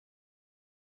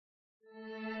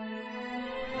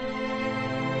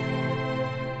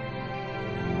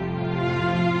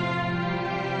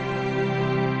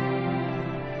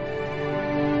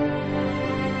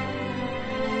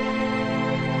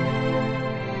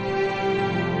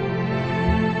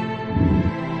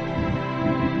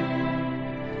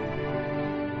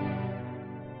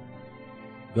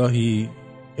گاهی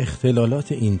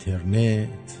اختلالات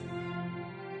اینترنت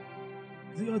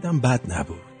زیادم بد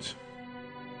نبود.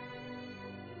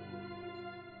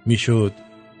 میشد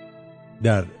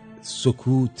در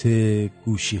سکوت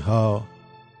گوشی ها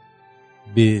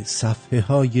به صفحه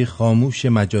های خاموش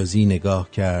مجازی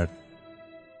نگاه کرد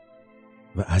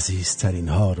و عزیزترین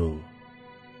ها رو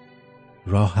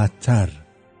راحت تر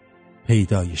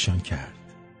پیدایشان کرد.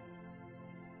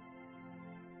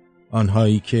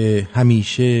 آنهایی که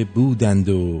همیشه بودند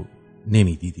و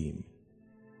نمی دیدیم،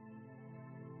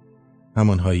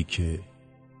 همانهایی که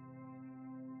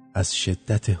از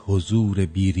شدت حضور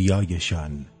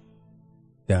بیریایشان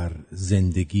در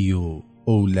زندگی و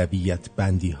اولویت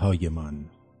بندی های من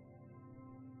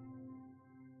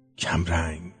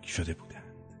کمرنگ شده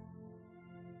بودند.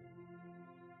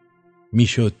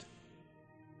 میشد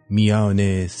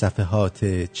میان صفحات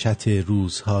چت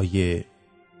روزهای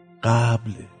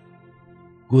قبل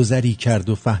گذری کرد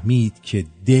و فهمید که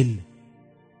دل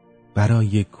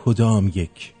برای کدام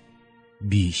یک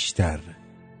بیشتر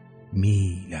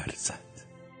می لرزد.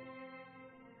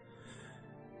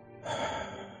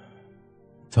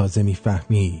 تازه می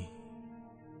فهمی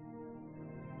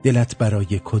دلت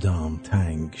برای کدام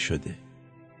تنگ شده،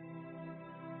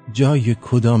 جای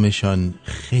کدامشان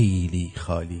خیلی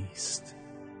خالی است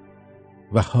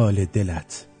و حال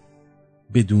دلت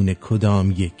بدون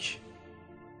کدام یک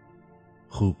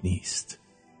خوب نیست.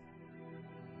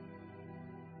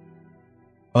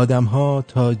 آدم‌ها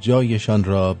تا جایشان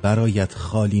را برایت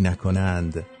خالی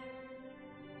نکنند،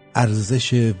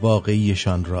 ارزش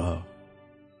واقعیشان را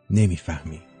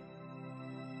نمی‌فهمی.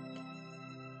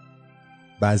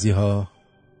 بعضی‌ها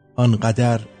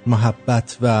آنقدر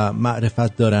محبت و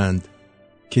معرفت دارند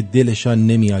که دلشان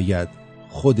نمی‌آید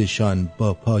خودشان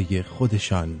با پای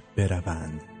خودشان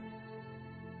بروند.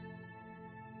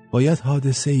 باید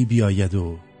حادثه‌ای بیاید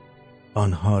و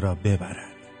آنها را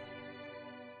ببرد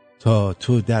تا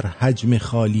تو در حجم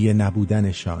خالی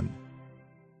نبودنشان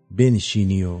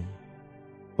بنشینی و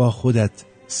با خودت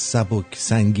سبک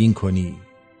سنگین کنی،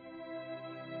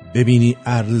 ببینی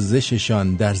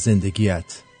ارزششان در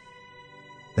زندگیت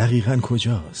دقیقاً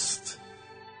کجاست،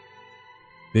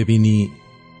 ببینی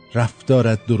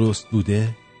رفتارت درست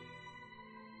بوده.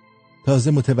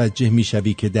 تازه متوجه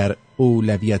میشوی که در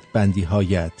اولویت بندی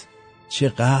هایت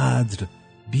چقدر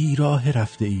بیراه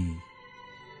رفته ای،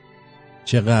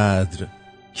 چقدر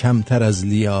کمتر از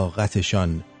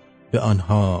لیاقتشان به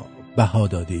آنها بها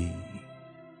داده ای.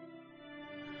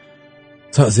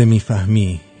 تازه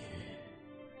میفهمی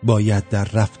باید در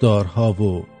رفتارها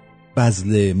و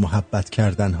بذل محبت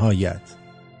کردنهایت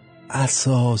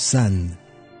اساساً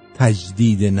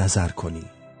تجدید نظر کنی.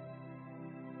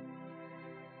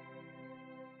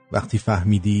 وقتی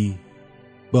فهمیدی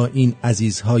با این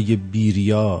عزیزهای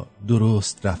بیریا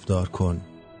درست رفتار کن،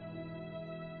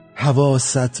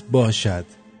 حواست باشد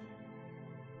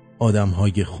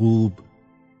آدمهای خوب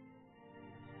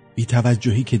بی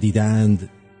توجهی که دیدند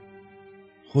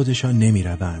خودشان نمی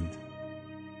روند،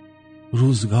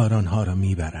 روزگار آنها را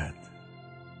می برد.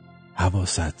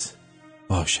 حواست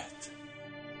باشد.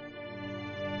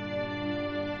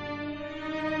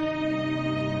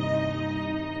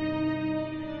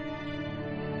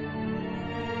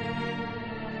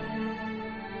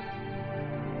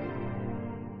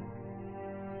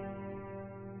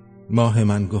 ماه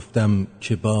من گفتم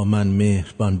که با من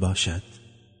مهربان باشد،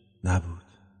 نبود.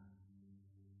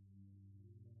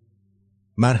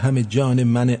 مرهم جان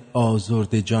من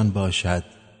آزرده جان باشد،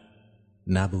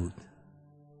 نبود.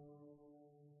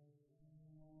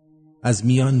 از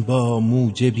میان با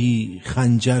موجبی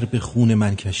خنجر به خون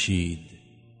من کشید،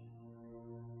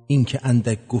 این که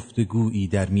اندک گفتگویی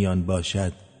در میان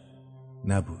باشد،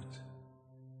 نبود.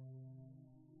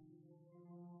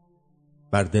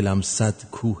 بر دلم 100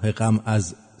 کوه غم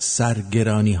از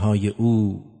سرگرانی های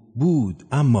او بود،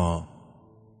 اما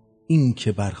این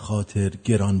که بر خاطر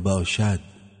گران باشد،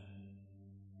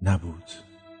 نبود.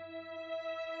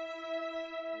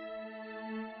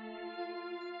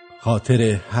 خاطر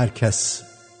هر کس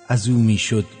از او می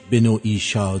شد به نوعی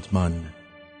شادمان.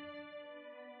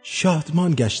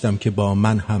 شادمان گشتم که با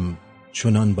من هم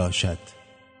چنان باشد،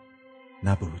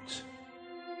 نبود.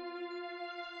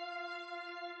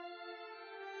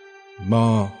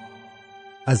 ما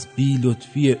از بی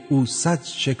لطفی او 100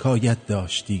 شکایت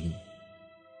داشتیم.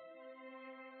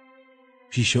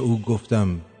 پیش او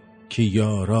گفتم که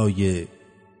یارای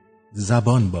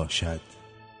زبان باشد،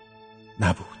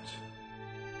 نبود.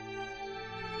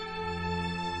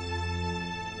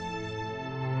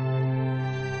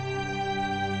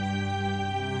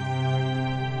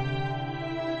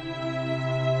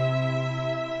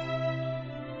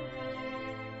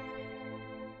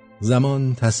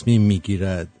 زمان تصمیم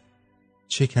میگیرد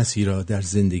چه کسی را در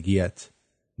زندگیت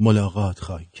ملاقات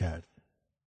خواهی کرد.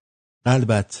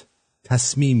 قلبت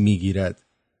تصمیم میگیرد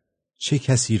چه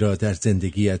کسی را در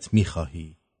زندگیت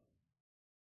میخواهی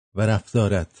و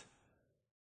رفتارت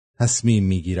تصمیم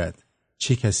میگیرد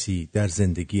چه کسی در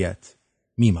زندگیت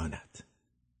میماند.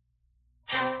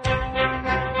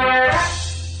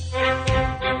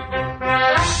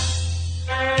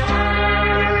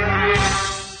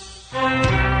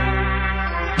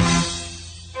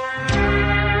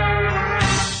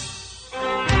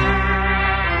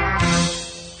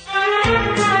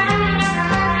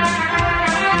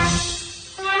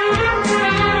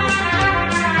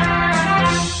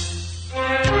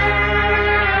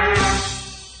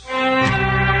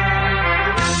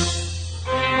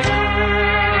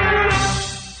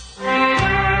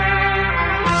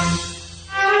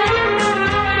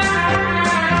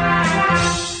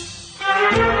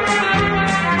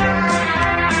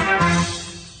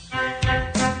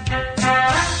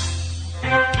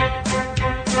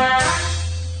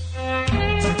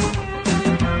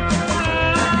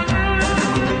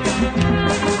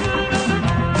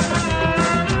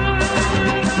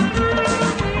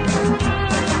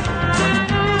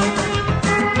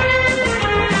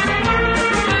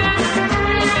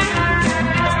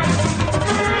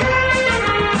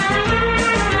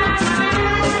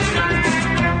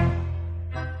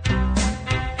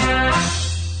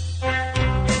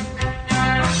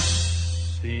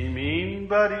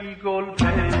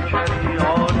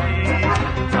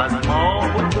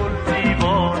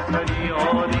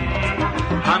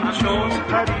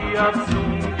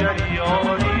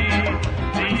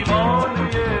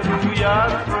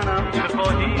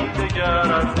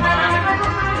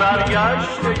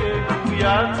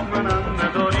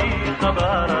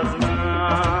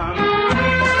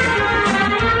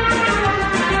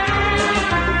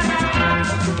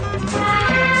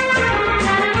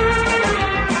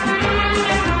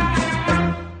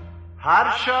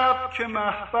 هر شب که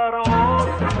محبر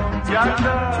آسمان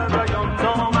گردد ایان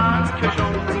دامن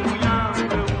کشان رویم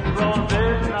به اون را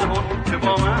دل نهان که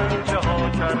با من جها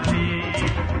کردی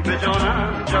به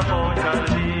جانم جفا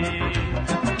کردی.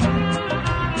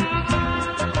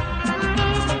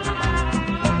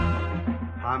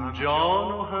 هم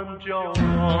جان و هم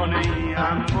جانانی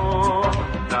اما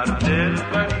در دل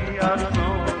بری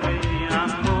افسانه‌ای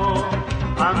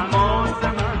اما ز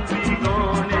من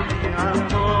بیگانه‌ای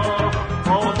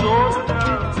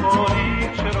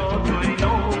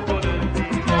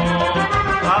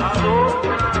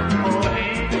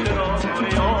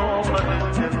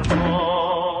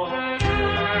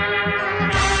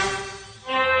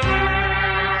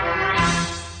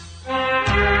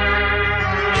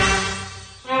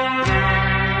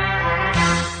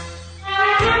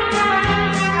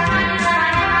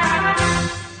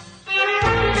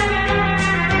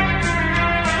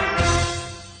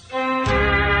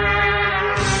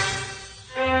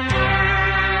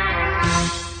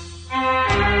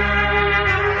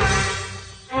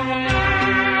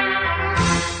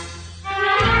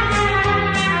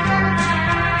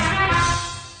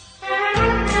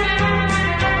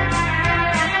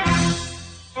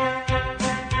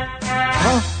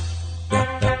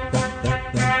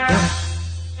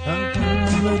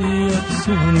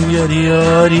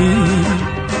یاری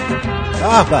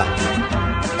آبا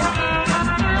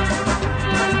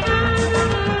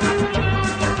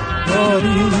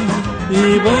یاری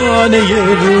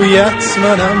دیوانه رویت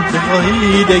منم که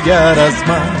خواهی دگر از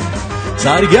من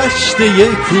سرگشته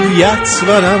یک کویت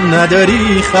منم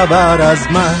نداری خبر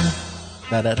از من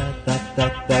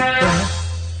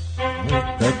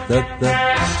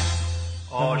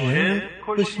عاشق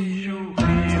کشی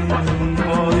شوخی فسون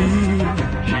باری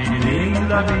شیرین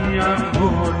لبیم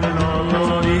بود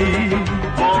نالاری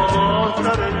با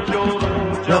سر جور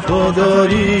و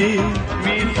جفاداری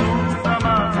میسوزم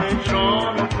از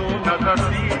هجران تو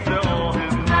نترسیز آه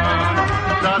من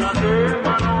دست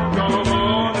من و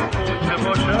دامان تو چه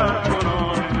باشد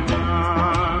گناه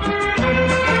من.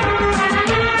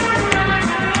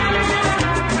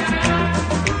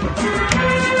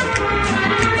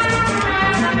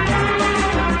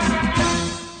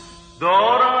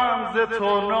 دارم ز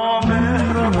تو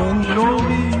نامهربان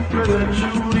شوقی به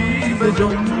دلشوری به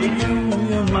جان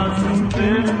میجویم مظلوم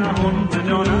دل نهان به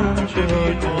جانم چه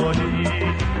میخواهی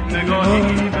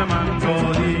نگاهی به من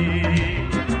گاهی.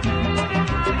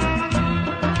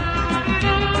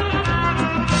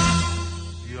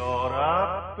 یا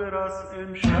رب برس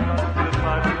امشب به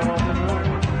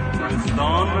فریادم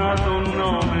بستان از اون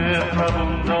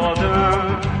نامهربان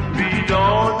دادم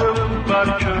بیدادم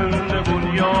برکنده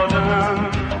بنیادم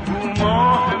او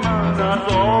ماه من از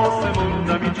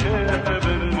چهره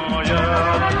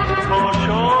بنماید تا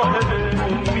شاهد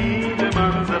امید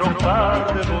منظر و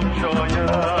فرد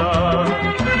بگشاید.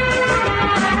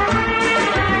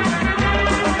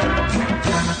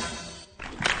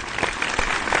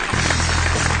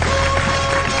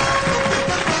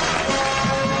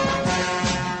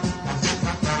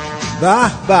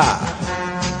 به به،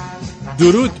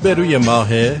 درود به روی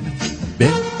ماهت، به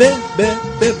به به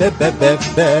به به به به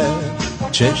به،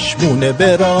 چشمونه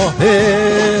به راهت،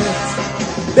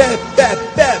 به به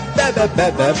به به به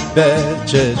به به به،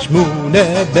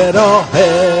 چشمونه به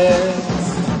راهت.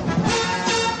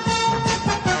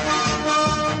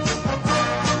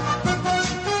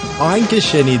 آهنگ که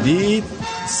شنیدید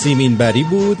سیمین بری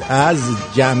بود از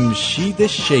جمشید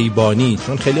شیبانی.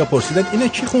 چون خیلی ها پرسیدن اینو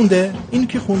کی خونده؟ اینو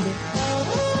کی خونده؟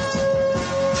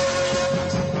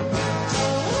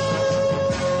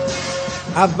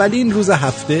 اولین روز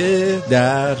هفته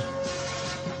در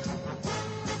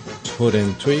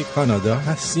تورنتوی کانادا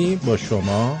هستیم با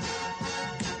شما.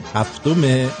 7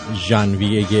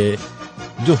 ژانویه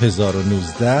 2019،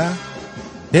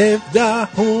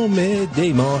 17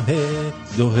 دی ماه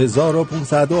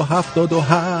 2577.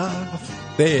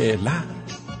 فعلا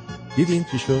دیدین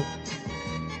چی شد؟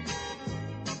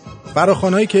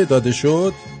 فراخوان‌هایی که داده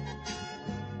شد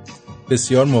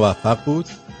بسیار موفق بود،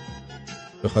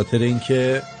 به خاطر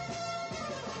اینکه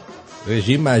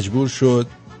رژیم مجبور شد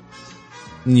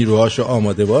نیروهاشو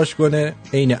آماده باش کنه،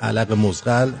 عین علق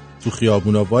مزغل تو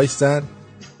خیابونا وایستن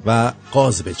و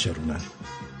غاز بچرونن.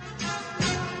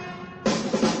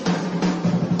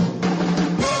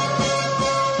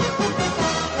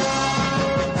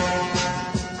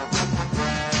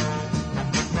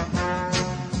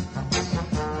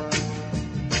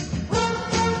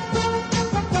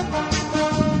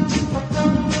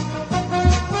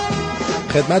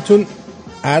 خدمتون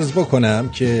عرض بکنم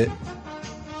که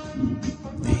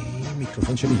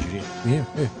میکروفون چرا اینجوریه؟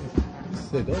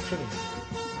 صدا چرا؟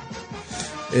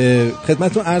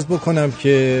 خدمتون عرض بکنم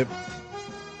که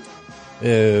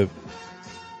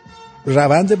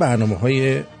روند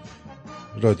برنامه‌های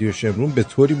رادیو شمرون به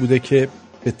طوری بوده که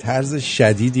به طرز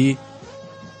شدیدی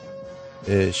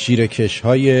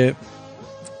شیرکش‌های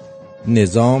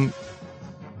نظام،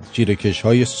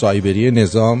 شیرکش‌های سایبری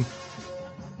نظام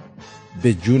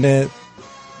به جون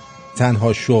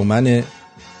تنها شومن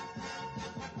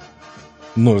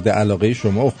مورد علاقه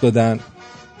شما افتادن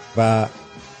و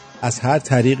از هر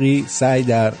طریقی سعی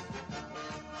در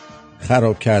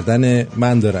خراب کردن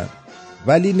من دارن،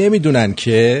 ولی نمیدونن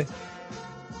که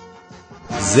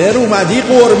زر اومدی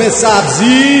قرمه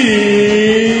سبزی.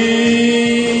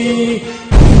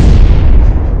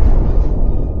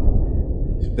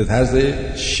 به طرز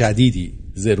شدیدی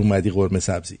زر اومدی قرمه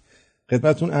سبزی.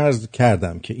 خدمتون عرض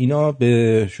کردم که اینا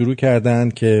به شروع کردن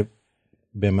که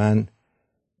به من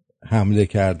حمله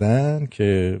کردن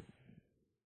که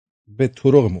به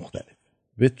طرق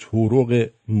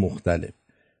مختلف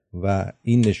و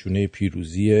این نشونه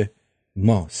پیروزی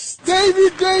ماست.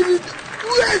 دیوید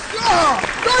USA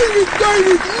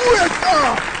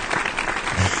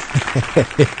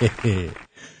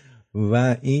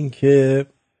و این که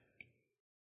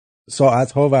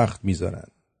ساعتها وقت میذارن،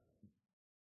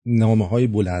 نامه‌های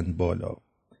بلند بالا،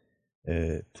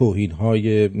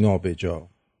 توهین‌های نابجا،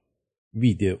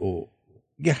 ویدئو،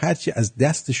 یه هرچی از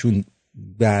دستشون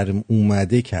در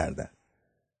اومده کردن.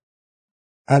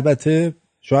 البته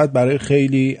شاید برای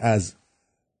خیلی از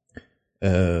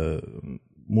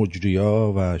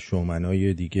مجریا و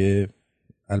شومنای دیگه،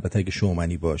 البته اگه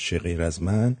شومنی باشه غیر از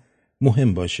من،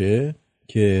 مهم باشه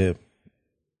که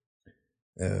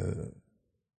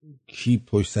کی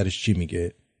پشت سرش چی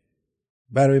میگه.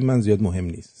 برای من زیاد مهم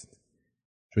نیست،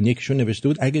 چون یکیشون نوشته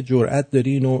بود اگه جرأت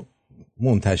داری اینو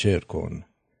منتشر کن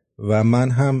و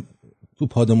من هم تو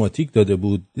پادماتیک داده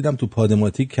بود، دیدم تو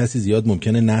پادماتیک کسی زیاد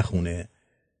ممکنه نخونه،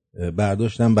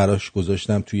 برداشتم براش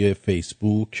گذاشتم توی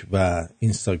فیسبوک و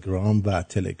اینستاگرام و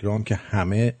تلگرام که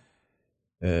همه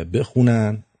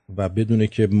بخونن و بدونه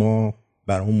که ما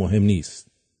برام مهم نیست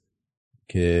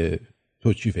که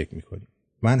تو چی فکر میکنی.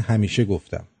 من همیشه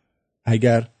گفتم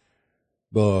اگر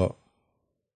با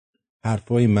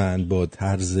حرفای من، با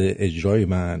طرز اجرای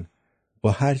من،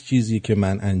 با هر چیزی که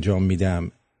من انجام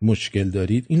میدم مشکل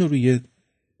دارید، اینو روی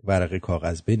ورق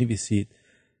کاغذ بنویسید،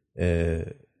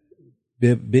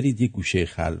 برید یه گوشه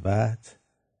خلوت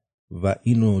و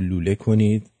اینو لوله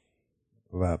کنید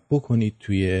و بکنید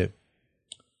توی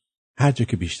هر جا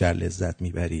که بیشتر لذت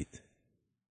میبرید.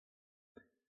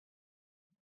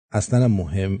 اصلا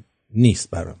مهم نیست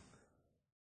برام.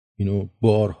 اینو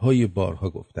بارها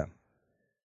گفتم،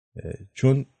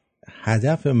 چون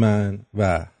هدف من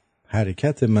و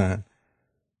حرکت من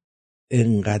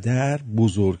انقدر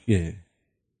بزرگه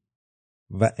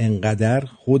و انقدر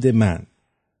خود من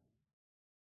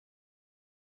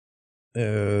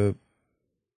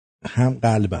هم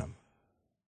قلبم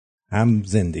هم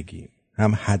زندگیم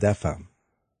هم هدفم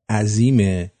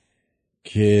عظیمه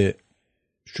که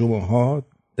شماها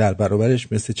در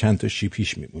برابرش مثل چند تا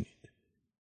شیپیش میمونید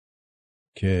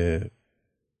که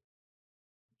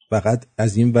فقط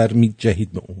از این ور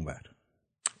میجهید به اون ور.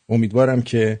 امیدوارم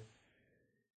که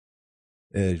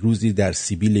روزی در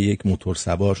سیبیل یک موتور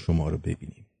سوار شما رو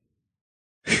ببینیم.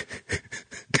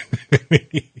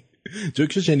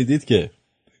 جوکشو شنیدید که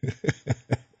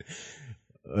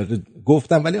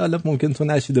گفتم، ولی حالا ممکن تو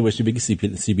نشیده باشی بگی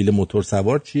سیبیل موتور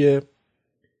سوار چیه.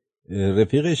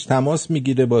 رفیقش تماس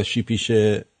میگیره با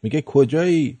شیپیشه، میگه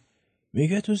کجایی؟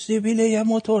 میگه تو سیبیل یه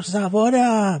موتور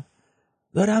سوارم،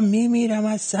 دارم میمیرم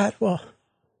از سرما.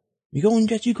 میگه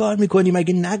اونجا چی کار میکنی؟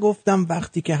 مگه نگفتم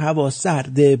وقتی که هوا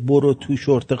سرده برو تو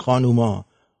شورت خانوما؟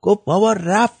 گفت بابا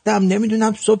رفتم،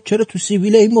 نمیدونم صبح چرا تو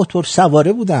سیبیل این موتور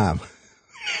سواره بودم.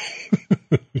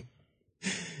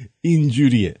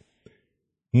 اینجوریه.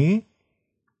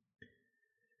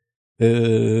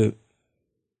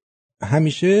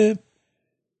 همیشه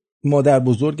مادر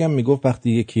بزرگم میگفت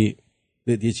وقتی یکی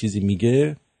یه چیزی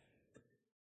میگه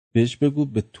بهش بگو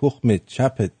به تخم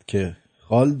چپت که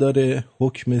خال داره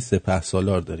حکم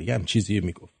سپهسالار داره، یه هم چیزی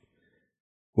میگفت.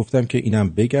 گفتم که اینم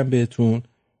بگم بهتون.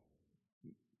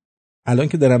 الان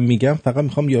که دارم میگم فقط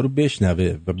میخوام یارو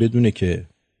بشنوه و بدونه که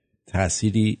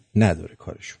تأثیری نداره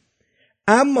کارشون.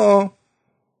 اما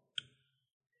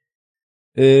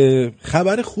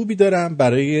خبر خوبی دارم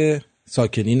برای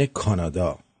ساکنین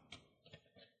کانادا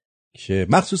که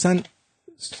مخصوصا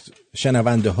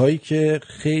شنونده هایی که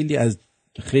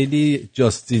خیلی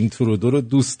جاستین ترودو رو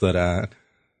دوست دارن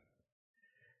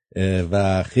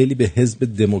و خیلی به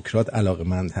حزب دموکرات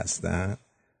علاقه‌مند هستن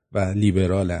و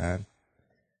لیبرالن.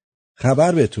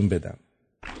 خبر بهتون بدم.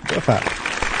 بفرمایید.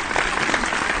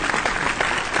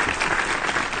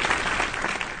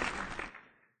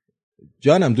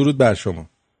 جانم درود بر شما.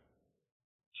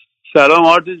 سلام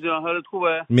آرتین جان، حالت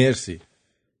خوبه؟ مرسی.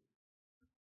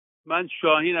 من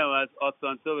شاهینم از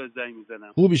آتلانتا به زنگ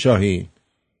میزنم. خوبی شاهین؟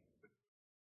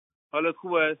 حالت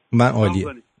خوبه؟ من عالیه.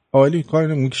 عالی. کار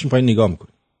میکشیم پایین نگاه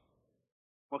میکنیم.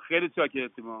 ما خیلی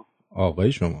چاکرتیم.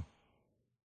 آقای شما.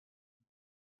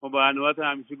 ما برنامه‌ات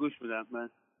همیشه گوش میدم. من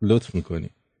لطف میکنی.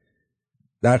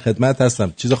 در خدمت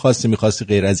هستم. چیز خاصی میخواستی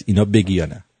غیر از اینا بگی یا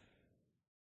نه؟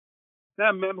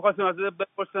 نه، من میخواستم ازت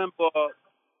بپرسم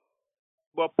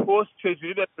با پست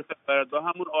چجوری بفرستم برات؟ با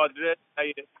همون آدرس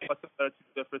برات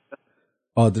بفرستم؟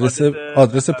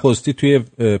 آدرس پستی توی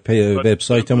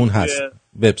وبسایتمون هست.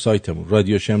 وبسایتمون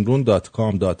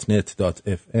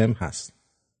radioshemrun.com.net.fm هست.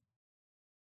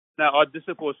 نه آدرس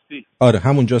پستی. آره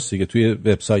همونجاست دیگه، توی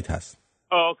وبسایت هست.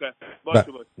 اوکی. باشه.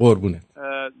 قربونت.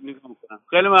 نگاه میکنم.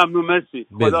 خیلی ممنون. مرسی.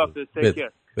 خداحافظ.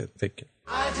 تکر.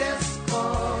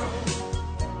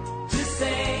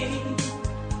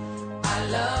 I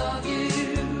love you.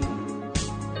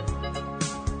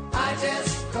 I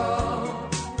just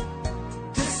called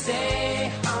to say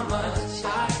how much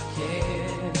I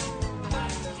care.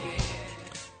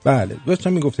 بله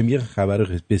داشتم میگفتم یه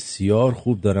خبر بسیار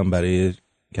خوب دارم برای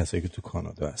کسایی که تو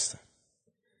کانادا هستن.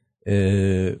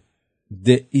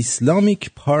 The Islamic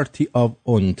Party of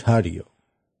Ontario.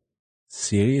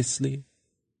 Seriously?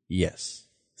 Yes.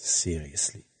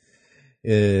 Seriously.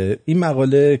 این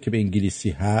مقاله که به انگلیسی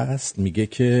هست میگه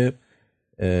که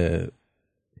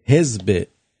حزب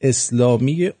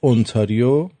اسلامی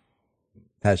اونتاریو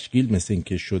تشکیل مثل این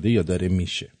که شده یا داره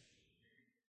میشه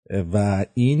و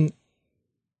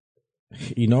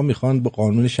اینا میخوان به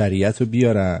قانون شریعت رو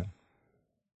بیارن،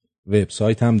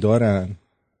 وبسایت هم دارن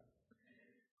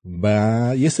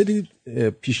و یه سری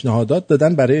پیشنهادات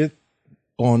دادن برای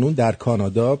قانون در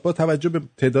کانادا با توجه به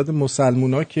تعداد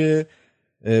مسلمونا که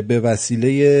به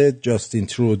وسیله جاستین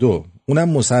ترودو، اونم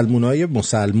مسلمونای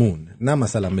مسلمون، نه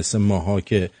مثلا مثل ماها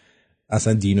که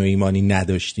اصلا دین و ایمانی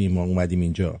نداشتیم و اومدیم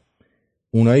اینجا.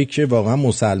 اونایی که واقعا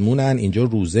مسلمونن، اینجا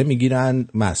روزه میگیرن،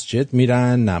 مسجد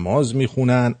میرن، نماز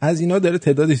میخونن، از اینا داره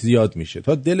تعدادش زیاد میشه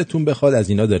تا دلتون بخواد از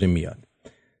اینا داره میاد.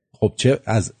 خب چه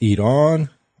از ایران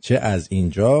چه از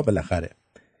اینجا، بالاخره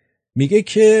میگه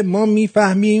که ما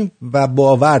میفهمیم و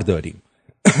باور داریم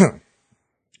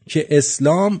که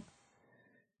اسلام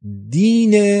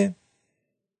دین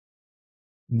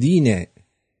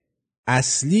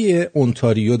اصلی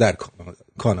اونتاریو در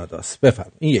کاناداست.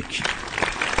 بفرم. این یکی.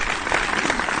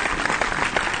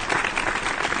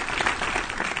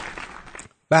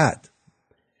 بعد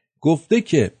گفته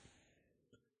که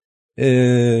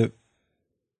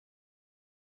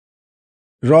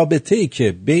رابطه‌ای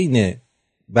که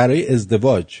برای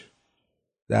ازدواج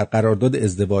در قرارداد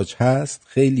ازدواج هست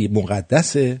خیلی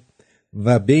مقدسه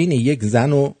و بین یک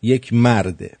زن و یک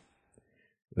مرده.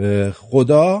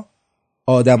 خدا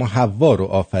آدم و حوا رو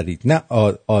آفرید، نه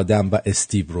آدم و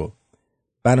استیو رو.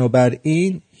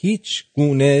 بنابراین هیچ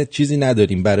گونه چیزی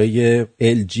نداریم برای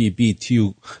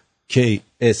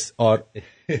LGBTQSR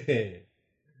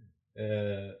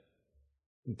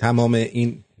تمام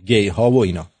این گی ها و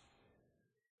اینا.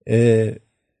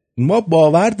 ما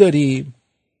باور داریم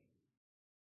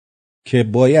که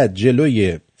باید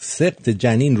جلوی سقط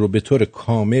جنین رو به طور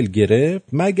کامل گرفت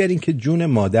مگر اینکه جون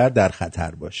مادر در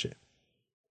خطر باشه.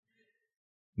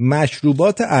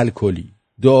 مشروبات الکلی،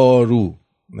 دارو،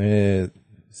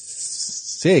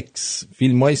 سکس،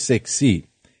 فیلم‌های سکسی،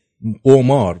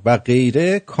 قمار و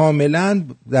غیره کاملا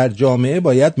در جامعه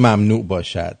باید ممنوع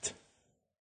باشد.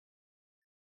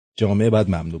 جامعه باید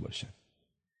ممنوع باشد.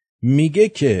 میگه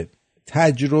که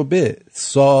تجربه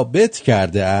ثابت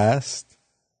کرده است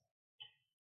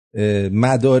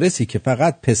مدارسی که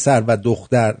فقط پسر و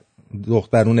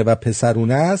دخترونه و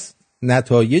پسرونه است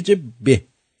نتایج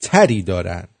بهتری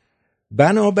دارن.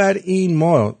 بنابراین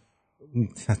ما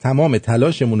تمام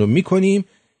تلاشمون رو میکنیم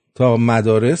تا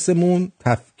مدارسمون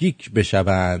تفکیک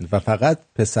بشوند و فقط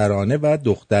پسرانه و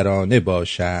دخترانه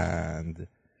باشند.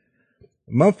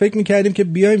 ما فکر میکردیم که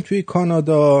بیایم توی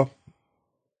کانادا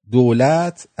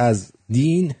دولت از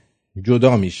دین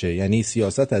جدا میشه، یعنی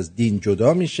سیاست از دین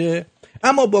جدا میشه،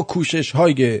 اما با کوشش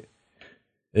های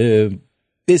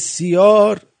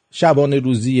بسیار شبانه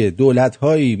روزی دولت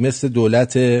هایی مثل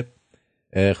دولت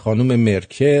خانم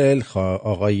مرکل،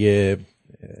 آقای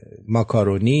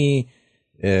ماکارونی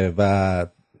و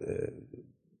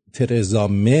ترزا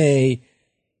می،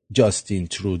 جاستین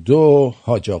ترودو،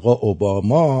 حاج آقا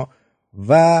اوباما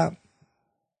و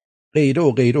غیره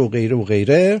و غیره و غیره و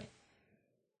غیره،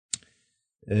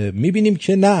 میبینیم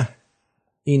که نه،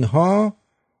 اینها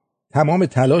تمام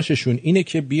تلاششون اینه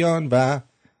که بیان و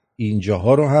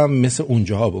اینجاها رو هم مثل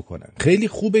اونجاها بکنن. خیلی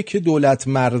خوبه که دولت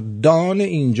مردان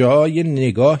اینجا یه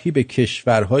نگاهی به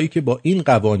کشورهایی که با این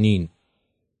قوانین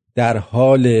در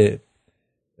حال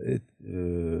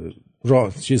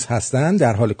هستن،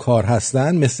 در حال کار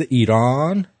هستن، مثل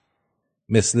ایران،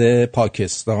 مثل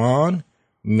پاکستان،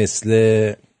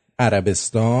 مثل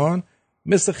عربستان،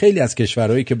 مثل خیلی از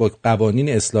کشورهایی که با قوانین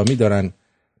اسلامی دارن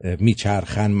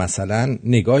میچرخن، مثلا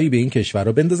نگاهی به این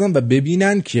کشورها بندازن و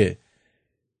ببینن که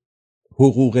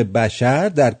حقوق بشر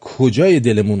در کجای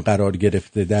دلمون قرار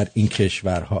گرفته در این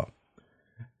کشورها.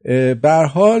 به هر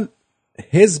حال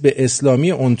حزب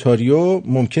اسلامی اونتاریو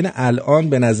ممکنه الان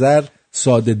به نظر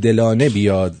ساده دلانه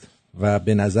بیاد و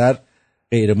به نظر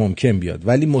غیر ممکن بیاد،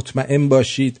 ولی مطمئن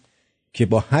باشید که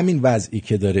با همین وضعی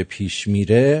که داره پیش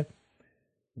میره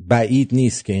بعید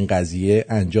نیست که این قضیه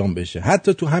انجام بشه.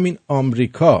 حتی تو همین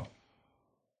آمریکا،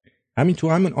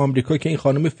 که این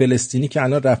خانم فلسطینی که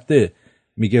الان رفته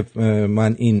میگه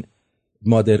من این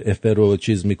مادر افر رو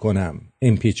چیز میکنم،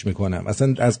 امپیچ میکنم،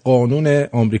 اصلا از قانون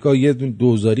آمریکا یه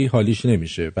دوزاری حالیش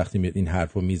نمیشه وقتی میاد این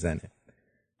حرفو میزنه.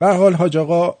 به هر حال حاج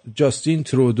آقا جاستین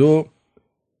ترودو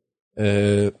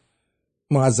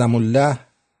معظم الله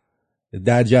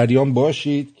در جریان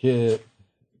باشید که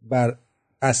بر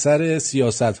اثر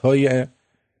سیاست‌های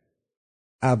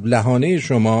ابلهانه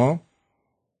شما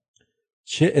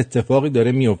چه اتفاقی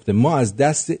داره میفته. ما از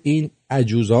دست این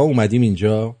عجوزها اومدیم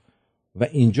اینجا و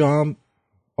اینجا هم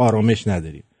آرامش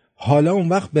نداریم. حالا اون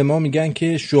وقت به ما میگن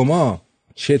که شما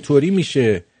چطوری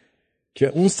میشه که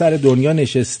اون سر دنیا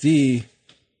نشستی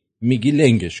میگی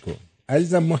لنگش کن.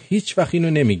 عزیزم ما هیچ وقت اینو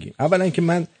نمیگیم. اولا که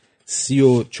من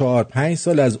 34-5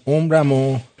 سال از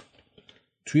عمرمو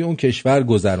توی اون کشور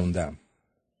گذروندم،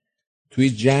 توی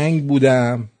جنگ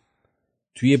بودم،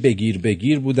 توی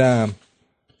بگیر بودم،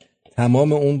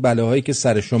 تمام اون بلاهایی که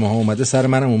سر شما اومده سر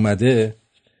منم اومده،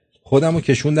 خودمو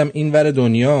کشوندم این ور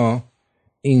دنیا.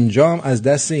 اینجا هم از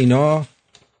دست اینا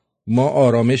ما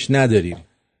آرامش نداریم.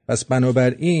 پس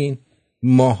بنابراین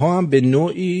ماها هم به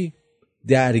نوعی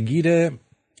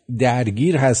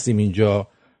درگیر هستیم اینجا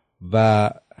و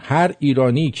هر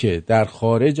ایرانی که در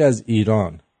خارج از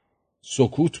ایران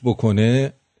سکوت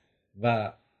بکنه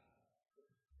و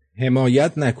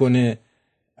حمایت نکنه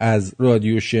از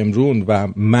رادیو شمرون و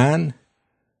من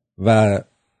و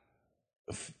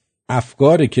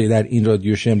افکاری که در این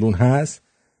رادیو شمرون هست،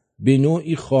 به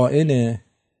نوعی خائنه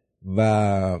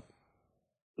و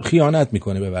خیانت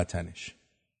میکنه به وطنش.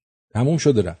 تموم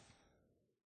شده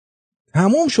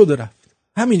رفت.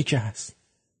 همینی که هست.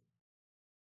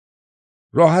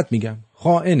 راحت میگم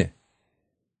خائنه.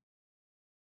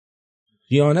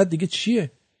 خیانت دیگه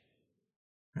چیه؟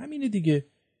 همینه دیگه.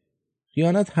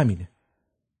 خیانت همینه.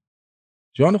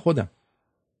 جان خودم.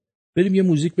 بریم یه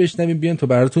موزیک بشنویم بیان تا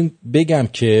براتون بگم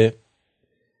که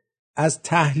از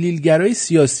تحلیلگرای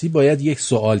سیاسی باید یک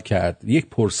سوال کرد، یک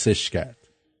پرسش کرد.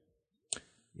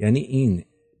 یعنی این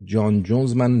جان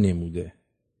جونز من نموده.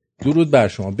 درود بر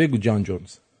شما. بگو جان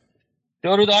جونز.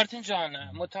 درود آرتین جان.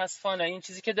 متاسفانه این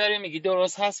چیزی که داری میگی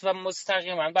درست هست و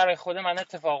مستقیما برای خود من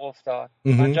اتفاق افتاد.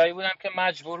 من جایی بودم که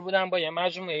مجبور بودم با یه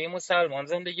مجموعه مسلمان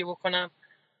زندگی بکنم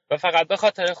و فقط به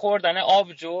خاطر خوردن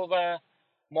آبجو و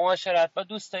معاشرت با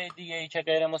دوستای دیگه‌ای که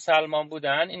غیر مسلمان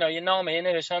بودن، اینا یه نامه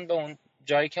نوشتن به اون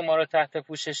جایی که ما رو تحت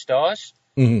پوشش داشت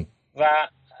و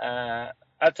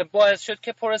البته باعث شد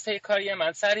که پروسه کاری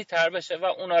من سریع‌تر بشه و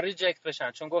اونا ریجکت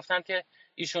بشن، چون گفتن که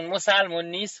ایشون مسلمان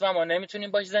نیست و ما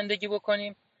نمیتونیم باش زندگی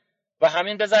بکنیم و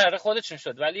همین به ضرر خودشون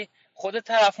شد. ولی خود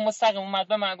طرف مستقیم اومد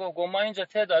به من گفت ما اینجا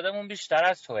تعدادمون بیشتر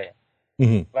از توئه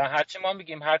و هرچی ما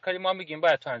میگیم، هر کاری ما میگیم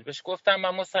باید تو انجام بشه. گفتم من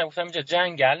مستقیم گفتم اینجا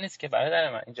جنگل نیست که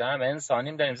برادر من، اینجا همه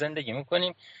انسانیم داریم زندگی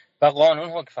میکنیم و قانون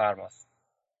حکم فرماست.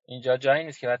 اینجا جایی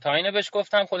نیست که. و تا اینو بهش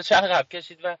گفتم خودش عقب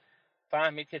کشید و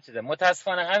فهمید که چیزه.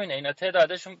 متاسفانه همینه، اینا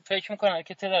تعدادشون فکر میکنن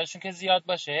که تعدادشون که زیاد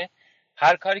باشه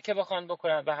هر کاری که بخوان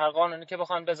بکنن و هر قانونی که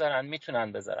بخوان بذارن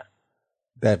میتونن بذارن.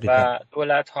 و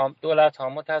دولت ها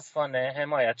متاسفانه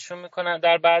حمایتشون میکنن،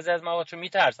 در بعضی از مواقع چون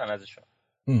میترسن ازشون.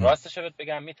 راستش رو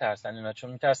بگم میترسن اینا،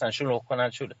 چون میترسن شلوغ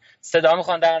کنن، صدا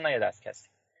میخوان در نیاد از کسی.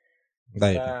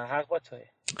 حق با توئه.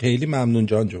 خیلی ممنون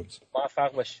جان جونز.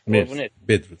 موفق باشی. قربونت.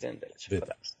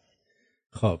 بدرود.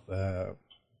 خب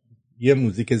یه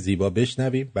موزیک زیبا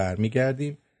بشنویم،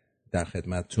 برمیگردیم در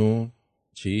خدمتتون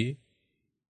چی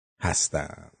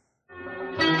هستم.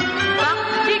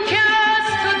 وقتی که از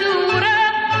تو دوره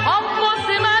آواز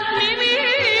من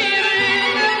میمیره،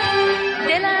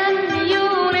 دلم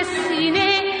میون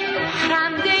سینه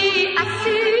پرنده ای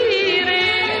اسیره،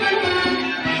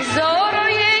 هزار و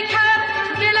یک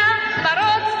حرف دلم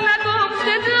برات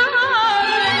نگفته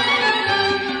داره،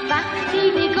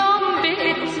 وقتی نگام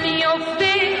بهت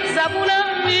میافته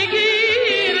زبونم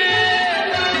میگیره،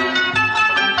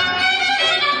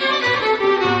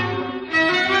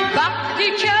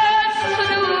 وقتی که از تو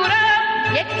دورم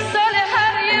یک سال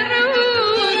هر یه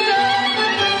روزم،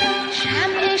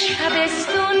 شمع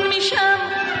شبستون میشم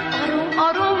آروم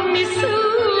آروم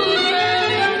میسوزم،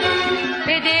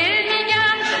 به دل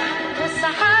میگم تو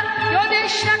سحر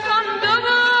یادش نکن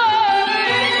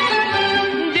دوباره،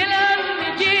 دلم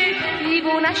میگه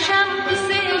دیوونشم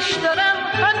دوستش دارم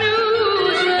هنوزم.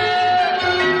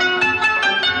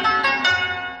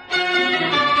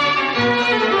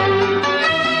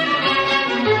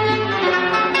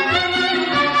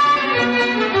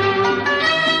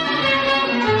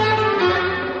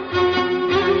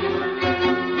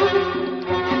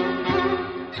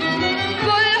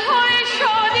 گل‌های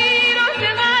شادی رو ز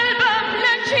قلبم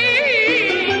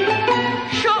نچین،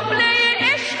 شعله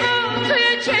عشق رو توی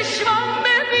چشمام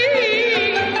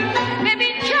ببین،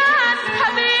 ببین که از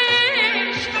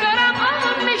تبش دارم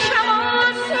آب میشم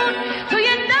آسون، توی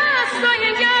دستای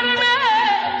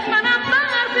گرمت منم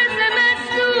مرد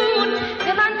زمستون،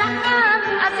 به من نخند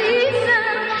عزیزم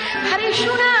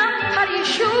پریشونم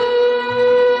پریشون،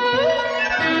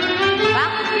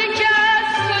 وقتی که از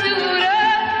تو دوره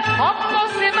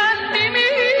آواز من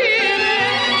میمیره،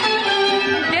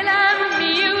 دلم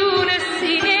میون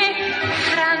سینه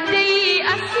پرنده ای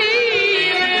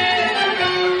اسیره،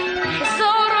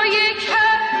 هزار و یک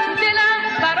حرف دلم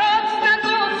برات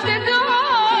نگفته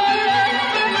داره،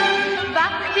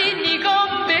 وقتی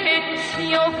نگام بهت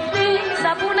میافته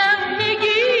زبونم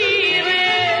میگیره.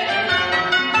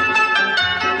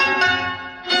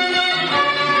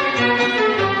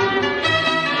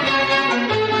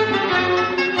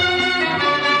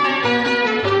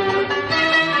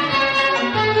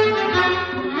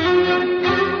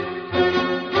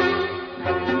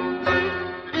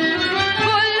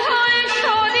 گل‌های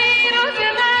شادی رو ز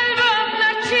قلبم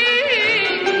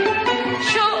نچین،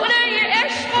 شعله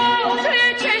عشق رو توی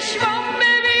چشمام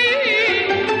ببین،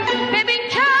 ببین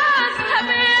که از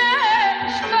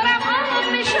تبش دارم آب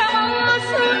میشم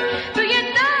آسون، توی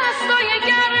دستای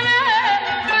گرمت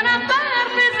منم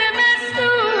برف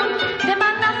زمستون، به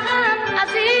من نخند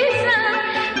عزیزم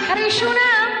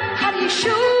پریشونم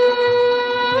پریشون،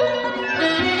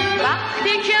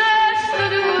 وقتی که از تو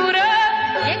دوره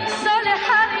یک سال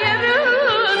هر یه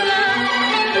روزم،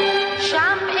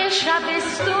 شمع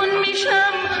شبستون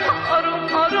میشم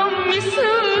آروم آروم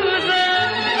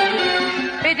میسوزم،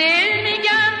 به دل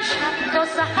میگم شب تا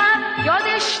سحر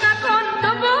یادش نکن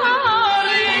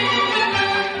دوباره،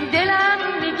 دلم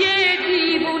میگه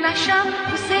دیوونشم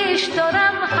دوستش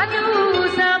دارم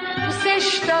هنوزم،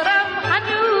 دوستش دارم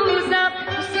هنوزم،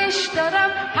 دوستش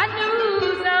دارم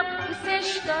هنوزم، دوستش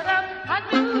دارم هنوزم.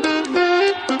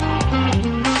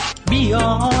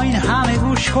 بیاین همه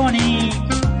گوش کنین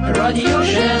رادیو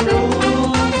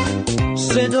شمرون،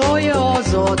 صدای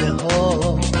آزاده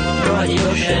ها.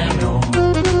 رادیو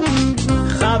شمرون،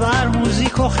 خبر،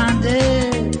 موزیک و خنده.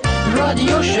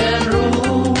 رادیو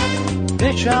شمرون،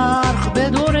 به چرخ به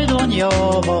دور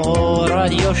دنیا با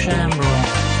رادیو شمرون.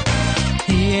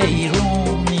 یه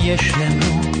ایرون یه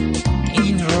شمرون،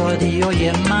 این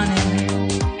رادیوی منه،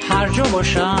 هر جا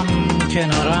باشم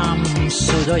کنارم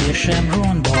صدای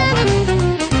شمرون با من.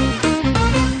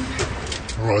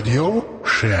 رادیو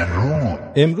شمرون.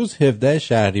 امروز 17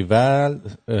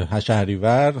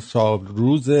 شهریور سال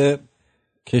روز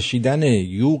کشیدن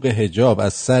یوغ حجاب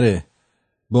از سر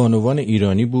بانوان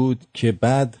ایرانی بود که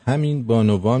بعد همین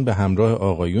بانوان به همراه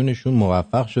آقایونشون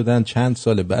موفق شدن چند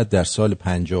سال بعد در سال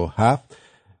 57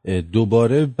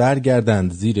 دوباره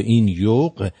برگردند زیر این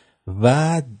یوغ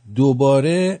و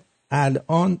دوباره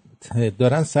الان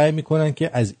دارن سعی میکنن که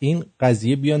از این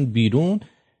قضیه بیان بیرون،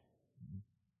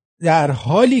 در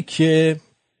حالی که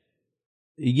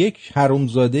یک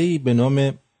حرومزاده‌ای به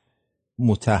نام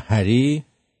مطرح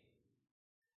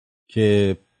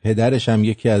که پدرش هم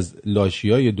یکی از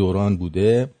لاشیای دوران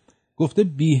بوده گفته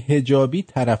بی‌حجابی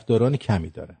طرفداران کمی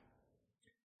داره.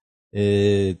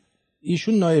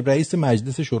 ایشون نایب رئیس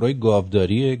مجلس شورای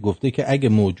گاوداریه، گفته که اگه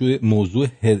موضوع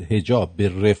حجاب به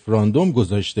رفراندوم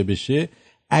گذاشته بشه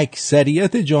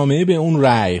اکثریت جامعه به اون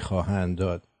رأی خواهند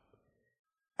داد.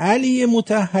 علی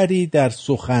مطهری در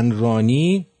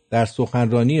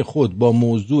سخنرانی خود با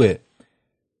موضوع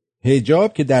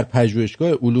حجاب که در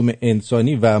پژوهشگاه علوم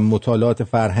انسانی و مطالعات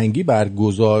فرهنگی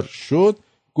برگزار شد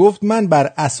گفت من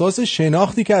بر اساس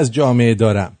شناختی که از جامعه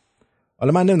دارم،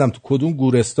 حالا من نمیدونم تو کدوم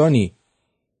گورستانی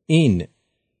این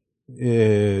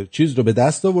چیز رو به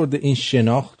دست آورده، این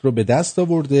شناخت رو به دست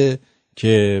آورده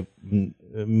که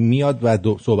میاد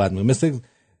و صحبت میکنه، مثل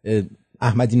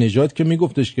احمدی نژاد که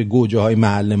میگفتش که گوجه های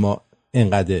محل ما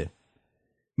انقدره.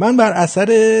 من بر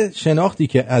اثر شناختی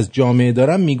که از جامعه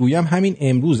دارم میگویم همین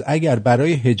امروز اگر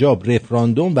برای حجاب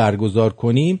رفراندوم برگزار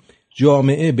کنیم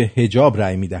جامعه به حجاب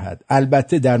رأی میدهد.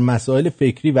 البته در مسائل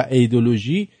فکری و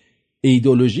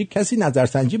ایدئولوژی کسی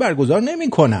نظرسنجی برگزار نمی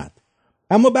کند،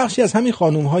 اما بخشی از همین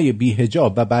خانوم های بی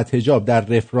حجاب و بد حجاب در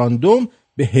رفراندوم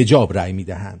به حجاب رأی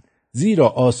میدهند، زیرا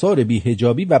آثار بی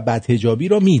حجابی و بد حجابی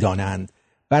را میدانند.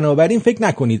 بنابراین فکر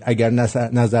نکنید اگر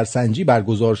نظرسنجی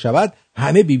برگزار شود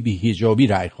همه بی حجابی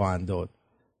رأی خواهند داد.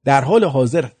 در حال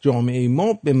حاضر جامعه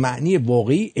ما به معنی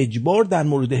واقعی اجبار در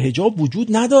مورد حجاب وجود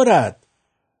ندارد.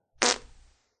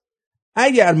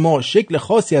 اگر ما شکل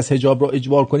خاصی از حجاب را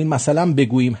اجبار کنیم، مثلا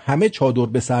بگوییم همه چادر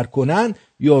به سر کنن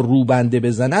یا روبنده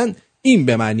بزنن، این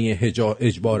به معنی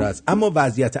اجبار است، اما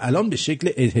وضعیت الان به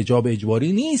شکل حجاب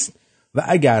اجباری نیست و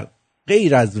اگر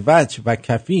غیر از وجه و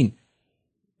کفین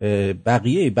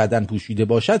بقیه بدن پوشیده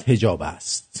باشد حجاب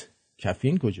است.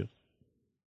 کفین کجا؟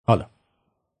 حالا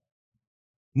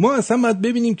ما اصلا باید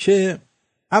ببینیم که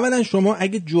اولا شما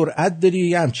اگه جرأت داری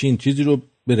یه همچین چیزی رو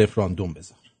به رفراندوم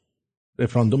بذار،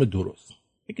 رفراندوم درست،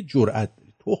 اگه جرأت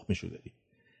داری، تخمشو داری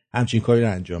همچین کاری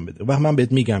رو انجام بده و من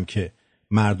بهت میگم که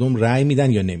مردم رأی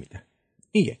میدن یا نمیدن.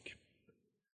 این یک.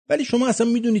 ولی شما اصلا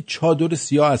میدونید چادر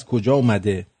سیاه از کجا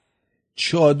اومده؟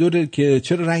 چادر که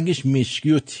چرا رنگش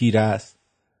مشکی و تیره است؟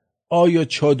 آیا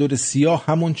چادر سیاه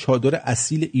همون چادر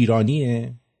اصیل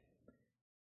ایرانیه؟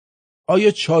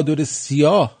 آیا چادر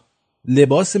سیاه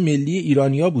لباس ملی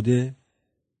ایرانیا بوده؟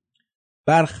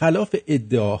 برخلاف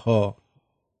ادعاها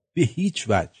به هیچ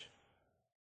وجه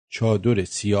چادر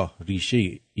سیاه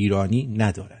ریشه ایرانی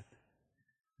ندارد،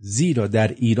 زیرا در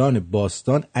ایران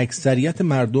باستان اکثریت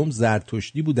مردم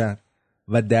زرتشتی بودند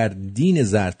و در دین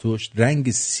زرتشت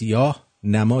رنگ سیاه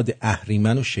نماد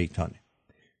اهریمن و شیطانه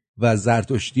و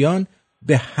زرتشتیان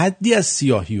به حدی از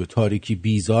سیاهی و تاریکی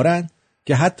بیزارند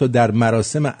که حتی در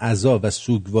مراسم عزا و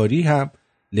سوگواری هم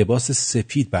لباس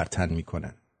سپید بر تن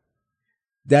میکنن.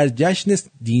 در جشن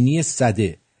دینی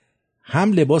سده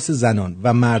هم لباس زنان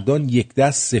و مردان یک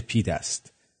دست سپید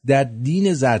است. در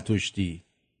دین زرتشتی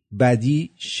بدی،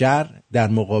 شر در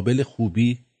مقابل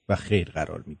خوبی و خیر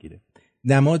قرار میگیره.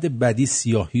 نماد بدی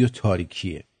سیاهی و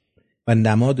تاریکیه و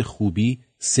نماد خوبی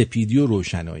سپیدی و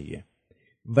روشناییه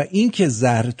و اینکه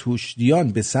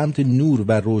زرتشتیان به سمت نور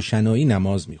و روشنایی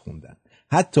نماز میخوندن.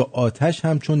 حتی آتش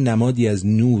هم چون نمادی از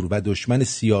نور و دشمن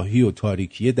سیاهی و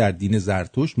تاریکیه در دین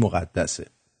زرتشت مقدسه.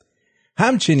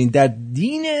 همچنین در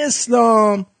دین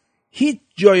اسلام هیچ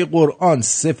جای قرآن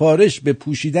سفارش به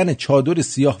پوشیدن چادر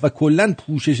سیاه و کلن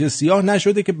پوشش سیاه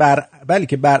نشده که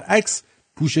بلکه برعکس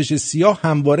پوشش سیاه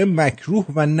همواره مکروه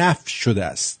و نفی شده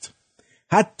است.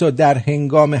 حتی در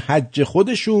هنگام حج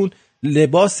خودشون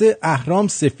لباس احرام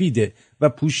سفیده و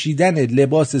پوشیدن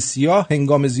لباس سیاه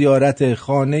هنگام زیارت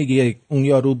خانه اون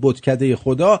یارو بتکده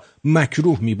خدا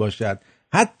مکروه می باشد.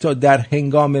 حتی در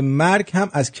هنگام مرگ هم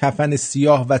از کفن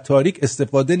سیاه و تاریک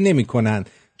استفاده نمی کنند.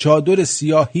 چادر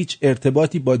سیاه هیچ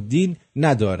ارتباطی با دین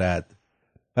ندارد.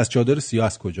 پس چادر سیاه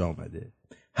از کجا آمده؟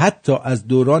 حتی از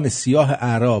دوران سیاه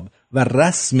اعراب و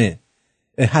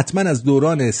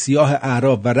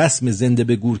رسم زنده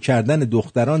به گور کردن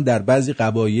دختران در بعضی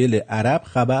قبایل عرب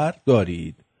خبر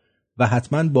دارید و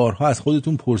حتما بارها از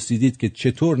خودتون پرسیدید که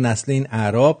چطور نسل این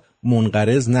اعراب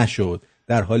منقرض نشد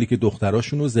در حالی که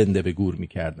دختراشون رو زنده به گور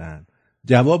میکردن.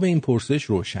 جواب این پرسش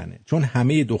روشنه، چون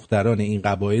همه دختران این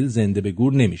قبایل زنده به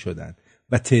گور نمیشدن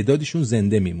و تعدادشون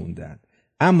زنده میموندن.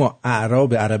 اما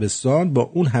اعراب عربستان با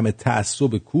اون همه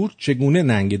تعصب کور چگونه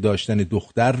ننگ داشتن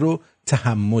دختر رو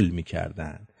تحمل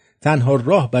میکردن؟ تنها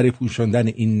راه برای پوشاندن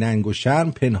این ننگ و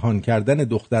شرم پنهان کردن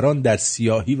دختران در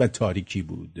سیاهی و تاریکی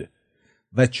بود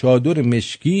و چادر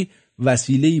مشکی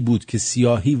وسیله‌ای بود که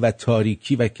سیاهی و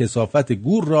تاریکی و کثافت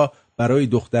گور را برای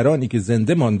دخترانی که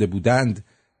زنده مانده بودند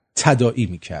تداعی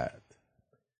میکرد.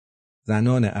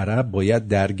 زنان عرب باید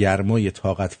در گرمای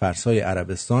طاقت فرسای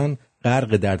عربستان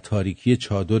غرق در تاریکی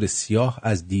چادر سیاه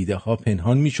از دیده ها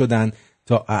پنهان می شدند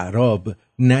تا اعراب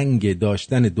ننگ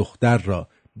داشتن دختر را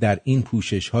در این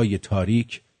پوشش های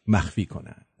تاریک مخفی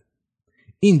کنند.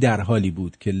 این در حالی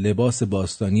بود که لباس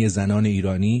باستانی زنان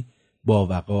ایرانی با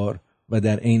وقار و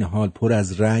در عین حال پر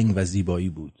از رنگ و زیبایی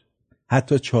بود.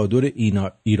 حتی چادر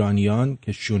ایرانیان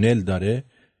که شونل داره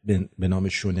به نام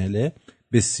شونله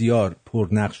بسیار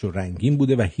پرنقش و رنگین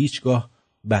بوده و هیچگاه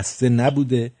بسته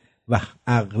نبوده و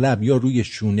اغلب یا روی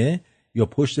شونه یا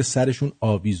پشت سرشون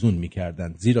آویزون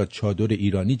می‌کردند، زیرا چادر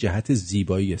ایرانی جهت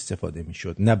زیبایی استفاده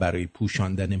می‌شد، نه برای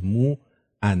پوشاندن مو،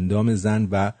 اندام زن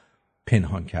و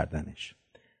پنهان کردنش.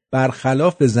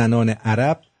 برخلاف زنان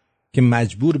عرب که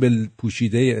مجبور به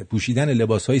پوشیدن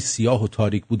لباس‌های سیاه و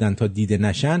تاریک بودند تا دیده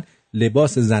نشن،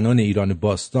 لباس زنان ایران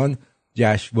باستان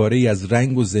جشنواره‌ای از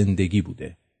رنگ و زندگی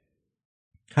بوده.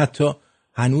 حتی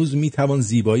هنوز میتوان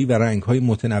زیبایی و رنگ‌های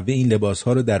متنوع این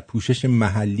لباس‌ها را در پوشش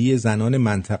محلی زنان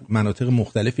مناطق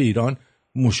مختلف ایران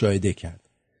مشاهده کرد.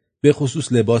 به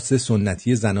خصوص لباس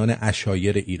سنتی زنان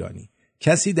عشایر ایرانی.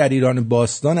 کسی در ایران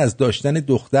باستان از داشتن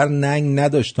دختر ننگ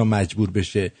نداشت تا مجبور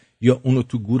بشه یا اونو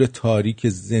تو گور تاریک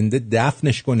زنده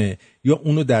دفنش کنه یا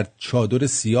اونو در چادر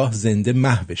سیاه زنده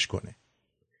محوش کنه.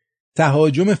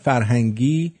 تهاجم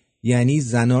فرهنگی یعنی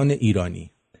زنان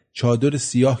ایرانی. چادر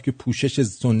سیاه که پوشش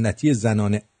سنتی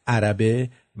زنان عربه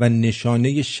و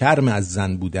نشانه شرم از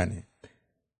زن بودنه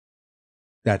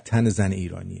در تن زن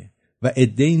ایرانیه و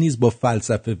عده‌ای نیز با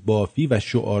فلسفه بافی و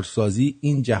شعارسازی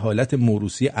این جهالت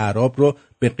موروثی اعراب رو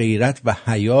به غیرت و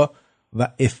حیا و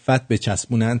عفت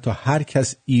بچسبونند تا هر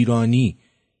کس ایرانی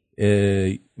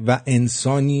و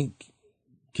انسانی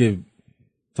که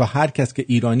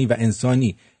ایرانی و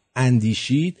انسانی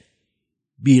اندیشید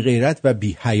بی غیرت و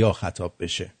بی حیا خطاب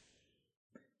بشه.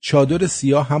 چادر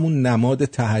سیاه همون نماد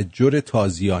تحجر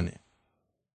تازیانه.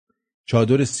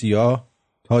 چادر سیاه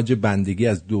تاج بندگی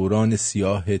از دوران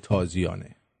سیاه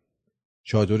تازیانه.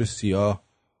 چادر سیاه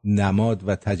نماد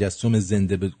و تجسم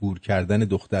زنده به گور کردن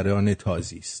دختران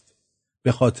تازی است.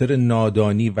 به خاطر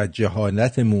نادانی و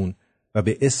جهالتمون و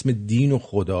به اسم دین و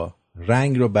خدا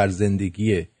رنگ را بر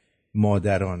زندگی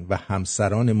مادران و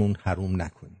همسرانمون حروم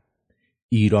نکنیم.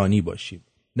 ایرانی باشیم،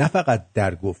 نه فقط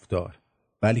در گفتار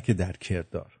بلکه در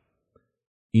کردار.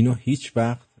 اینو هیچ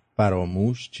وقت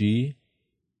فراموش چی؟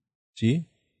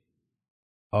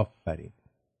 آفرین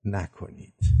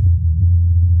نکنید.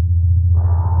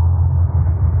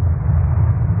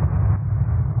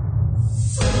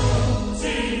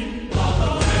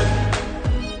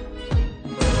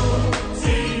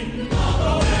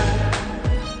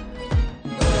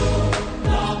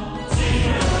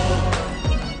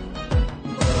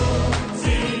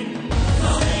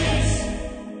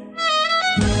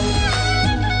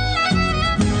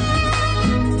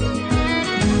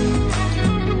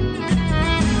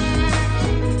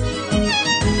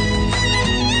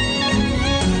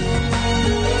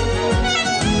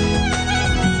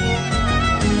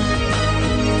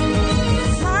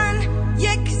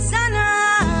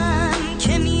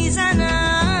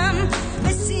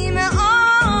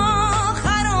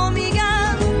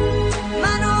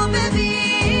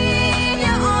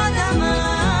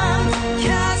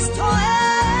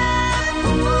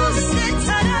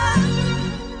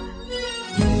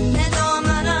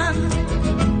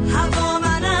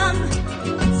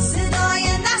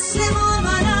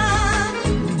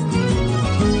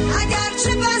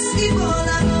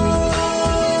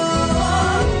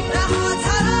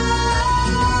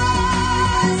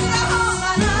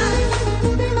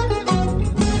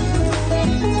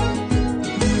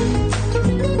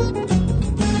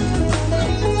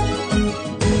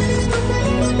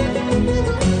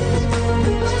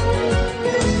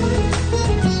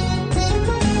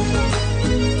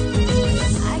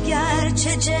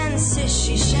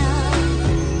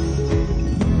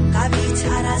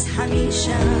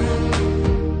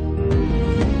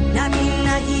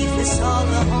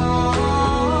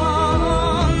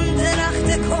 درخت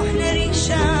کهنه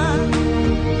ریشم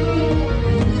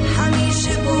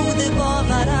همیشه بوده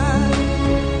باورم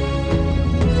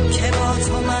که با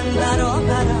تو من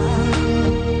برابرم.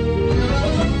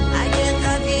 اگه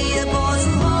قوی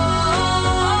بازوات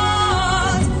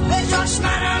به جاش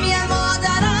منم یه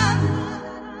مادرم.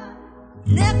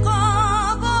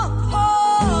 نقاب و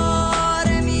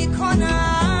پاره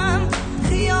میکنم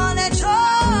خیال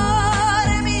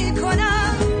چاره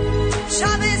میکنم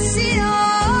شب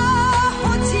سیاه و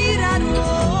تیره رو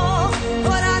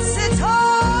پر از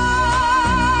ستاره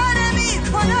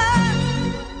میکنم.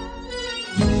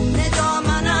 ندا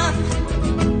منم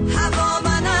هوا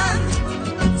منم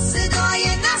صدای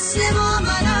نسل ما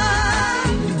منم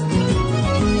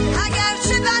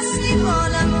اگرچه بستی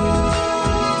بالمو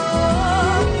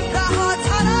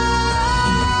رهاتر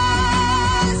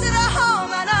از رها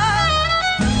منم.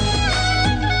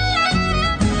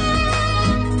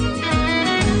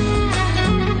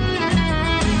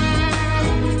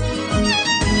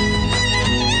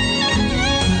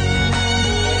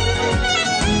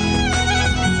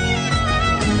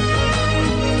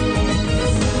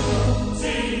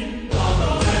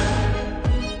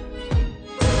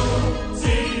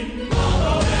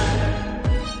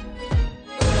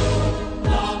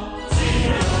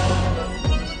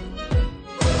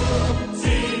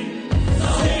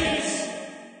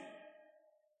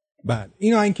 بله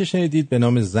این آهنگ که شنیدید به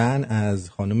نام زن از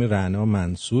خانم رعنا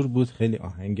منصور بود. خیلی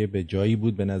آهنگ به جایی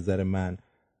بود به نظر من،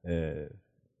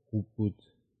 خوب بود.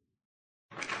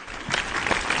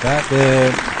 بعد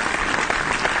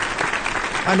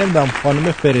من نمیدونم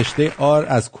خانم فرشته آر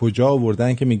از کجا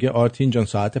آوردن که میگه آرتین جان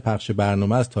ساعت پخش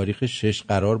برنامه از تاریخ 6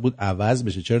 قرار بود عوض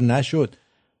بشه، چرا نشد؟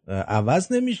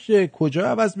 عوض نمیشه. کجا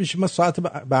عوض میشه؟ من ساعت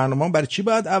برنامه برای چی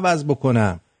باید عوض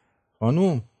بکنم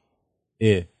خانوم؟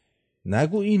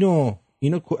 نگو اینو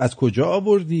از کجا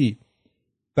آوردی؟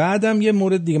 بعدم یه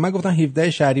مورد دیگه من گفتم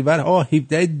 17 شهریور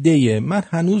 17 دیه. من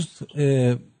هنوز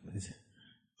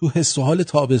تو حس و حال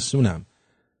تابستونم.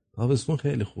 تابستون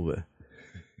خیلی خوبه.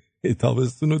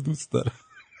 تابستون رو دوست دارم.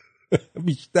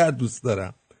 بیشتر دوست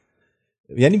دارم.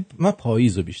 یعنی من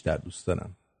پاییز رو بیشتر دوست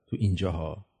دارم تو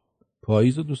اینجاها.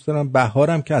 پاییز رو دوست دارم.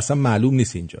 بهارم که اصلا معلوم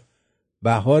نیست اینجا.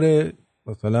 بهار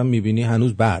مثلا میبینی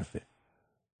هنوز برفه.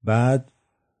 بعد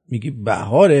میگی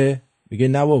بهاره، میگه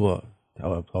نه بابا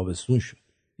تابستون شد.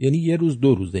 یعنی یه روز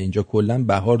 2 روزه اینجا، کلا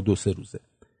بهار 2-3 روزه.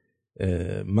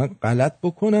 من غلط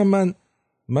بکنم؟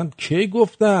 من کی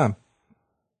گفتم؟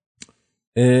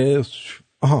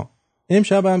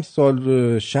 امشب هم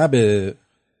شب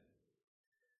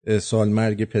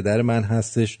سالمرگ پدر من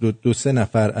هستش. 2-3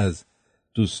 نفر از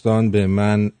دوستان به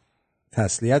من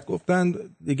تسلیت گفتن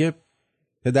دیگه.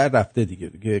 پدر رفته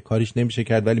دیگه کاریش نمیشه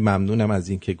کرد، ولی ممنونم از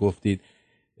این که گفتید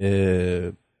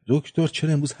دکتر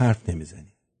چرا امروز حرف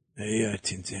نمیزنی؟ ای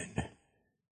آرتین جان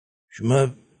شما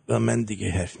با من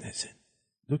دیگه حرف نزن.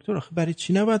 دکتر آخه برای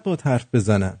چی نباید باید حرف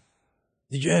بزنم؟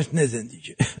 دیگه حرف نزن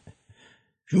دیگه.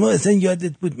 شما اصلا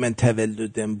یادت بود من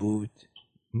تولدم بود؟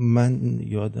 من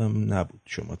یادم نبود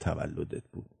شما تولدت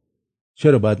بود.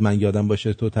 چرا باید من یادم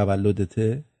باشه تو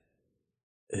تولدته؟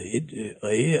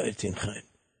 آیه آرتین خان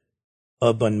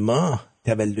آبان ماه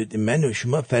تولد من و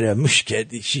شما فراموش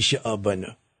کردی. 6 آبانو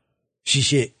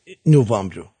 6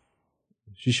 نوامبر رو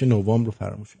 6 نوامبر رو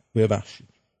فراموش.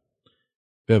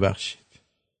 ببخشید.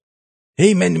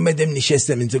 هی من اومدم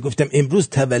نشستم اینجا گفتم امروز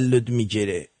تولد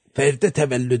میگیره، فردا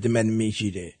تولد من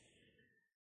میگیره،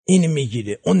 اینو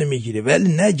میگیره اونو میگیره،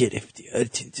 ولی نگرفتی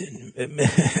آرتین جان.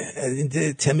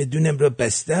 اینجا چمدونم رو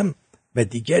بستم و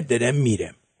دیگر دارم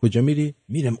میرم. کجا میری؟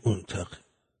 میرم اون اتاق.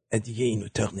 دیگه این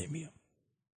اتاق نمیام.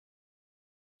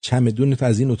 چمدونت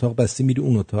از این اتاق بستی میری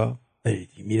اون اتاق؟ آره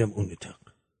دیگه میرم اون اتاق.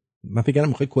 من فکر کنم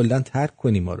میخوای کلا ترک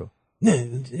کنی ما رو.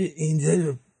 نه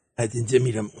اینجا از اینجا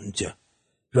میرم اونجا،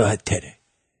 راحت تره.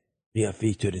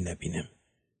 قیافه تو رو نبینم.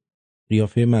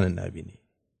 قیافه من رو نبینی.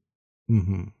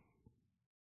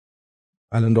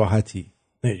 الان راحتی؟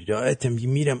 راحتم،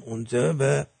 میرم اونجا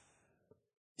و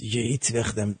دیگه هیچ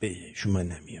وقتم به شما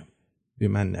نمیام. به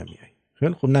من نمیای.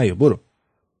 خیلی خوب نیا برو.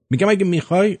 میگم اگه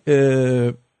میخوای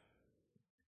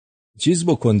چیز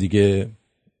بکن دیگه.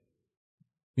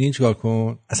 این چیکار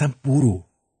کن؟ اصلا برو.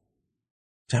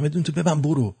 چمدون تو ببن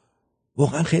برو.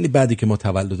 واقعا خیلی بده که ما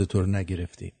تولد تو رو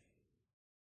نگرفتیم.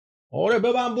 آره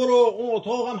ببن برو، اون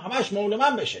اتاقم همش مال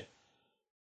من بشه.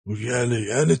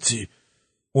 یعنی چی؟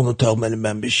 اون اتاق مال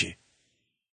من بشه؟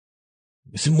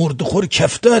 مثل مرد خور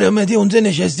کفتار اومدی اونجا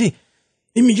نشستی.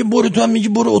 این میگه برو، تو هم میگه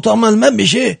برو اتاق مال من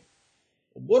بشه.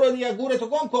 برو دیگه، گورتو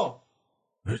گم کن.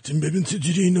 براتون ببین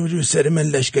چجوری اینو رو سر من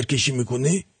لشکر کشی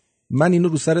میکنی. من اینو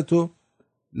رو سر تو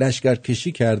لشکر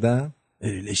کشی کردم؟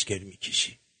 لشکر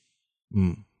میکشی.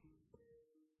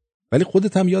 ولی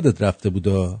خودت هم یادت رفته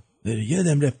بودا.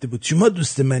 یادم رفته بود. شما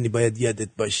دوست منی، باید یادت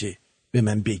باشه به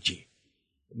من بگی.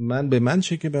 به من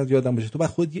چه که باید یادم باشه؟ تو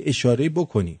باید خود یه اشاره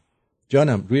بکنی.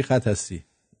 جانم روی خط هستی.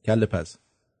 کله پس.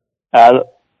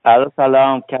 الو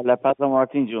سلام. کله پس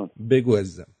مارتین جون. بگو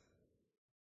عزیزم.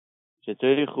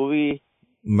 چطوری، خوبی؟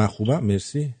 من خوبم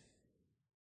مرسی.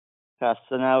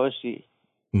 خسته نباشی.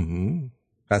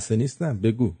 خسته نیستم.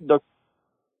 بگو.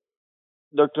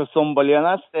 دکتر سنبالیان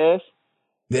هستش؟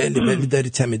 ولی داری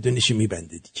چمدونشو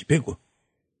میبنده دیگه. بگو.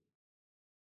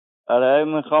 آره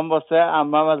میخوام واسه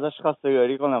عمم ازش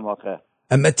خواستگاری کنم. آخه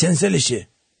عمت چند سالشه؟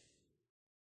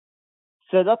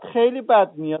 صدات خیلی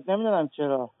بد میاد، نمیدونم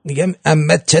چرا. میگم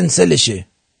عمت چند سالشه؟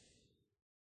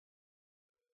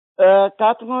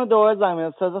 قطع کنه دوباره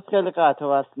زمین، صدات خیلی قطع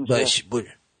و وصل میشه. باش برو.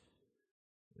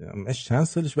 عمش چند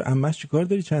سالش؟ به عمش چی کار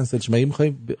داری چند سالش؟ مگه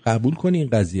میخوای قبول کنی این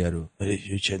قضیه رو؟ آره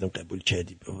چندم قبول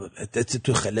کردی بابا.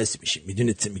 تو خلاص میشی.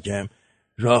 میدونی چه میگم؟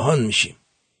 راهان میشیم.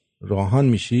 راهان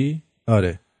میشی؟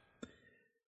 آره.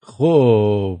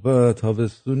 خب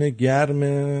تابستون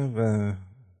گرمه و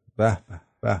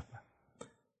به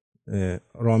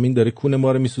رامین داره کون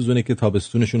ما رو میسوزونه که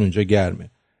تابستونشون اونجا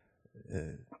گرمه.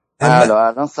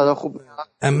 الان صدا خوب.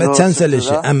 عمت چند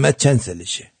سالشه؟ عمت چند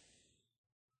سالشه؟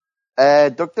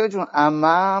 دکتر جون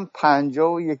عمم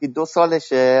 52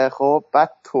 سالشه. خب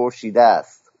بعد ترشیده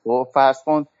است. خب فرض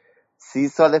کن 30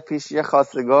 سال پیش یه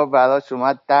خواستگار براش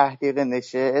اومد 10 دقیقه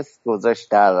نشست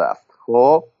گذاشت در رفت.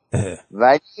 خب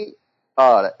ولی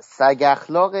آره سگ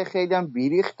اخلاق خیلی هم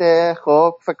بیریخته.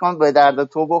 خب فکر کنم به درد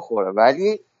تو بخوره،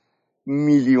 ولی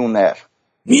میلیونر.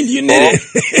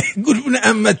 قربون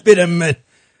عمت برم من.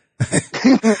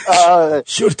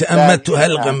 شورت عمت تو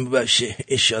حلقم باشه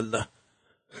انشالله.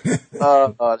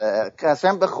 آره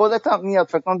قسم به خودت هم میاد.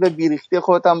 فکر کنم به بیریختی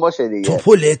خودت هم باشه دیگه.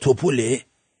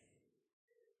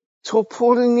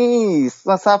 توپل نیست.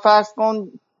 مثلا فرض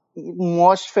کن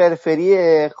موهاش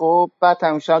فرفریه. خب بعد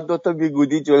همیشه 2 تا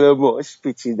بیگودی جلو موهاش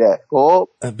پیچیده. خب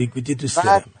بیگودی دوست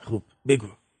دارم. خوب بگو.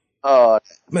 آره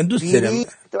من دوست دارم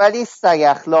ولی سگ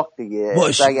اخلاق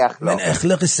دیگه. سگ اخلاق. من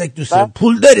اخلاق سگ دوست دارم.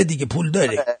 پول داره دیگه. پول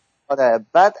داره. آره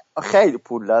بعد خیلی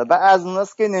پول داره. بعد از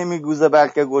اوناست که نمیگوزه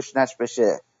بلکه گشنش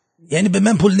بشه. یعنی به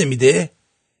من پول نمیده؟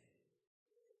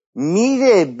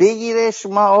 میده بگیرش.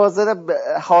 ما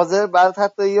حاضر برات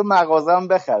حتی یه مغازه هم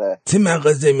بخره. چه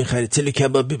مغازه میخری؟ تل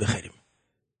کبابی بخریم.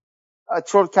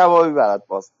 چول کبابی برات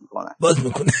باز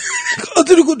میکنه.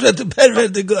 قادر قدرت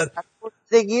پروردگار.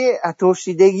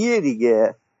 ترشیدگی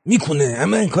دیگه میکنه.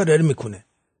 همه این کار رو میکنه.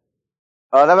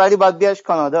 آره ولی باید بیاش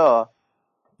کانادا.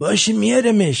 باشه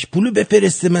میارمش. پولو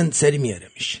بفرسته من سری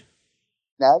میارمش.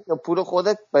 نه پول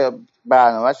خودت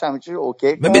برنامه‌اش همه چیز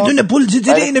اوکی کن. من بدون پول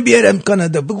چطوری اینو بیارم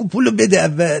کانادا؟ بگو پولو بده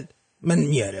اول من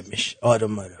میارمش.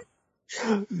 آرام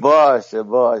باشه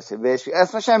بهش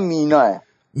اسمش هم میناه.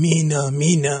 مینا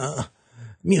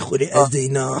میخوری از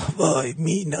اینا. وای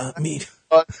مینا.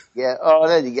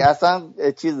 آره دیگه اصلا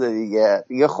چیز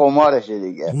دیگه خمارشه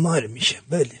دیگه. خمار میشه.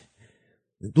 بله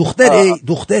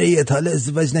دختر یه حالا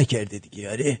ازدواج نکرده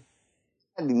دیگه. آره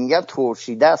میگم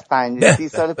ترشیده از 50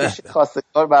 سال پیش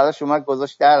خواستگار براش اومد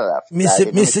گذاشت در رفت.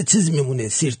 مثل چیز میمونه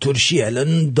سیر ترشی.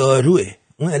 الان داروه.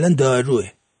 اون الان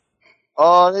داروه.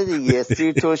 آره دیگه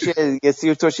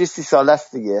سیر ترشی 30 ساله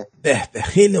است دیگه. به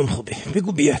خیلی خوبه.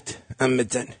 بگو بیاد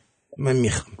عمتن من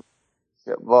میخوام.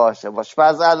 باشه پس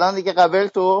الان دیگه قبل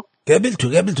تو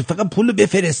فقط پولو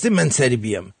بفرسته من سری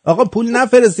بیام. آقا پول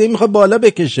نفرسته میخواد بالا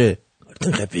بکشه.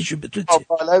 خفیشو به تو چه؟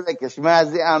 بالا بکش. من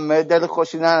از این عمه دل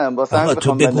خوشی ندارم. آقا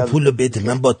تو بگو پولو بده.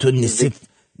 من با تو نصف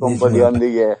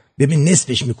دیگه. ببین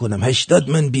نصفش میکنم 80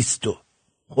 من 20.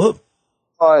 خب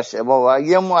باشه بابا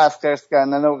یه مو از خرس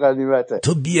کردن و غنیمته.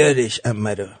 تو بیارش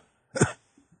عمه رو.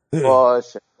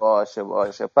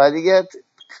 باشه پس دیگه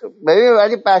ببین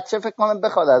ولی بچه فکر کنم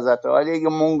بخواد ازت. ولی اگه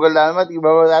منگل درمد دیگه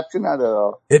بابا ربطی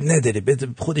نداره. نداره. بده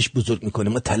خودش بزرگ میکنه.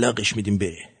 ما طلاقش میدیم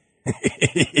بره.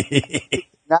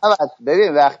 نباید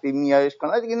ببین وقتی میارش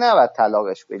کنه دیگه نباید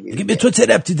طلاقش بدی دیگه. به تو چه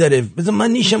ربطی داره؟ بذار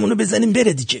من نیشم اونو بزنیم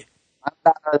بره دیگه.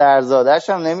 من برادرزاده‌ش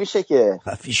هم نمیشه که.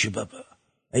 خفیشو بابا.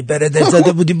 ای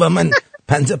برادرزاده بودی با من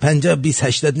 50 20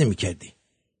 80 نمیکردی.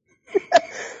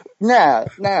 نه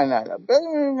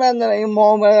ببین من این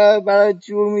معامله برای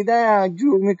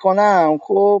جور میکنم.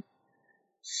 خب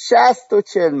 60 تا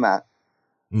 40 من.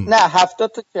 نه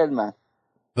 70 تا 40 من.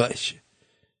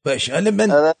 باشه حالا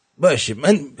من باشه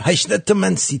من 80 تا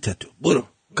من 30 تا تو. برو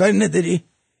کاری نداری؟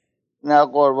 نه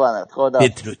قربانت. خدا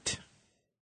بدرود.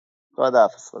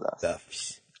 خداحافظ.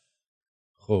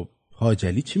 خب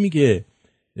حاجلی چی میگه؟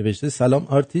 نوشته سلام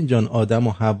آرتین جان، آدم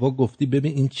و حوا گفتی.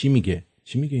 ببین این چی میگه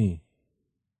این؟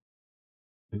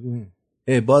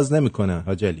 باز نمیکنه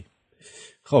حاج علی.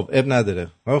 خب اب نداره.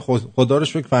 خدا رو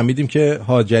شکر فهمیدیم که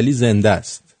حاج علی زنده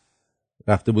است.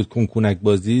 رفته بود کنکونک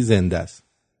بازی، زنده است.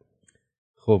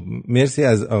 خب مرسی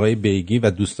از آقای بیگی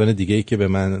و دوستان دیگه‌ای که به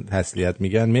من تسلیت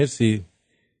میگن. مرسی،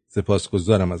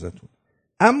 سپاسگزارم ازتون.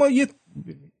 اما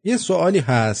یه سوالی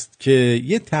هست که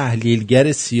یه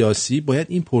تحلیلگر سیاسی باید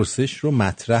این پرسش رو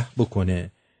مطرح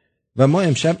بکنه و ما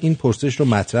امشب این پرسش رو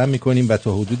مطرح میکنیم و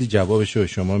تا حدودی جوابش رو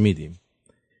شما میدیم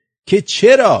که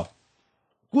چرا،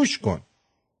 گوش کن،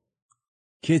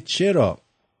 که چرا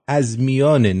از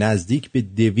میان نزدیک به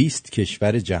 200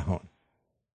 کشور جهان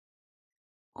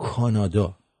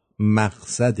کانادا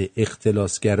مقصد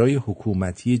اختلاسگرای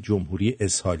حکومتی جمهوری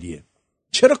اسحالیه؟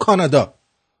 چرا کانادا؟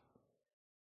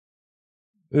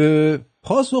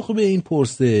 پاسخ به این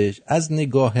پرسش از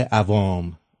نگاه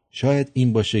عوام شاید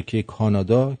این باشه که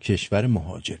کانادا کشور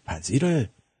مهاجرپذیره،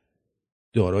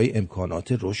 دارای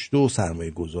امکانات رشد و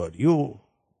سرمایه گذاری و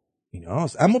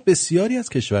ایناست. اما بسیاری از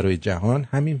کشورهای جهان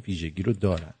همین ویژگی رو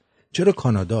دارن. چرا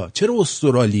کانادا؟ چرا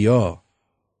استرالیا؟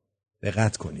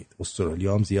 دقت کنید،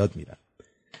 استرالیا هم زیاد میرن.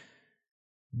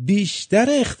 بیشتر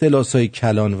اختلاس‌های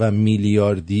کلان و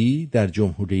میلیاردی در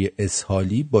جمهوری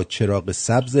اسحالی با چراغ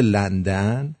سبز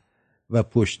لندن و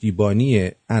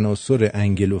پشتیبانی عناصر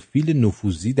انگلوفیل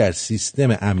نفوذی در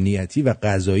سیستم امنیتی و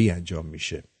قضایی انجام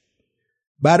میشه.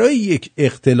 برای یک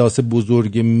اختلاس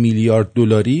بزرگ میلیارد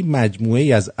دلاری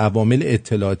مجموعه‌ای از عوامل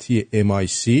اطلاعاتی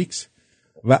MI6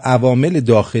 و عوامل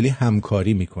داخلی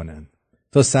همکاری میکنن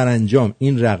تا سرانجام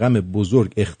این رقم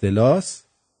بزرگ اختلاس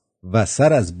و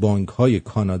سر از بانک‌های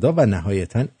کانادا و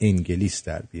نهایتاً انگلیس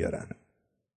در بیارن.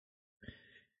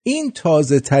 این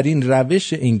تازه ترین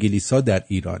روش انگلیس‌ها در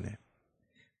ایرانه.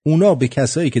 اونا به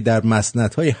کسایی که در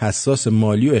مسندهای حساس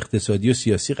مالی و اقتصادی و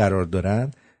سیاسی قرار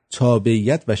دارن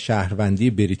تابعیت و شهروندی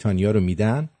بریتانیا رو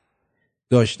میدن.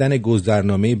 داشتن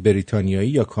گذرنامه بریتانیایی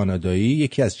یا کانادایی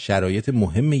یکی از شرایط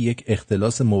مهم یک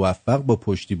اختلاس موفق با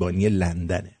پشتیبانی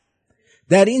لندنه.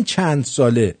 در این چند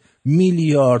ساله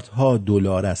میلیاردها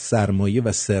دلار از سرمایه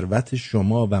و ثروت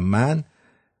شما و من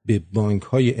به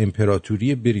بانک‌های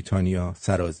امپراتوری بریتانیا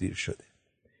سرازیر شده.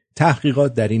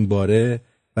 تحقیقات در این باره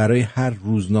برای هر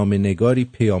روزنامه نگاری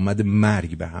پیامد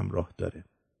مرگ به همراه داره.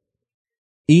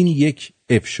 این یک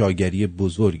افشاگری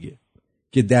بزرگه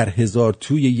که در هزار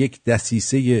توی یک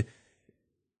دسیسه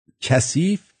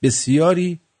کثیف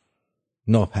بسیاری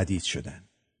ناپدید شدن.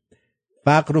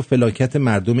 فقر و فلاکت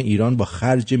مردم ایران با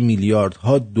خرج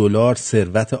میلیاردها دلار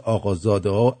ثروت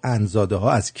آقازاده‌ها و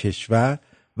انزاده‌ها از کشور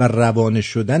و روانه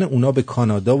شدن اونا به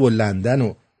کانادا و لندن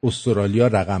و استرالیا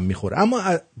رقم میخوره. اما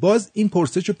باز این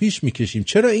پرسش رو پیش میکشیم،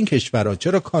 چرا این کشورها؟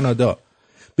 چرا کانادا؟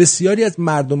 بسیاری از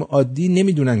مردم عادی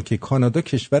نمیدونن که کانادا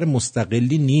کشور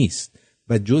مستقلی نیست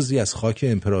و جزئی از خاک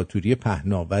امپراتوری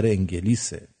پهناور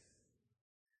انگلیسه.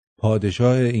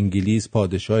 پادشاه انگلیس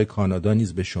پادشاه کانادا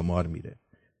نیز به شمار میره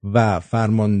و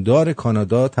فرماندار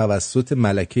کانادا توسط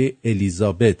ملکه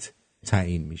الیزابت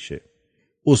تعیین میشه.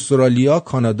 استرالیا،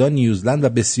 کانادا، نیوزلند و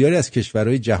بسیاری از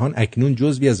کشورهای جهان اکنون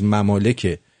جزوی از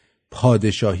ممالک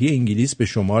پادشاهی انگلیس به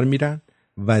شمار میرن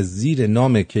و زیر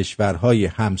نام کشورهای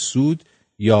همسود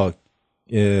یا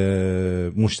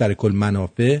مشترک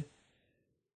المنافع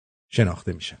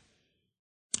شناخته میشن.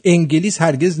 انگلیس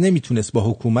هرگز نمیتونست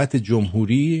با حکومت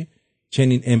جمهوری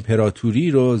چنین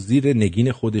امپراتوری رو زیر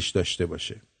نگین خودش داشته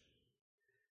باشه.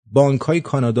 بانک‌های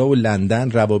کانادا و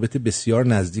لندن روابط بسیار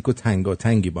نزدیک و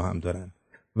تنگاتنگی با هم دارن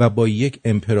و با یک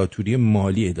امپراتوری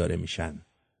مالی اداره میشن.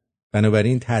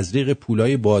 بنابراین تزریق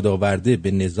پولای بادآورده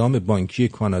به نظام بانکی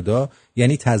کانادا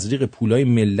یعنی تزریق پولای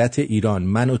ملت ایران،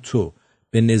 من و تو،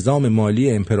 به نظام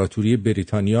مالی امپراتوری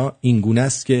بریتانیا اینگونه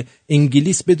است که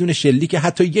انگلیس بدون شلیک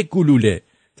حتی یک گلوله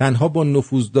تنها با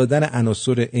نفوذ دادن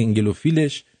عناصر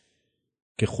انگلوفیلش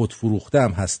که خودفروخته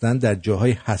هم هستن در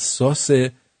جاهای حساس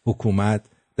حکومت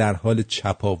در حال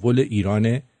چپاول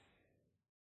ایرانه.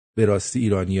 به راستی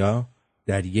ایرانیا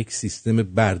در یک سیستم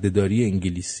بردهداری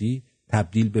انگلیسی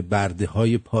تبدیل به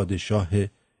برده‌های پادشاه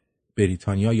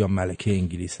بریتانیا یا ملکه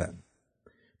انگلیسن.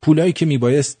 پولایی که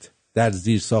میبایست در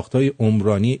زیرساخت‌های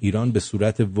عمرانی ایران به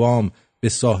صورت وام به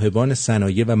صاحبان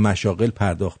صنایع و مشاغل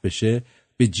پرداخت بشه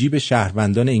به جیب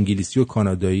شهروندان انگلیسی و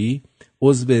کانادایی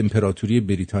عضو امپراتوری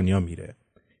بریتانیا میره.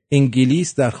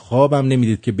 انگلیس در خوابم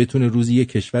نمیدید که بتونه روزی یک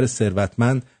کشور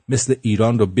ثروتمند مثل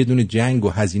ایران رو بدون جنگ و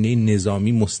هزینه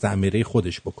نظامی مستعمره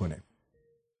خودش بکنه.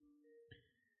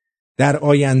 در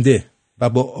آینده و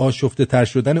با آشفته تر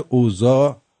شدن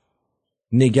اوضاع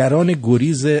نگران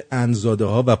گریز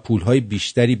انزاده‌ها و پولهای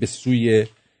بیشتری به سوی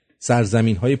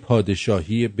سرزمین‌های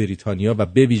پادشاهی بریتانیا و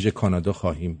به ویژه کانادا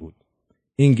خواهیم بود.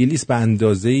 انگلیس به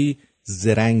اندازه‌ای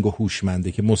زرنگ و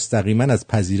هوشمنده که مستقیما از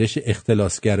پذیرش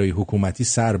اختلاسگرای حکومتی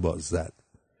سر باز زد.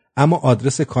 اما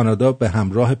آدرس کانادا به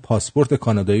همراه پاسپورت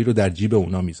کانادایی رو در جیب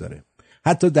اونا میذاره.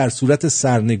 حتی در صورت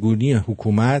سرنگونی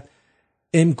حکومت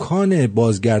امکان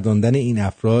بازگرداندن این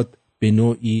افراد به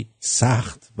نوعی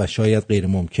سخت و شاید غیر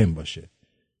ممکن باشه،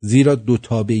 زیرا دو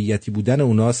تابعیتی بودن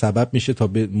اونا سبب میشه تا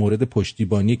به مورد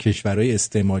پشتیبانی کشورهای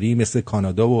استعماری مثل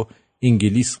کانادا و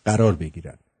انگلیس قرار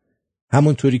بگیرن.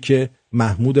 همونطوری که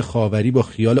محمود خاوری با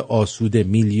خیال آسوده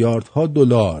میلیاردها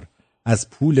دلار از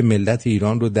پول ملت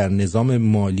ایران رو در نظام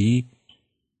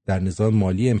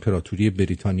مالی امپراتوری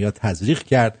بریتانیا تزریق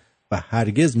کرد و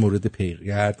هرگز مورد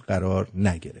پیگرد قرار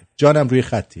نگرفت. جانم روی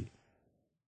خطی.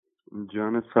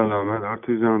 جان سلامت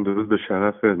آرتی جان، درود به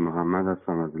شرفت. محمد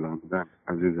هستم از لندن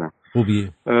عزیزم.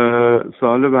 خوبی؟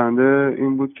 سوال بنده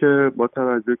این بود که با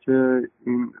توجه که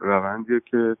این روندیه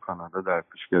که کانادا در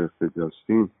پیش گرفته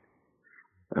جاستین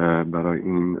برای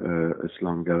این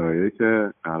اسلامگرایی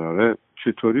که قراره،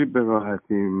 چطوری به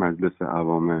راحتی مجلس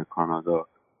عوام کانادا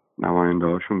نماینده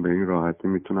هاشون به این راحتی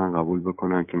میتونن قبول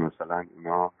بکنن که مثلا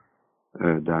اینا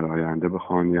در آینده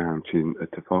بخوان یه همچین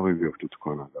اتفاقی بیفته تو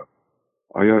کانادا؟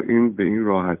 آیا این به این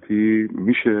راحتی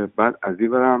میشه؟ بعد از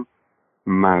این برم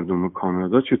مردم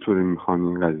کانادا چطوری میخوان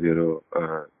این قضیه رو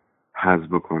حذف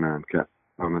بکنن که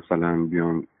مثلا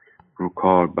بیان رو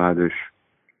کار، بعدش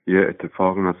یه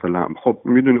اتفاق مثلا، خب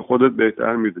میدونی خودت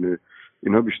بهتر میدونی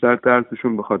اینا بیشتر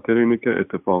ترسشون به خاطر اینه که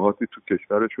اتفاقاتی تو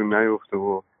کشورشون نیفته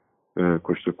و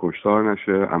کشتار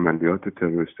نشه، عملیات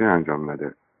تروریستی انجام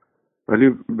نده. ولی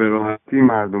به راحتی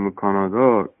مردم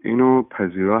کانادا اینو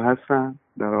پذیرا هستن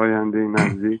در آینده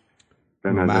نزدیک؟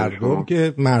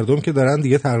 مردم که دارن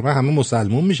دیگه تقریبا همه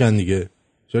مسلمون میشن دیگه،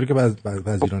 چرا که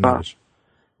پذیرا نباشه؟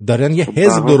 دارن یه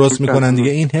حزب درست میکنن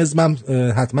دیگه. این حزب هم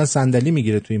حتما صندلی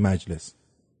میگیره توی مجلس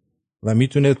و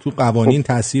میتونه تو قوانین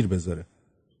تأثیر بذاره.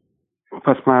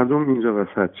 پس مردم اینجا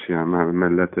وسط چی هم؟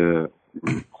 ملت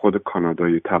خود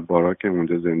کانادایی تبارا که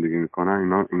اونجا زندگی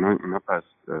میکنن، اینا پس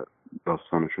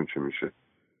داستانشون چی میشه؟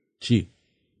 چی؟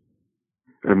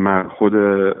 خود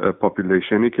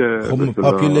پاپولیشنی که خب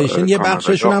پاپولیشن یه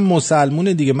بخششون هم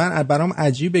مسلمونه دیگه. من برام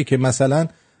عجیبه که مثلا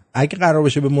اگه قرار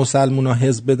باشه به مسلمونا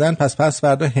حزب بدن، پس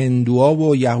فردا هندوها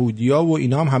و یهودیا و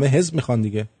اینا هم همه حزب میخوان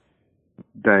دیگه.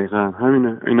 دقیقاً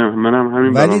همینه. منم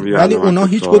همین. ولی اونا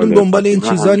هیچ کدوم دنبال این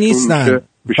چیزا نیستن.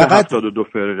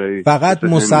 فقط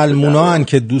مسلمونا هن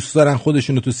که دوست دارن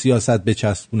خودشونو تو سیاست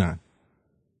بچسبونن.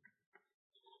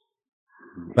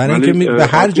 برای اینکه به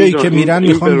هر جایی که میرن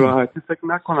میخوان به راحتی فکر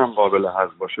نکنم قابل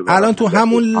حذف باشه. الان تو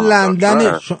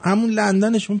همون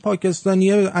لندنشون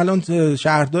پاکستانیه، الان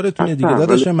شهردارتونه دیگه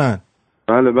داداش من.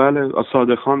 بله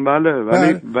صادق خان، بله.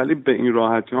 ولی به این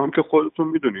راحتی هم که خودتون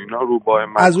میدونی اینا روبای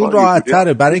من از اون راحت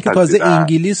تره، برای اینکه تازه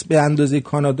انگلیس به اندازه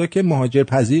کانادا که مهاجر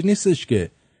پذیر نیستش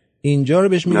که، اینجا رو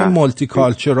بهش میگن مولتی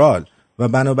کالچرال و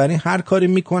بنابراین هر کاری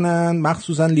میکنن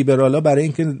مخصوصا لیبرالا برای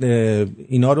اینکه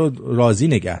اینا رو راضی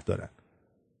نگه دارن.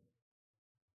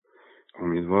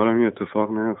 امیدوارم این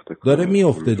اتفاق نیفته. داره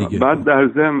میفته دیگه. بعد در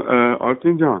ضمن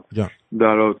آرتین جان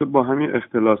در رابطه با همین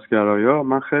اختلاسگرایا،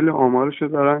 من خیلی آمارشو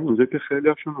دارم اینجا که خیلی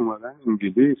هاشون اومدن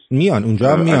انگلیس، میان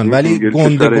اونجا هم میان، ولی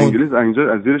گنده انگلیس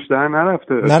اینجا از زیرش در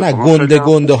نرفته. نه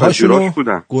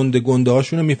گنده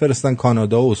هاشونو میفرستن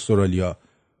کانادا و استرالیا.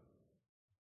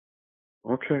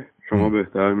 اوکی، شما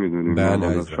بهتر میدونید.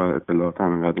 بله شاید اطلاعات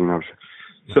همینقدر نباشه.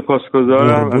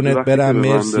 سپاسگزارم. قربونت برم.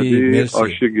 مرسی.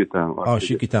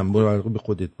 عاشقیتم. برو به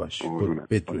خودت باش.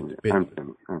 بدرود.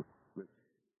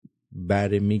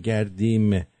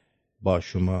 برمیگردیم با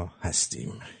شما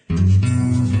هستیم.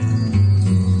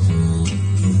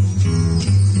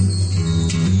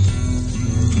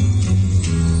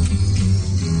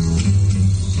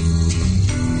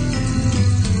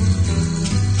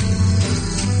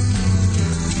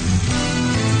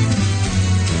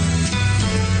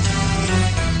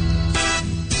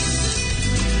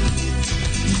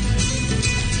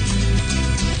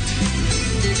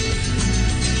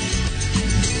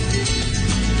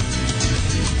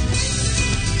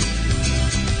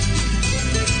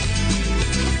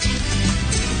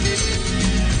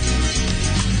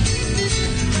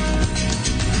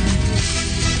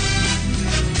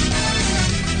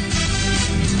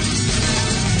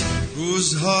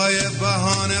 روزهای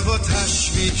بهانه و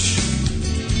تشویش،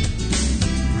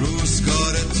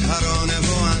 روزگار ترانه و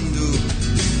اندوه،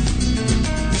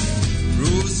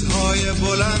 روزهای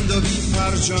بلند و بی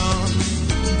فرجام،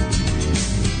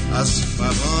 از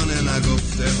فغان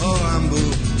نگفته ها هم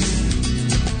بود،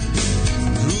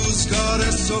 روزگار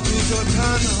سکوت و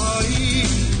تنهایی،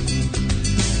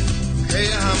 پی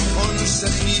هم انس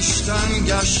خویشتن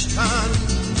گشتن،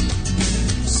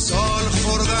 سال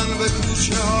خوردن به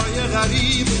کوچه های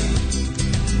غریب،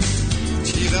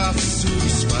 تیغ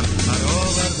افسوس بر پر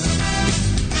آوردن.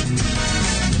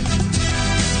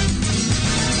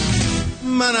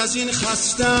 من از این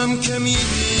خستم که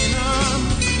میبینم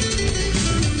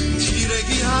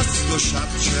تیرگی هست و شب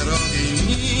چراغی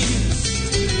نیست،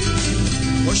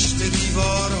 پشت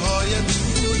دیوارهای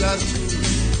تو در تو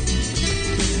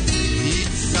هیچ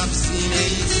سبزینه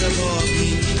ای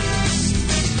زبابی نیست.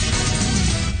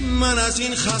 من از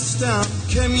این خستم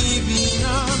که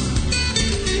میبینم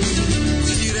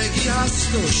تیرگی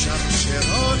هست و شب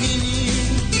چراغی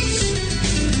نیست،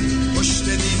 پشت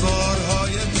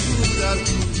دیوارهای تو در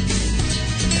تو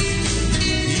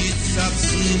هیچ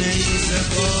سبزینه ای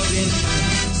زبابی نیست.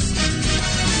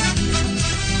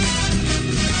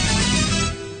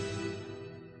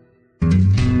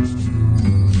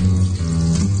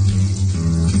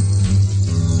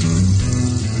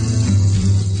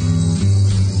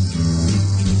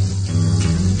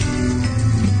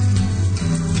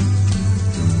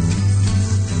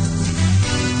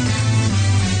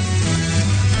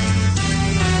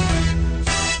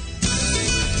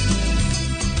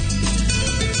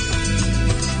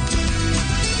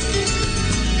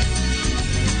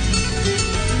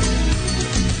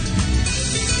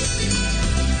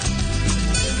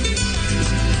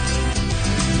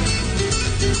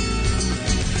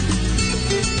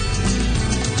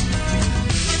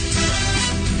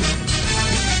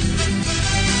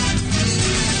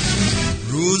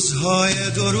 روزهای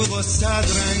دروغ و صد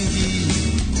رنگی،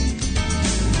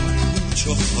 کوچ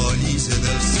و خالی ز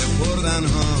دل سپردن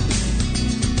ها،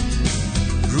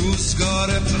 روزگار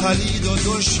پلید و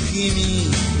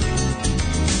دشخیمی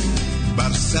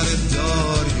بر سر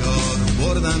دار یار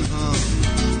بردن ها،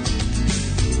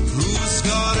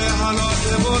 روزگار هلاک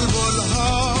بلبل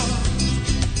ها،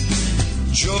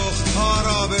 جغد ها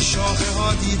را به شاخه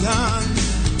ها دیدن،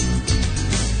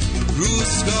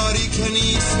 روزگاری که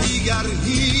نیست دیگر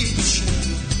هیچ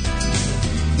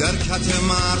در کت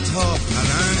مردها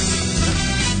پلنگ.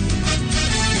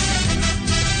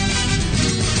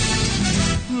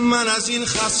 من از این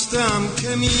خستم که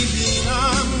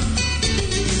میبینم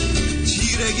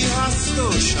تیرگی هست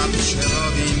و شب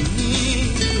چراغی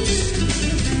نیست،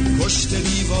 پشت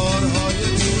دیوارهای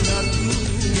تو در تو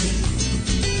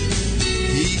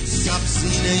هیچ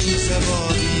سبزینه ای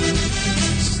زبابی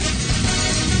نیست.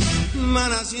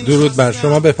 درود بر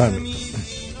شما، بفرمایید.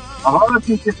 آها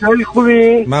چطوری؟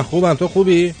 خوبی؟ من خوبم، تو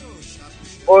خوبی؟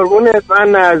 قربونت.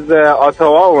 من از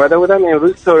آتاوا اومده بودم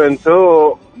امروز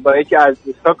تورنتو، با یکی از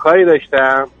دوستا کاری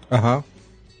داشتم.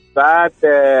 بعد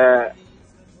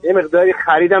یه مقداری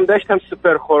خریدم، داشتم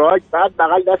سوپر خوراک، بعد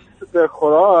بغل دست سوپر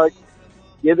خوراک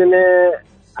یه دونه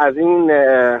از این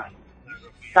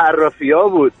صرافی‌ها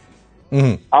بود.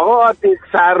 آقا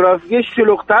صرافی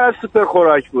شلوغ‌تر از سوپر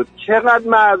خوراک بود. چقدر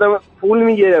مردم پول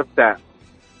میگرفتن.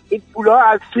 این پولا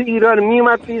از تو ایران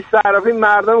میومد توی صرافی،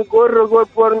 مردم گر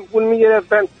پول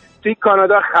میگرفتن، توی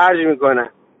کانادا خرج میکنن.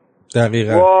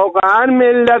 دقیقاً. واقعا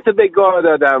ملت به گاه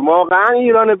دادن، واقعا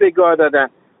ایران به گاه دادن.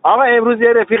 آقا امروز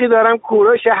یه رفیقی دارم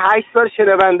کوروش 8 سال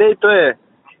شنونده توه.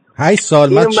 8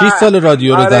 سال؟ من 6 سال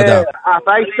رادیو رو زدم.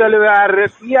 8 سال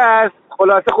معرفی است.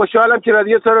 خلاصه خوشحالم که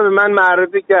رادیو تو رو به من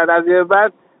معرفی کرد. از این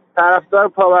بعد طرفدار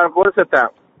پاورپورستم.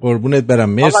 قربونت برم،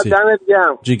 مرسی. آقا دمت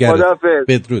گرم. خداحافظ.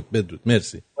 بدرود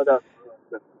مرسی. خداحافظ.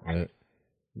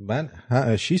 من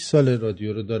 6 سال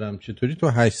رادیو رو دارم، چطوری تو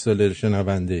 8 سال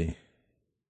شنونده ای؟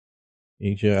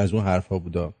 این که از اون حرفا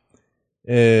بودا.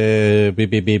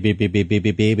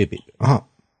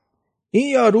 این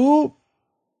یارو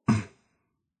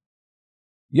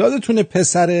یادتونه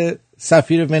پسر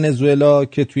سفیر ونزوئلا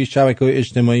که توی شبکه‌های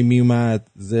اجتماعی میومد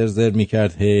زرزر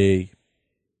میکرد، هی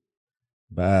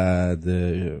بعد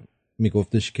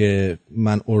میگفتش که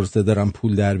من ارزه دارم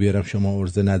پول در بیارم شما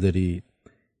ارزه ندارید.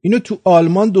 اینو تو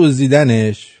آلمان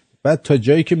دزدیدنش، بعد تا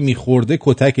جایی که میخورده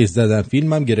کتکش زدن،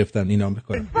 فیلم هم گرفتن اینا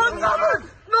بکنن.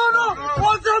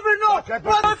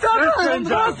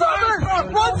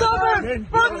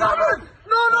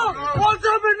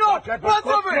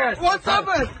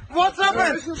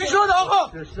 چی شد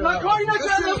آقا؟ من کاری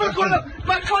نکردم بکنم.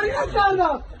 من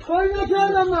کاری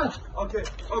نکردم من.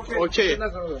 اوکی.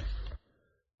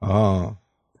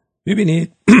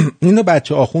 ببینید اینو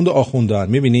بچه آخوندن،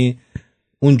 میبینی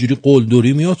اونجوری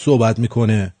قلدری میاد صحبت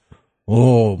میکنه،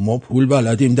 ما پول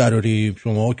بلدیم دراریم،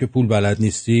 شما که پول بلد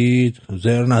نیستید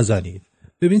زر نزنید.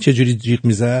 ببین چجوری جیغ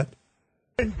میزد.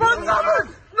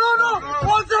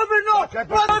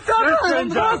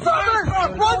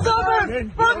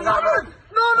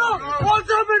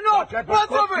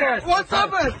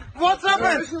 What's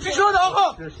happened? چی شد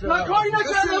آقا؟ من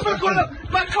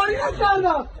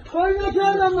کاری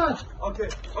نکردم من.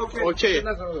 اوکی.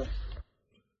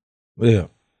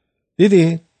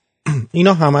 دیدی؟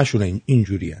 اینا همشون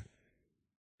اینجوری هن.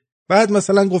 بعد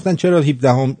مثلا گفتن چرا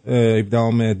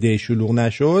 17 دی شلوغ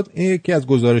نشد. این یکی از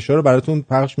گزارش ها رو براتون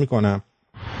پخش میکنم.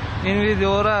 این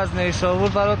ویدیو رو از نیشابور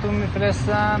براتون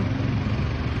میفرستم.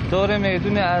 دور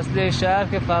میدون اصلی شهر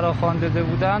که فراخوان داده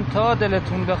بودن تا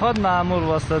دلتون بخواد مأمور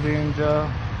واسطه اینجا.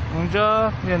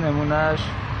 اونجا یه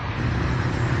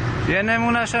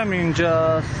نمونهش هم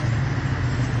اینجاست.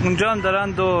 اونجا هم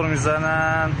دارن دور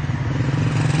میزنن.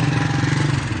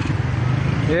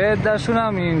 یه عده‌شون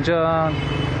هم اینجا.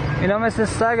 اینا مثل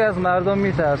سگ از مردم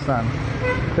میترسن.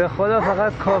 به خدا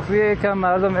فقط کافیه یکم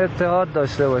مردم اتحاد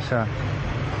داشته باشن.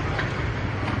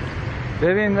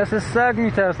 ببین مثل سگ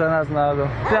میترسن از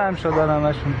مردم. جمع شدن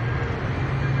همشون.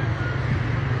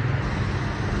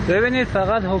 ببینید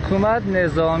فقط حکومت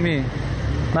نظامی،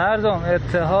 مردم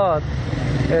اتحاد.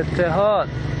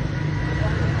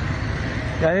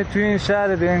 یعنی توی این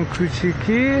شهر به این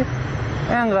کوچیکی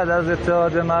اینقدر از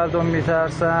اتحاد مردم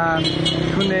میترسن.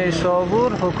 تو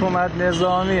نیشابور حکومت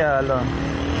نظامی الان.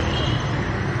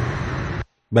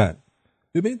 بله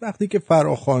ببینید وقتی که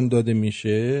فراخوان داده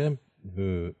میشه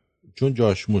چون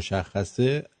جاش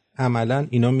مشخصه عملا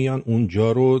اینا میان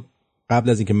اونجا رو قبل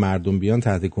از اینکه مردم بیان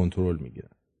تحت کنترل میگیرن،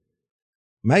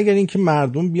 مگر اینکه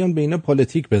مردم بیان به اینا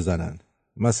پالیتیک بزنن،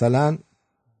 مثلا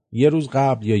یه روز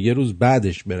قبل یا یه روز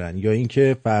بعدش برن، یا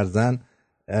اینکه فرضاً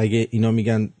اگه اینا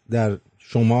میگن در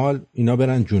شمال اینا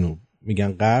برن جنوب،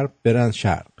 میگن غرب برن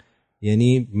شرق،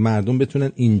 یعنی مردم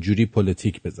بتونن اینجوری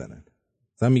پالیتیک بزنن.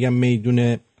 مثلا میگن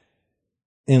میدون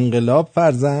انقلاب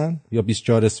فرضاً یا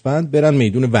 24 اسفند برن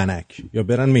میدون ونک یا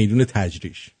برن میدون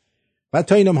تجریش. بعد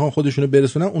تا اینا میخوان خودشونو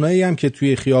برسونن، اونایی هم که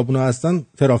توی خیابونا هستن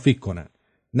ترافیک کنن،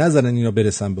 نذارن اینا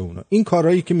برسن به اونا. این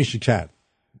کارهایی که میشه کرد،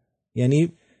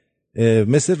 یعنی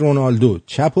مثل رونالدو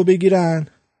چپو بگیرن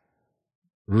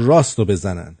راستو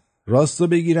بزنن، راستو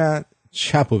بگیرن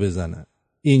چپو بزنن،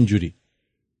 اینجوری.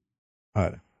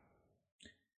 آره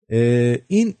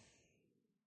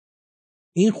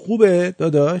این خوبه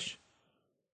داداش،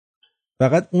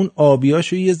 فقط اون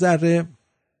آبیاشو یه ذره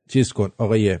چیز کن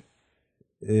آقای،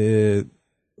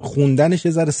 خوندنش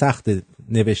یه ذره سخته،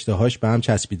 نوشته هاش به هم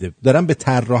چسبیده. دارم به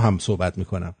طراح هم صحبت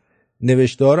میکنم،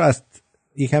 نوشته ها رو از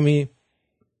یه کمی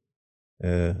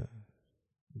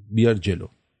بیار جلو،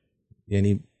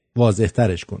 یعنی واضح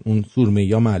ترش کن، اون سرمه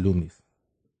یا معلوم نیست.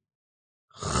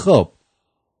 خب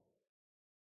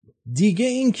دیگه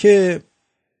این که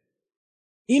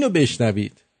اینو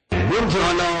بشنوید.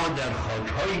 حالا در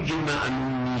خاک‌هایی که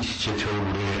معلوم نیست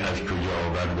چطوره از کجا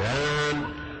آوردن،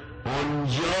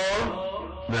 اونجا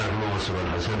مرحوم آصف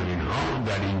الحسن اینها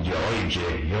در این جایی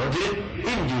که یاده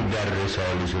اینجور در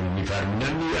رسالشون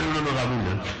میفرمونن، میگن اونو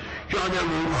قبولن که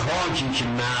آدم اون خاکی که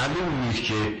معلوم نیست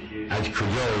که از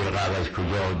کجای قبل از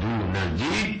کجا دور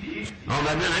نزدیک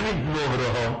آمدن، همین مهره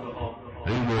ها،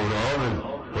 این مهره ها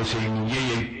به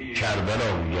حسینیه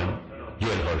کربلا میگن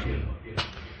گلها شد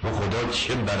و خدا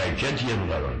چه برکتی هم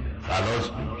قرار ده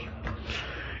خلاص میشه.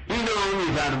 اینا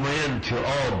میفرماین تو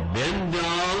آب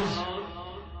بنداز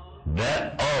و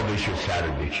آبشو سر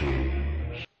بکش.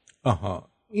 آها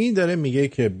این داره میگه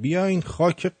که بیاین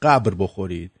خاک قبر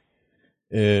بخورید.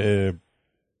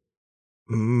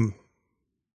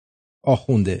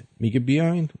 آخونده میگه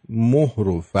بیاین مهر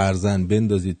و فرزن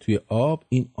بندازید توی آب،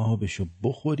 این آبشو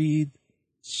بخورید،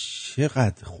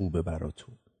 چقدر خوبه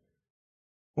براتون.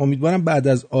 امیدوارم بعد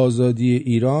از آزادی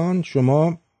ایران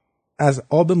شما از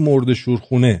آب مرد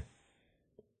شورخونه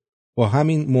با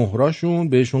همین مهراشون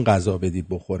بهشون غذا بدید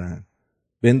بخورن،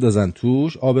 بندازن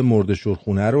توش آب مرد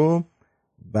شورخونه رو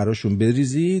براشون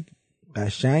بریزید،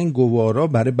 قشنگ گوارا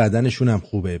برای بدنشون هم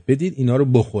خوبه، بدید اینا رو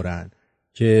بخورن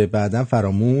که بعداً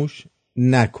فراموش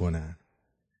نکنن.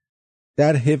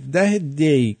 در 17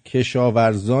 دی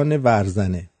کشاورزان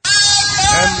ورزنه.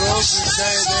 امروز 17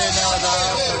 دی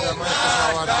نادر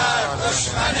خدمت کشاورزان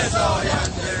دشمن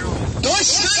زاینده رو،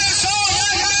 دشمن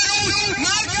زاینده رو،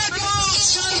 مرگ دوست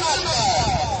شرمنده،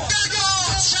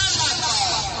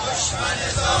 دشمن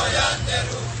زاینده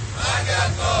رو، مرگ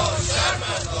دوست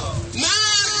شرمنده،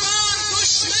 مرگ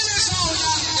دشمن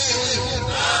زاینده رو،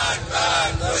 مرگ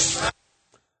دشمن.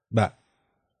 با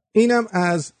اینم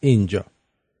از اینجا.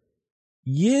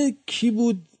 یکی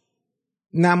بود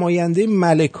نماینده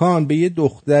ملکان به یه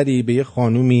دختری، به یه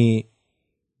خانومی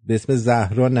به اسم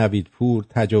زهرا نویدپور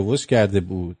تجاوز کرده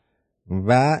بود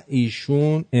و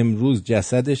ایشون امروز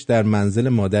جسدش در منزل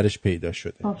مادرش پیدا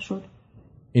شده. شد.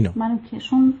 اینو منو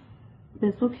کشون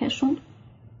به زور کشون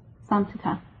سمت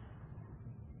طرف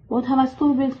با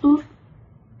توسط به زور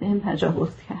بهم تجاوز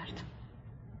کرد.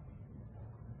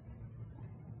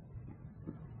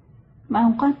 من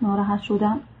اونقدر ناراحت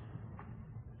شدم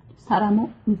سرمو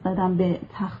میزدم به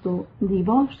تخت و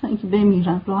دیوار تا اینکه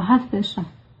بمیرم راحت بشم.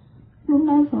 اون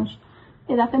نذاشت.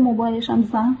 یه دفعه موبایلشم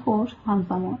زنگ خورد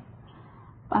همزمان.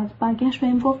 بعد برگشت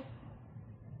بهم گفت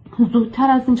زودتر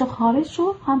از اینجا خارج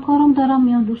شو، همکارم دارم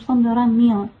میان، دوستام دارم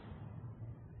میان.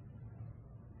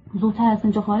 زودتر از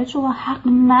اینجا خارج شو و حق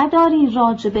نداری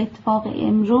راجع به اتفاق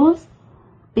امروز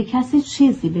به کسی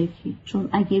چیزی بگی، چون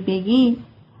اگه بگی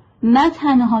نه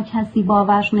تنها کسی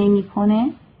باور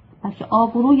نمیکنه بلکه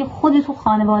آبروی خودت و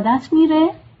خانوادت میره.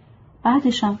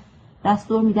 بعدشم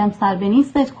دستور میدم سر به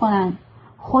نیستت کنن،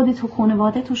 خودت و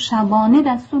خانوادت و شبانه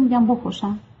دستور میدم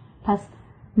بکشن. پس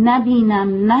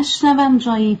نبینم نشنوم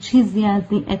جایی چیزی از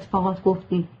این اتفاقات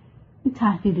گفتی. این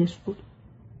تهدیدش بود.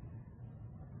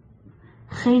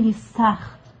 خیلی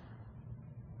سخت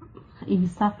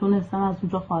تونستم از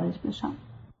اونجا خارج بشم.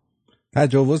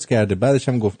 تجاوز کرده. بعدش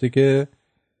هم گفته که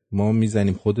ما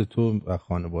میزنیم خودتو و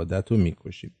خانوادتو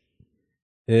میکشیم.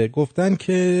 گفتن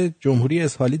که جمهوری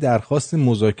اسحاقی درخواست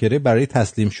مذاکره برای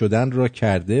تسلیم شدن را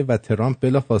کرده و ترامپ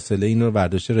بلافاصله این رو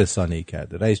برداشت رسانه‌ای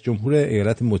کرده. رئیس جمهور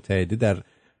ایالات متحده در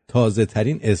تازه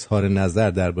ترین اظهار نظر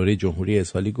درباره جمهوری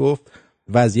اسحاقی گفت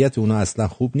وضعیت اونا اصلا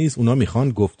خوب نیست، اونا میخوان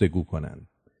گفتگو کنن.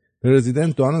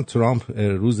 پرزیدنت دونالد ترامپ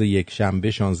روز یک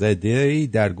شنبه 16 دی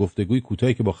در گفتگوی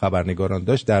کوتاهی که با خبرنگاران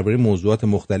داشت درباره موضوعات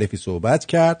مختلفی صحبت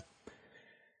کرد.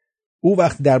 او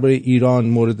وقتی درباره ایران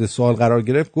مورد سوال قرار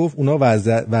گرفت گفت اونا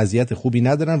وضعیت خوبی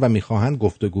ندارن و میخواهند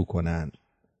گفتگو کنن.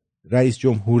 رئیس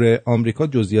جمهور آمریکا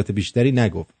جزئیات بیشتری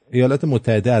نگفت. ایالات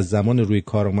متحده از زمان روی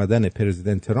کار آمدن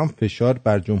پرزیدنت ترامپ فشار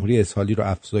بر جمهوری اسحاقی رو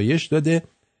افزایش داده.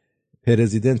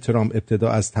 پرزیدنت ترامپ ابتدا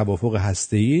از توافق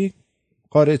هسته‌ای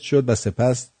خارج شد و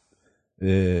سپس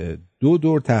 2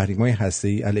 دور تحریم‌های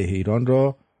هسته‌ای علیه ایران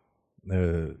را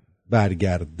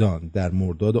برگرداند در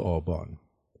مرداد و آبان.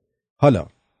 حالا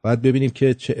باید ببینیم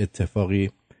که چه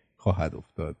اتفاقی خواهد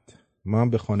افتاد. من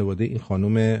به خانواده این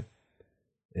خانم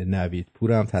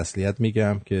نویدپور هم تسلیت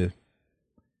میگم که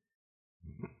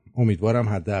امیدوارم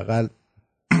حداقل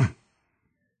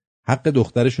حق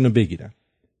دخترشون رو بگیرن.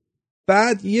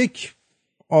 بعد یک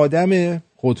آدم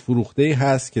خودفروخته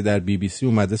هست که در BBC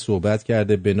اومده صحبت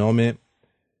کرده به نام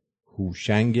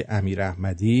هوشنگ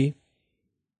امیراحمدی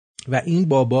و این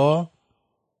بابا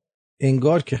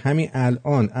انگار که همین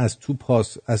الان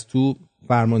از تو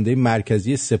فرمانده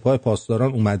مرکزی سپاه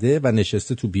پاسداران اومده و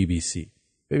نشسته تو BBC.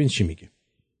 ببین چی میگه.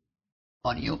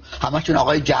 همشون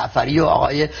آقای جعفری و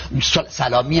آقای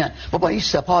سلامی هن. بابا این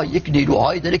سپاه یک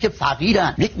نیروهایی داره که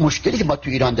فقیرن. یک مشکلی که ما تو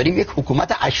ایران داریم، یک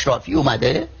حکومت اشرافی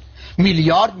اومده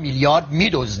میلیارد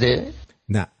میدزده.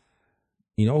 نه،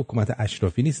 اینا حکومت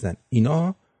اشرافی نیستن.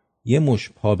 اینا یه مش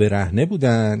پا برهنه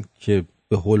بودن که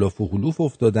به حلف و حلوف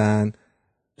افتادن،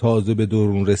 تازه به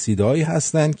درون رسیده‌هایی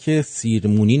هستن که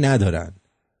سیرمونی ندارن،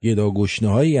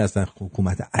 گداگشنه‌هایی هستن.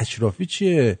 حکومت اشرافی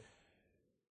چیه؟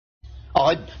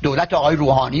 دولت آقای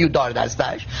روحانی و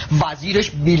داردستش،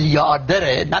 وزیرش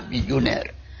میلیاردره نه میلیونر.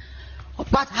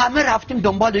 بعد همه رفتیم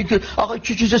دنبال اینکه آقا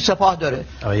چه چیز سپاه داره.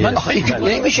 من آخه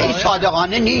نمیشه، این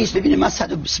صادقانه نیست. ببینید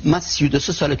من 32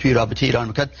 سال توی رابطه ایران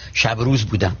میکرد شب روز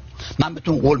بودم. من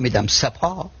بهتون قول میدم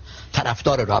سپاه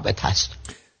طرفدار رابطه است.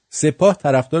 سپاه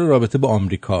طرفدار رابطه با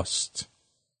آمریکاست.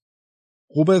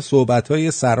 خوب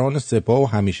صحبت‌های سران سپاه و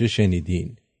همیشه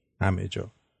شنیدین همه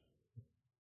جا.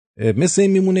 مثل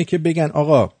این میمونه که بگن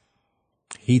آقا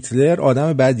هیتلر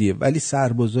آدم بدیه ولی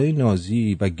سربازای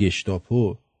نازی و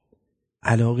گشتاپو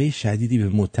علاقه شدیدی به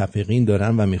متفقین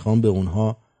دارن و میخوان به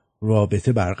اونها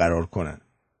رابطه برقرار کنن.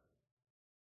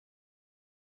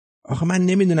 آخه من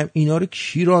نمیدونم اینا رو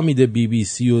کی را میده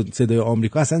BBC و صدای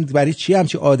آمریکا؟ اصلا برای چی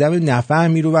همچی آدم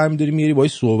نفهمی رو برمیداری میاری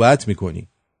باهاش صحبت میکنی؟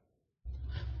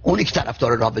 اونی که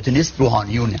طرفدار رابطه نیست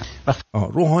روحانیونه.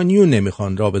 روحانیون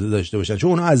نمیخوان رابطه داشته باشن چون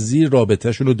اونا از زیر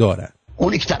رابطهشون رو دارن.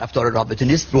 اونی که طرفدار رابطه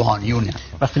نیست روحانیونه.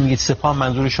 وقتی میگید سپاه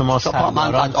منظور شما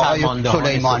سربازان آقای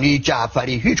سلیمانی،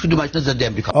 جعفری، هیچ کدومش ضد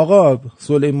امریکا. آقا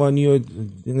سلیمانی و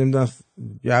نمیدونم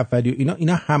جعفری و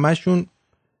اینا همشون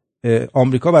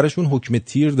آمریکا براشون حکم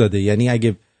تیر داده، یعنی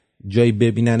اگه جایی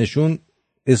ببیننشون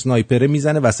اسنایپره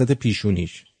میزنه وسط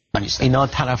پیشونیش. اینا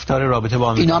طرفدار رابطه با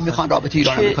آمریکا، اینا میخوان رابطه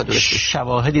ایران آمریکا درست بشه.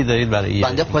 شواهدی دارید برای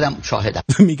بنده خودم شاهدم.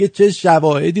 میگه چه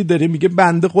شواهدی داره؟ میگه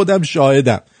بنده خودم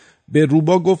شاهدم. به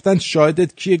روبا گفتن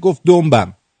شاهدت کیه؟ گفت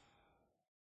دنبم.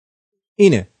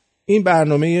 این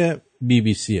برنامه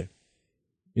BBCه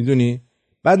میدونی.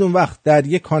 بعد اون وقت در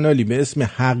یک کانالی به اسم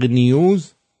حق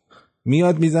نیوز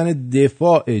میاد میزنه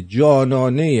دفاع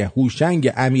جانانه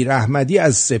هوشنگ امیراحمدی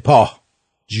از سپاه.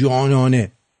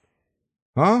 جانانه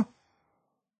ها؟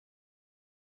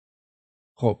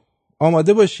 خب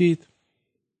آماده باشید.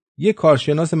 یه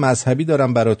کارشناس مذهبی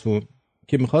دارم براتون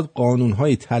که میخواد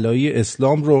قانونهای طلایی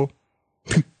اسلام رو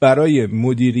برای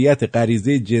مدیریت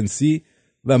غریزه جنسی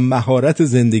و مهارت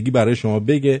زندگی برای شما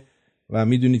بگه و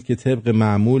میدونید که طبق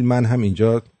معمول من هم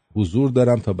اینجا حضور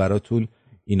دارم تا براتون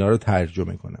اینا رو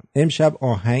ترجمه کنم. امشب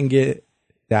آهنگ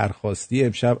درخواستی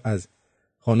امشب از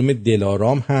خانم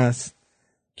دلارام هست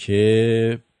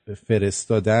که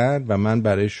فرستادن و من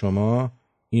برای شما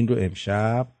این رو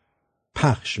امشب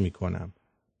پخش میکنم.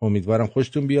 امیدوارم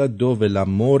خوشتون بیاد. دو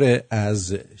ولامور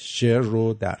از شعر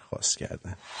رو درخواست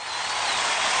کردن.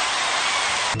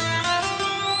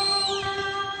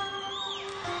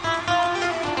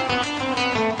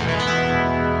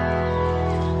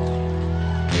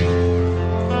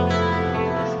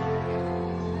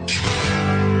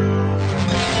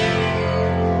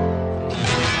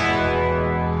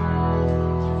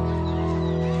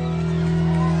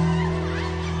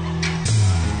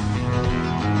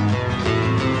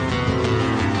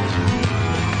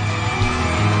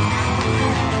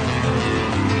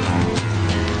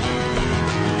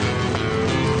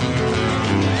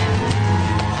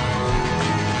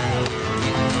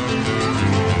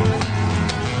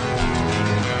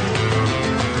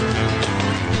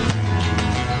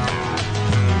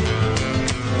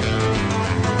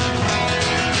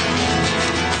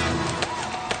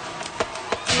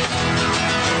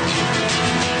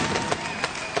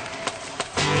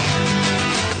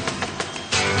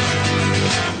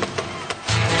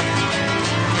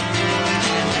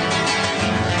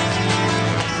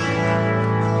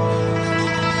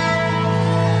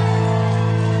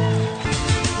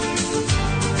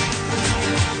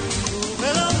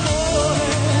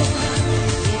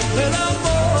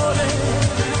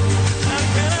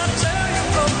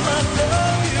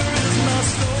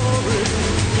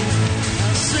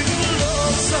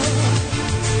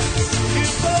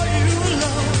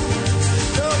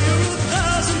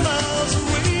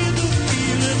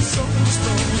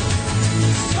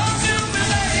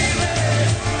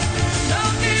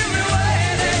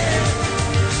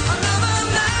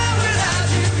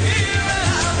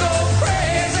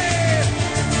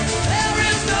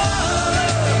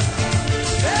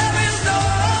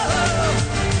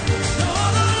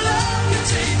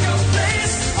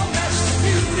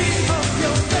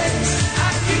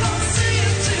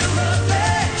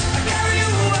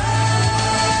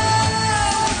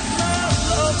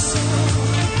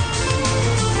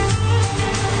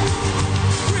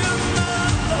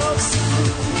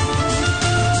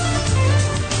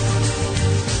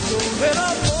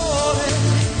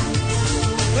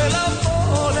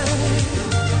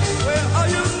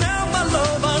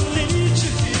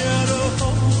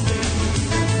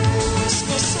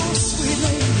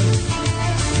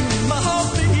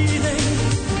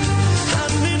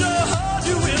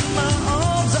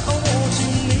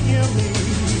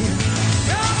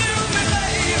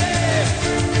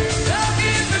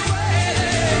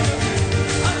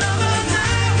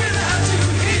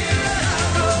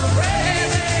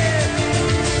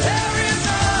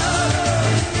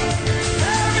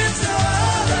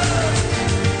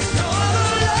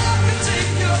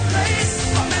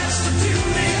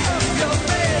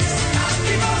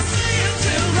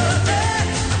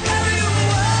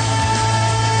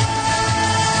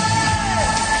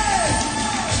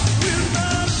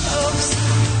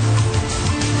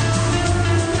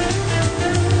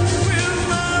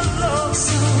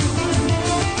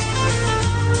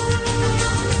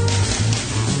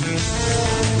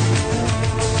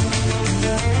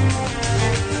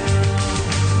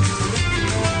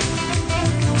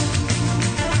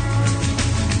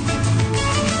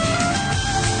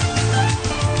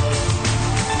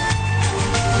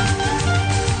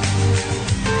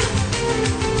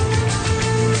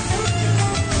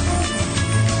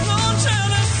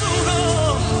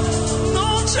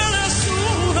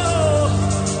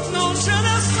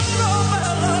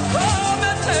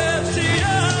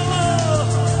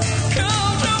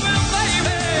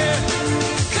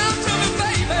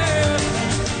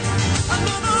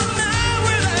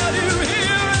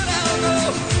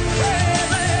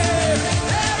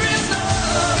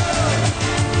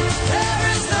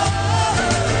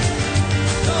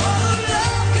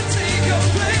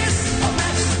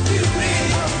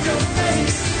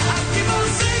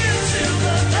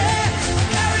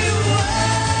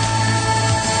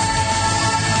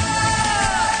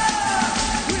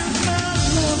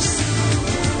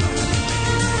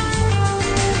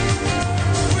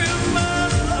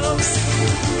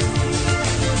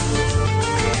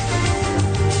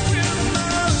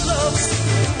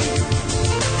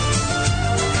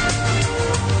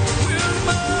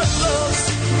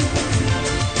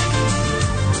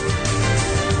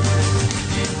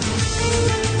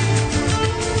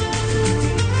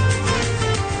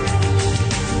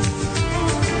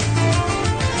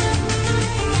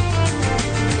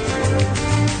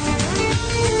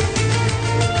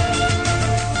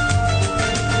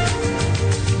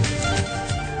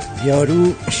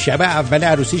 یارو شب اول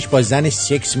عروسیش با زنش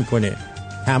سکس میکنه،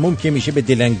 تموم که میشه به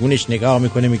دلنگونش نگاه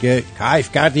میکنه، میگه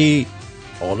کیف کردی؟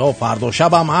 حالا فردا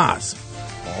شبم هست،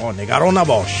 نگران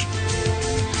نباش.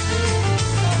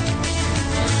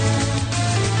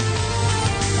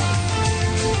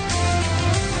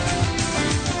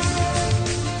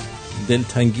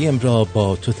 دلتنگیم را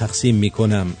با تو تقسیم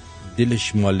میکنم،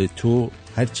 دلش مال تو،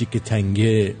 هرچی که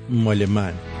تنگه مال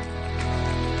من.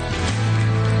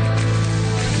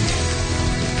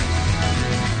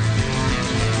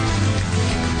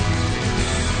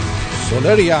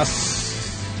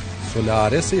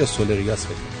 سولارس یا سولریاس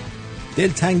بگم.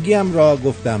 دلتنگیم را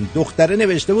گفتم. دختره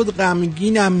نوشته بود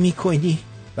غمگینم میکنی،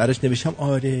 براش نوشتم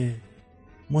آره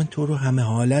من تو رو همه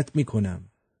حالت میکنم،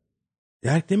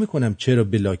 درک نمیکنم چرا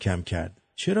بلاکم کرد.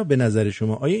 چرا به نظر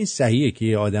شما آیا این صحیحه که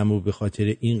یه آدم رو به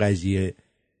خاطر این قضیه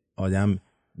آدم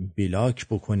بلاک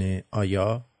بکنه؟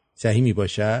 آیا صحیح می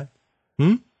باشد؟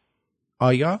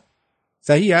 آیا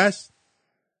صحیح است؟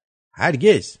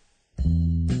 هرگز.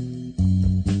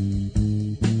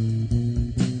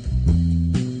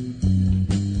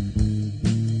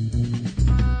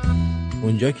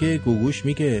 اونجا که گوگوش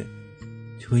میگه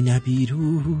تو نه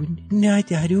بیرون نه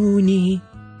درونی،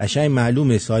 قشنگ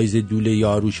معلومه سایز دول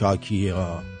یارو شاکیه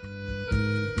ها.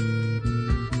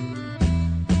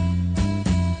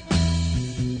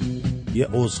 یه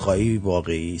عذرخواهی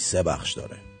واقعی 3 بخش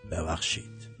داره. ببخشید.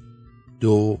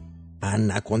 2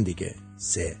 ان نکن دیگه.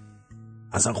 3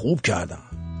 اصلا خوب کردم.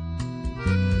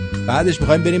 بعدش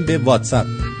میخوایم بریم به واتساپ.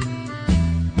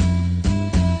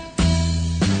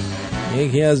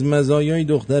 یکی از مزایای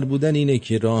دختر بودن اینه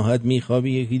که راحت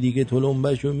میخوابی، یکی دیگه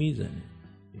تلمبشو میزنه.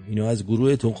 اینو از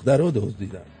گروه دخترها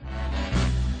دزدیدن.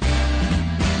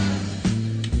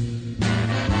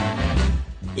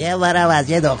 یه بارم از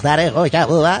یه دختر خوشم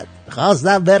اومد،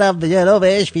 خواستم برم به جلو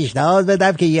بهش پیشنهاد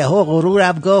بدم که یهو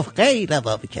غرورم گفت غیر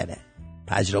ما میکنه،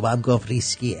 تجربه‌ام گفت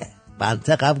ریسکیه،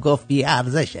 منطقم گفت بی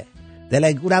ارزشه،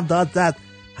 دلنگونم داد زد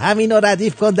همینو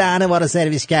ردیف کن، دهن ما رو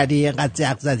سرویس کردی، اینقدر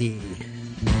جق زدی.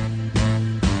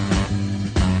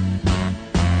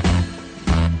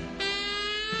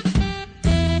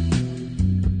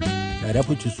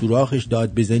 طرفو تو سوراخش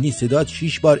داد بزنی صدات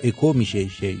 6 بار اکو میشه.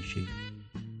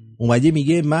 اومده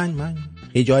میگه من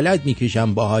خجالت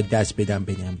میکشم باها دست بدم.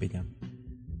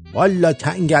 والا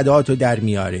تنگ اداتو در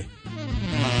میاره.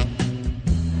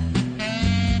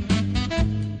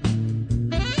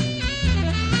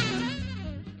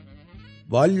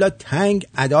 والا تنگ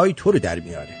ادای تو رو در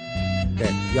میاره.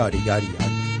 یاری.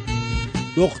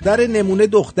 دختر نمونه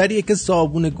دختریه که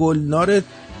صابون گلنار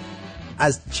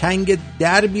از چنگ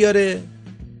در بیاره،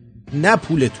 نه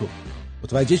پول تو.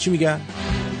 متوجه چی میگم؟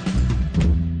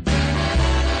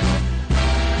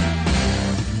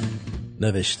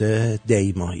 نوشته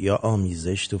دیماهی ها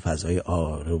آمیزش تو فضای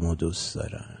آروم و دوست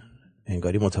دارن،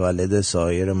 انگاری متولد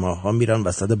سایر ماه ها میرن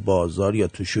وسط بازار یا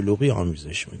تو شلوغی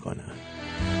آمیزش میکنن.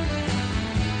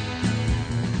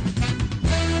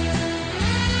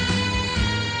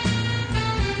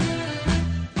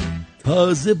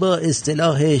 تازه با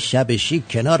اصطلاح شب شیک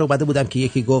کنار اومده بودم که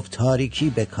یکی گفت تاریکی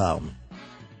بکام،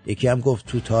 یکی هم گفت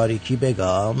تو تاریکی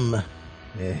بگام.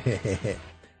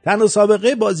 تنها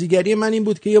سابقه بازیگری من این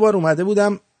بود که یه بار اومده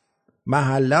بودم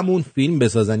محلمون فیلم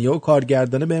بسازن، یهو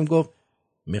کارگردانه بهم گفت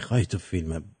میخوای تو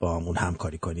فیلم با همون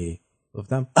همکاری کنی؟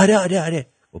 گفتم آره.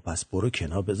 و پس برو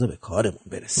کنار بذار به کارمون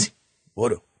برسیم.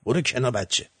 برو کنار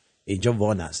بچه، اینجا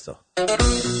وان هستا.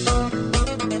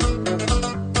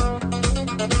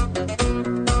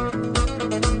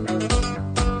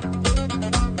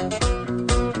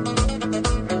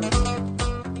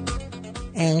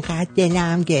 انقدر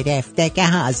دلم گرفته که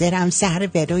حاضرم سر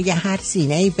به روی هر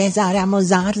سینه‌ای بذارم و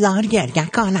زار گرگه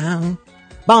کنم.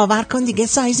 باور کن دیگه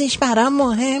سایزش برام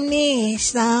مهم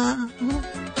نیست.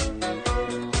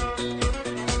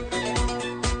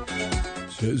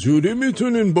 چجوری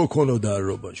میتونین بکن و در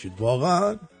رو باشید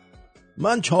واقعا؟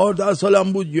 من 14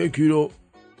 سالم بود یکی رو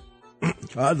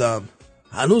کردم،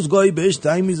 هنوز گاهی بهش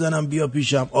زنگ میزنم بیا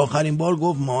پیشم. آخرین بار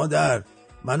گفت مادر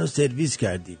منو سرویس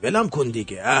کردی، ولم کن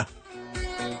دیگه.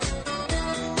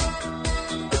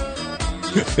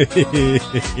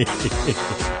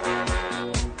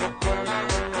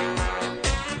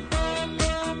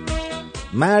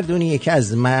 مردونیه که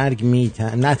از مرگ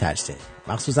نترسه،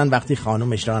 مخصوصا وقتی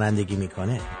خانومش رانندگی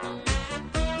میکنه.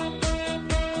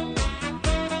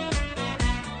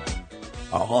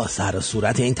 آقا سر و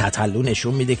صورت این تتلو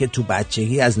نشون میده که تو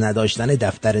بچگی از نداشتن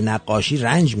دفتر نقاشی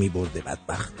رنج میبرده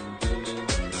بدبخت.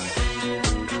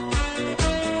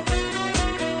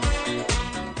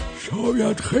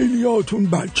 شاید خیلیاتون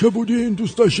بچه بودین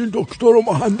دوست داشتین دکتر و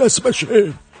مهندس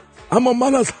بشه، اما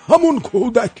من از همون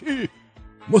کودکی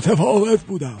متفاوت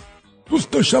بودم.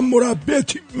 دوست داشتم مربی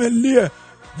تیم ملی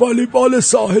والیبال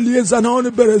ساحلی زنان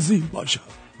برزیل باشم.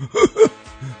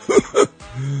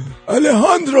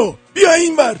 الهاندرو بیا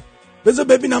اینور، بذار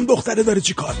ببینم دختره داره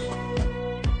چی کار میکنه.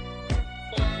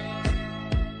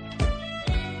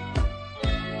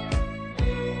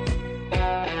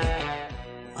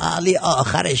 علی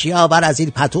آخرش یا بر از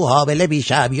این پتو حامله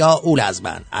بیشم یا اول از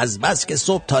من، از بس که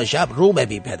صبح تا شب رو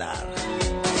ببی پدر.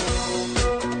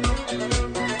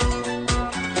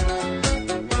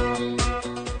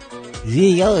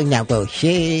 زیاد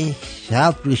نباشه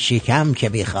شب رو شکم که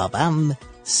بخوابم،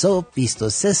 صبح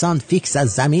 23 سانت فیکس از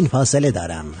زمین فاصله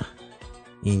دارم.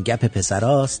 این گپ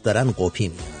پسراست دارن قپی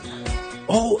میان.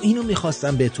 اینو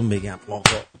میخواستم بهتون بگم.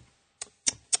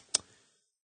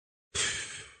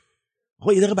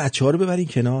 آقا یه دقیقه بچه ها رو ببرین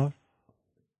کنار.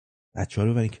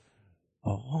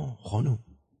 آقا خانم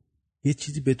یه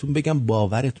چیزی بهتون بگم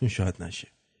باورتون شاید نشه.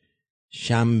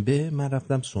 شنبه من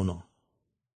رفتم سونا،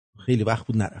 خیلی وقت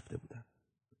بود نرفته بودم.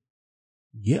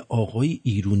 یه آقای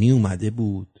ایرونی اومده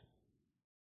بود،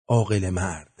 عاقل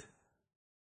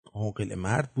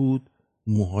مرد بود،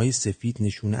 موهای سفید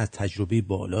نشونه از تجربه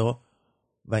بالا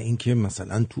و اینکه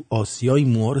مثلا تو آسیای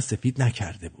موها رو سفید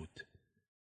نکرده بود.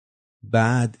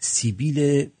 بعد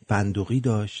سیبیل فندقی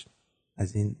داشت،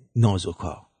 از این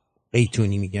نازوکا،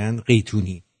 قیتونی میگن،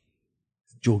 قیتونی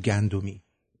جوگندمی،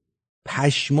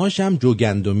 پشماش هم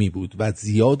جوگندمی بود و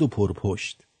زیاد و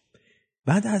پرپشت.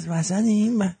 بعد از وزن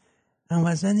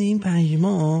این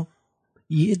پشما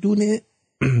یه دونه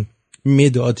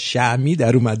مداد شمی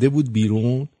در اومده بود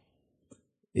بیرون،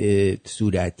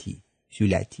 صورتی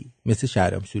مثل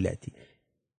شهرام صورتی.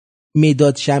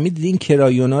 مداد شمی دیدین،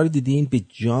 کرایونا رو دیدین؟ به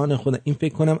جان خودم این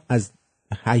فکر کنم از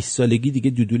 8 سالگی دیگه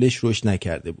دودولش رشد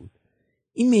نکرده بود.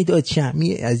 این مداد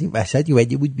شمی از این وسط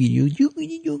اومده بود بیرون،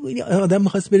 آدم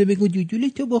میخواست بره بگو دودول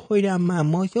تو بخورم من،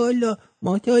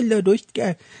 ماشاءالله رشد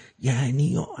کرد.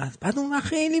 یعنی از بعد اون وقت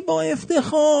خیلی با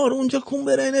افتخار اونجا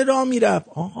کونبرنه را میرفت.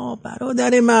 آقا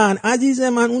برادر من، عزیز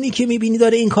من، اونی که میبینی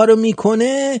داره این کارو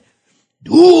میکنه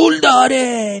دول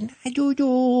داره، نه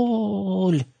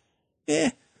دودول.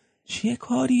 چه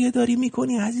کاریه داری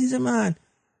میکنی عزیز من؟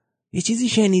 یه چیزی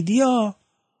شنیدی یا؟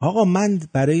 آقا من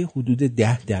برای حدود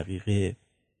 10 دقیقه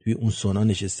توی اون سونا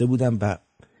نشسته بودم و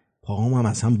پاهم هم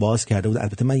از هم باز کرده بود.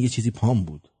 البته من یه چیزی پام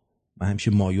بود، من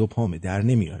همیشه مایو پامه در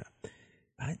نمیارم.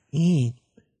 بعد این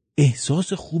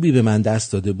احساس خوبی به من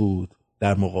دست داده بود،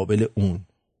 در مقابل اون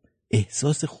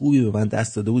احساس خوبی به من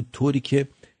دست داده بود، طوری که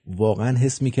واقعا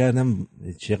حس میکردم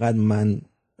چقدر من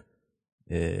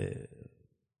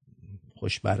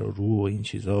خوشبر و رو و این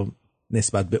چیزا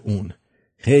نسبت به اون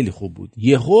خیلی خوب بود.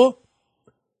 یهو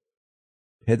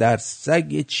پدر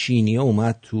سگ چینی‌ها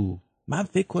اومد تو. من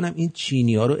فکر کنم این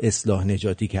چینی‌ها رو اصلاح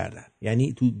نجاتی کردن،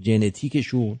 یعنی تو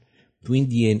ژنتیکشون، تو این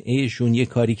دی ان ایشون یه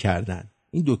کاری کردن.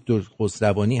 این دکتر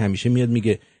خسروانی همیشه میاد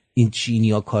میگه این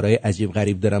چینی‌ها کارهای عجیب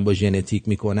غریب دارن با ژنتیک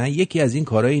میکنن. یکی از این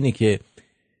کارها اینه که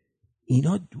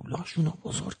اینا دولاشون رو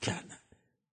بزرگ کردن.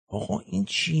 آقا این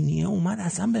چینی‌ها اومد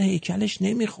اصلا به هیکلش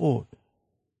نمیخورد،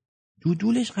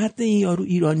 دولش قد این یارو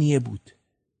ایرانیه بود.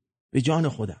 به جان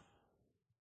خودم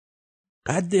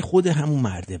قد خود همون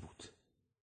مرده بود.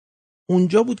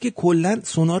 اونجا بود که کلن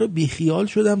سونا رو بیخیال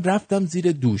شدم، رفتم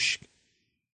زیر دوش،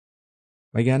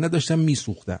 وگرنه داشتم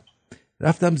میسوختم.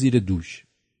 رفتم زیر دوش.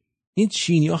 این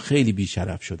چینی‌ها خیلی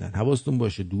بیشرف شدن، حواستون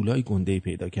باشه، دولای گنده‌ای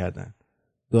پیدا کردن،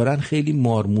 دارن خیلی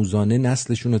مارموزانه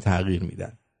نسلشون رو تغییر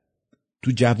میدن.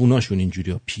 تو جووناشون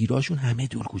اینجوری ها، پیراشون همه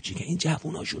دول کوچیکه، این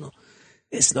جووناشون رو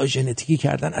اصلاح ژنتیکی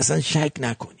کردن. اصلا شک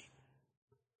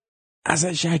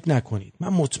نکنید، من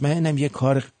مطمئنم یه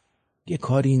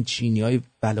کار این چینی‌های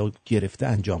بلا گرفته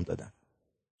انجام دادن.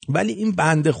 ولی این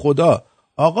بنده خدا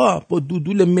آقا با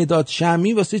دودول مداد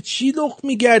شمی واسه چی لخ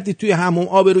میگردی توی هموم؟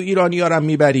 آبرو ایرانی‌ها رو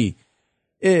میبری.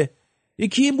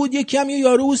 یکی این بود، یکی هم یه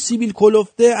یارو سیبیل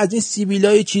کلفته، از این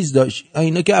سیبیلای چیز داشت،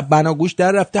 اینا که بناگوش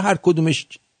در رفته، هر کدومش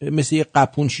مثل یه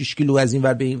قپون 6 کیلو از این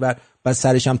ور به این ور، بعد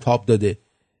سرش هم تاب داده.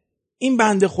 این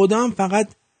بنده خدا هم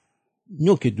فقط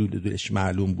نوک دولش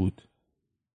معلوم بود،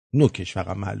 نوکش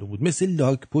فقط معلوم بود، مثل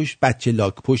لاک پشت، بچه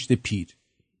لاک پشت پیر.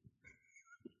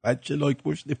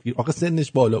 آقا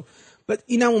سنش بالا. بعد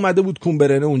اینم اومده بود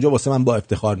کونبرنه اونجا واسه من با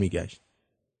افتخار میگشت.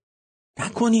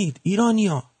 نکنید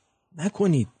ایرانیا،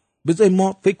 نکنید. بذارید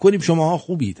ما فکر کنیم شماها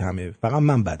خوبید همه، فقط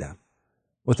من بدم.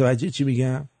 متوجه چی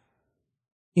میگم؟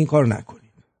 این کار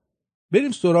نکنید.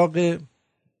 بریم سراغ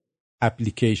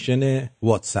اپلیکیشن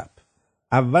واتساپ.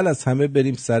 اول از همه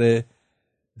بریم سر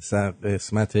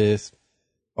قسمت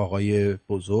آقای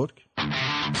بزرگ.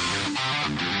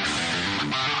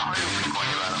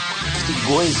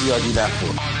 گوی زیادی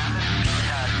نخور.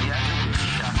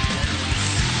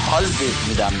 حال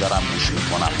میدم دارم گوش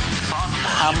میکنم.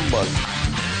 هم باز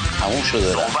تموم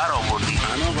شده رفت. خبر آوردی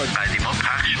انا با قدیما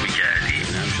پخش میکردی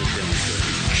اینم شد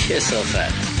دموکراسی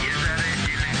کسافت.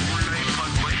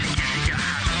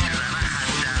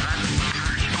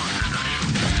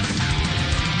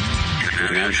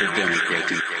 اینم شد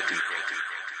دموکراسی.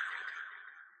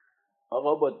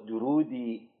 آقا با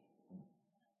درودی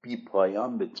بی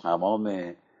پایان به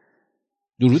تمام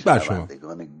درود بر شما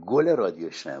گل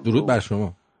رادیو شنبه. درود بر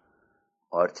شما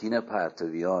آرتین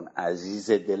پرتویان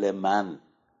عزیز دل من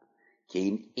که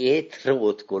این عطر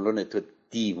اتکلون تو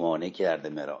دیوانه کرده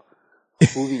مرا.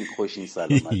 خوبین خوشین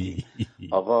سلامتی.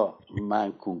 آقا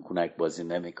من کونکونک بازی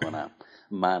نمی کنم.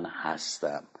 من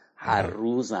هستم هر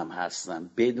روزم هستم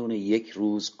بدون یک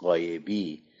روز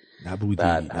غایبی.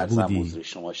 بعد ارزم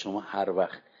حضور شما هر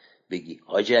وقت بگی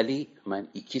حاج علی من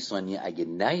 2 ثانیه اگه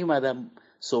نیومدم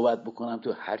صحبت بکنم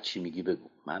تو هر چی میگی بگو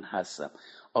من هستم.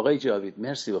 آقای جاوید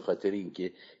مرسی به خاطر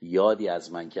اینکه یادی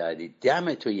از من کردی.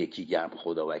 دم تو یکی گرم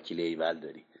خدا وکیل ایول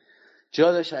داری.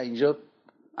 جا داشت اینجا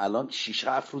الان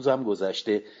 6-7 روزم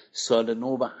گذشته. سال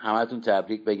نو به همتون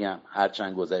تبریک بگم.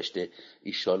 هرچند گذشته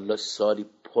ایشالله سالی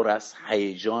پر از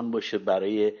هیجان باشه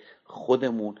برای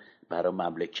خودمون برای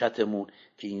مملکتمون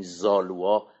که این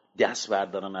زالوها دست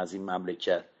بردارن از این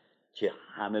مملکت که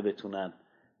همه بتونن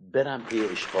برن پی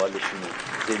اشغالشون و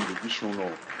زندگیشون و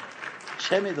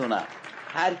چه میدونم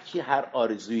هر کی هر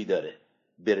آرزویی داره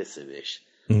برسه بهش.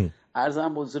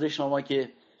 عرضم به حضور شما که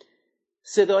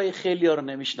صدای خیلی ها رو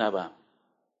نمیشنوم.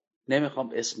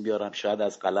 نمیخوام اسم بیارم شاید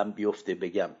از قلم بیفته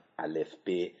بگم الف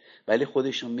ب ولی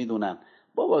خودشون میدونن.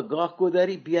 بابا گاه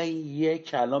گداری بیاین یه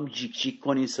کلام جیک جیک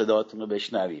کنین صداتون رو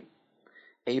بشنویم.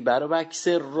 ای برعکس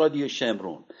رادیو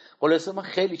شمرون. خلاصه ما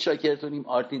خیلی چاکرتونیم.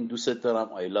 آرتین دوست دارم.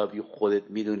 آی لاو یو. خودت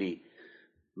میدونی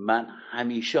من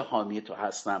همیشه حامی تو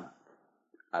هستم.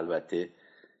 البته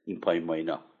این پایین ما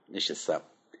اینا نشستم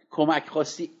کمک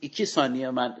خواستی 2 ثانیه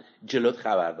من جلوت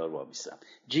خبردار وامیستم.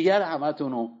 جیگر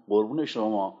همتونو قربون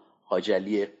شما حاج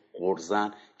علی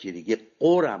قرزن که دیگه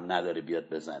قورم نداره بیاد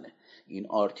بزنه. این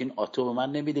آرتین آتو به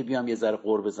من نمیده بیام یه ذره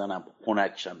قور بزنم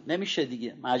خنکشم. نمیشه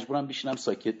دیگه مجبورم بشینم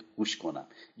ساکت گوش کنم.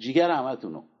 جیگر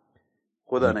همتونو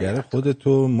خدا نگهدار.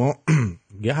 خودتو ما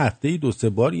یه هفته 2-3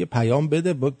 بار یه پیام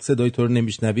بده با صدای تو رو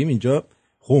نمیشنویم اینجا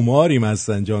خماریم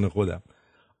هستن جان خودم.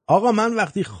 آقا من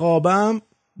وقتی خوابم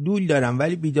دول دارم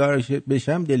ولی بیدار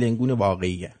بشم دلنگون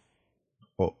واقعیه.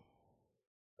 خب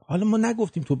حالا ما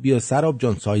نگفتیم تو بیا سراب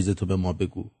جان سایز تو به ما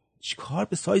بگو. چی کار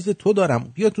به سایز تو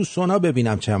دارم؟ بیا تو سونا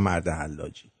ببینم چند مرد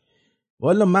حلاجی.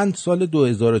 والا من سال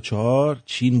 2004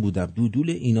 چین بودم. دودول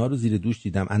اینا رو زیر دوش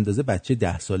دیدم اندازه بچه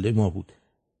 10 ساله ما بود.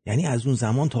 یعنی از اون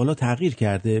زمان تا حالا تغییر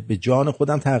کرده. به جان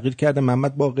خودم تغییر کرده.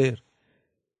 محمد باقر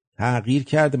تغییر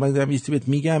کرده. من دارم یه بهت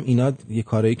میگم اینا یه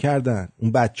کارایی کردن.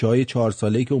 اون بچهای 4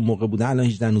 ساله‌ای که اون موقع بودن الان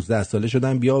 18-19 ساله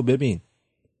شدن. بیا ببین.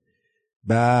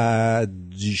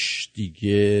 بعدش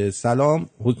دیگه سلام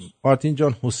آرتین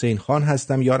جان حسین خان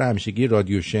هستم یار همیشگی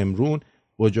رادیو شمرون.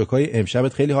 با جوکای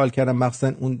امشبت خیلی حال کردم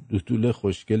مخصوصا اون دوتول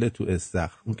خوشگله تو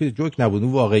استخر. اون که جوک نبود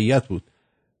اون واقعیت بود.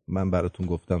 من براتون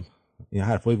گفتم این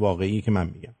حرفای واقعیه که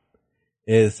من میگم.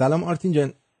 سلام آرتین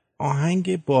جان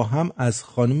آهنگ با هم از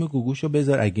خانم گوگوشو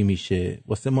بذار اگه میشه.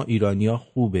 واسه ما ایرانیا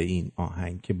خوبه این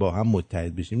آهنگ که با هم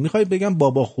متحد بشیم. میخوای بگم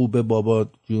بابا خوبه بابا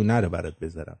جونه رو برات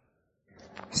بذارم.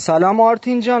 سلام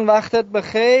آرتین جان وقتت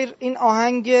بخیر. این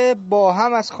آهنگ با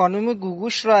هم از خانم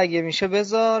گوگوش رو اگه میشه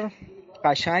بذار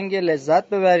قشنگ لذت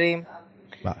ببریم.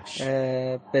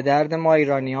 به درد ما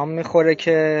ایرانی هم میخوره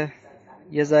که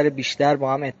یه ذره بیشتر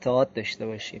با هم اتحاد داشته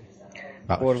باشیم.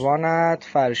 قربانت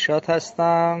فرشاد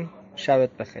هستم.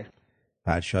 شبت بخیر.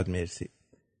 فرشاد مرسی.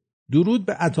 درود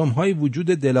به اتم‌های وجود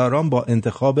دلارام با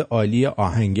انتخاب عالی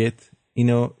آهنگت.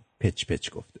 اینو پچ پچ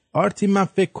گفته. آرتین من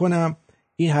فکر کنم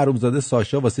این حرومزاده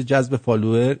ساشا واسه جذب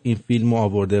فالوور این فیلمو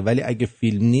آورده ولی اگه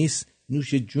فیلم نیست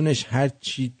نوش جونش هر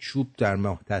چی چوب در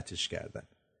محتتش کردن.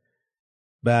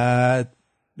 بعد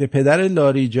به پدر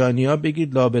لاریجانیا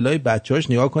بگید لابلای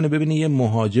بچه‌هاش نگاه کنه ببینه یه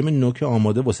مهاجم نوک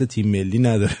آماده واسه تیم ملی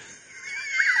نداره.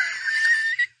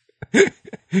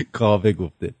 کاوه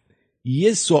گفته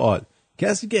یه سوال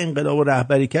کسی که انقلاب و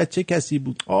رهبری کرد چه کسی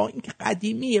بود؟ این که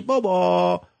قدیمیه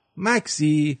بابا.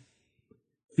 مکسی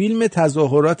فیلم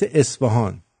تظاهرات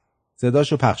اصفهان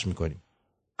صداشو پخش میکنیم.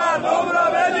 مردم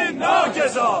را بدین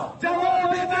ناکسا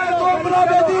جواب مردم را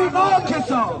بدین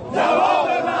ناکسا جواب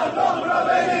مردم را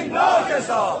بدین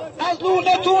ناکسا از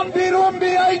لونتون بیرون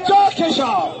بیای جا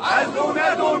کشا از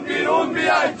لونتون بیرون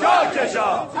بیای جا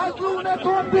کشا از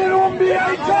لونتون بیرون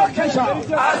بیای جا کشا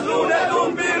از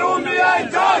لونتون بیرون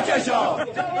بیای جا کشا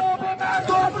جواب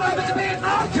مردم را بدین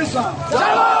ناکسا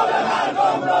جواب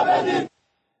مردم را بدین.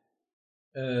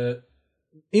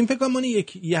 این فکر کنم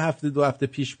یه هفته 2 هفته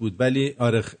پیش بود، ولی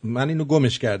آره من اینو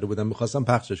گمش کرده بودم، می‌خواستم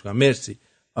پخشش کنم. مرسی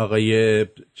آقای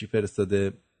چی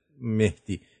فرستاده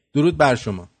مهدی. درود بر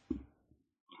شما.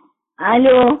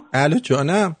 الو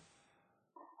جانم.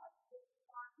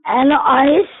 الو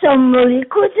آقای سنبولی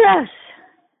کجاست؟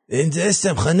 اینجا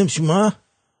هستم خانم. شما؟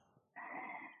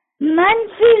 من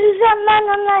فیروزم،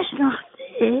 منو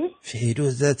نشناخته؟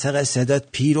 فیروزه چقدر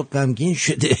صدات پیر و غمگین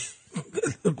شده.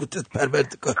 گوتت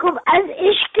پروردگار. خب از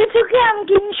عشق تو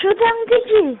غمگین شدم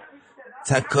دیگه.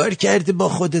 تکار کردی با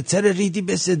خودت، چرا ریدی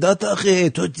به صدات آخه؟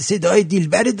 تو صدای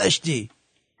دلبری داشتی.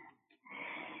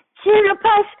 چرا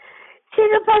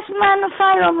پس منو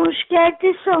فراموش کردی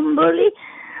سنبولی؟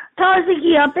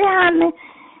 تازگی ها به همه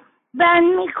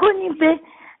بند میکنی، به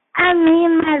همه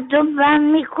مردم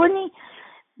بند میکنی،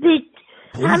 به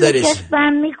همه کس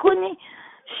بند میکنی.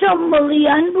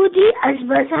 سنبولیان بودی، از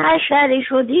بس حشره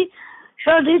شدی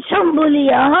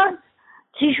سنبولیان.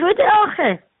 چی شده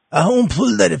آخه؟ اون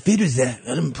پول داره فیروزه،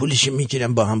 الان پولشو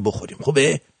میگیرم با هم بخوریم.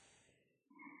 خوبه؟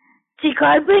 چی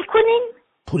کار بکنین؟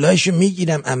 پولاشو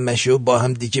میگیرم عمشو با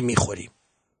هم دیگه میخوریم.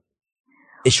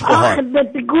 آخه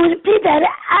به گور پدر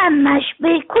عمش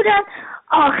بکنن.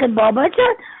 آخه بابا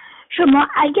جان شما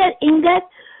اگر اینقدر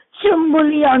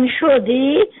سنبولیان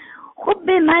شدی، خب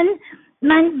به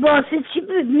من واسه چی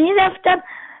میرفتم؟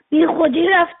 بی خودی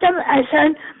رفتم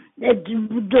اصلا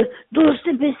دوست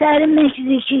پسر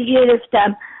مکزیکی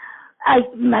گرفتم.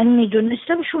 من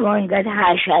میدونستم شما اینقدر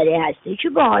حشره هستی که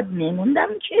باهات میموندم.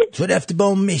 که تو رفتی با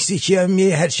اون مکزیکی هم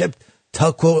هر شب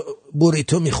تاکو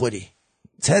بوریتو میخوری.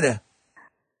 چرا؟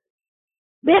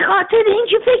 به خاطر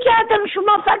اینکه فکر کردم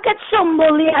شما فقط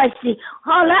سنبولی هستی.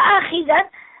 حالا اخیراً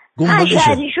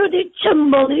حشری شدی،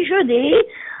 سنبولی شدی.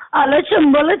 حالا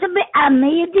سنبولتو به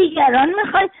عمه دیگران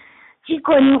میخوای چی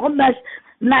کنی؟ خب بس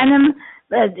منم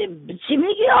چی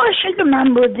میگی؟ عاشق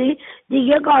من بودی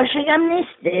دیگه، عاشقم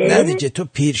نیسته. نه دیگه تو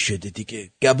پیر شده دیگه.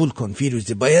 قبول کن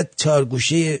فیروزه، باید 4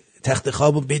 گوشه تخت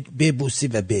خوابو ببوسی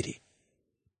و بری.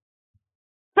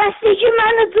 پس دیگه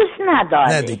منو دوست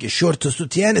نداری؟ نه دیگه شورت و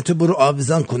سوتین تو برو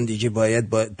آویزان کن دیگه. باید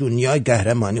با دنیای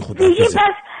قهرمانی خدا دیگه.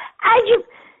 پس عجب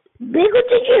بگو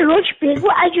دیگه، روش بگو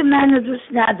اگه منو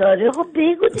دوست نداره. خب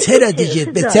بگو دیگه. چرا دیگه؟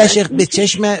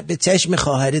 به چشم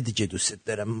خواهره دیگه دوست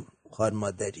دارم. خواهر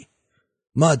مادری،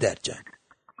 مادر جان.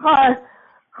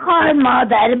 خواهر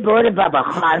مادر برو بابا،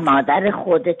 خواهر مادر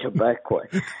خودتو بکن.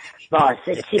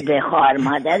 واسه چی به خواهر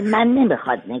مادر من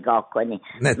نمیخواد نگاه کنی؟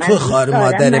 نه تو خواهر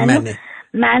مادر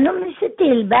منو مثل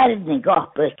دلبر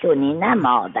نگاه بکنی، نه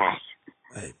مادر.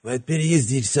 باید بری یه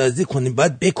زیرسازی کنی،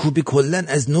 باید بکوبی کلن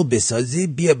از نو بسازی،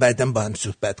 بیا بعدم با هم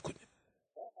صحبت کنیم.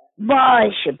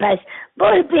 باشه پس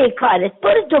برو بیکارت،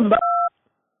 برو دنبال،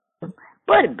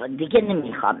 برو دیگه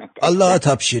نمیخوامت. الله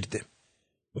تبشیرده.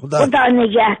 خدا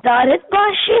نگهدارت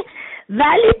باشه،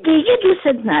 ولی دیگه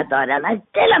دوست ندارم. از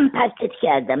دلم پرتت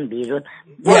کردم بیرون.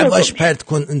 یواش پرت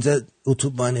کن، اونجا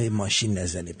اتوبان ماشین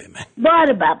نزنه به من.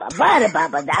 بار بابا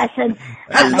اصلا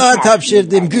الله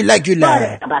تبشیردیم. گله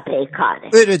بار بابا پیکاره.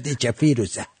 برو دیگه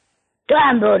فیروزه، تو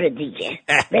هم برو دیگه.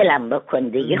 بلم بکن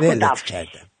دیگه. خدا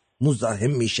کردم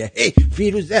مزاحم میشه. هی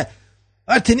فیروزه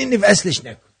آرتینی وصلش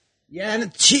نکن. یعنی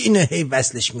چی اینه هی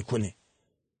وصلش میکنه؟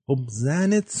 خب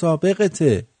زنت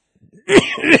سابقته.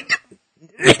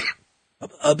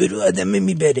 آبرو آدم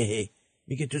میبره. هی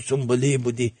میگه تو سنبولی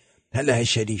بودی حالا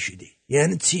حشری شدی.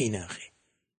 یعنی چی این آخه؟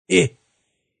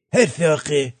 حرف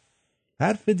آخه؟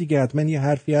 حرف دیگه، حتما یه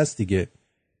حرفی هست دیگه.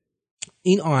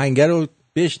 این آهنگر رو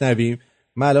بشنویم.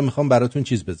 من الان میخوام براتون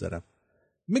چیز بذارم.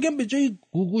 میگم به جای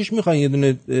گوگوش میخوان یه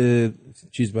دونه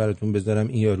چیز براتون بذارم.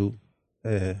 این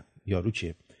یارو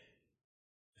چیه؟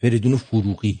 فریدون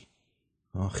فروغی.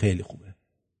 خیلی خوبه،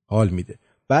 حال میده.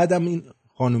 بعدم این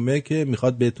خانومه که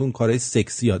میخواد بهتون کارهای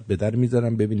سکسی یاد بده رو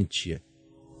میذارم ببینید چیه.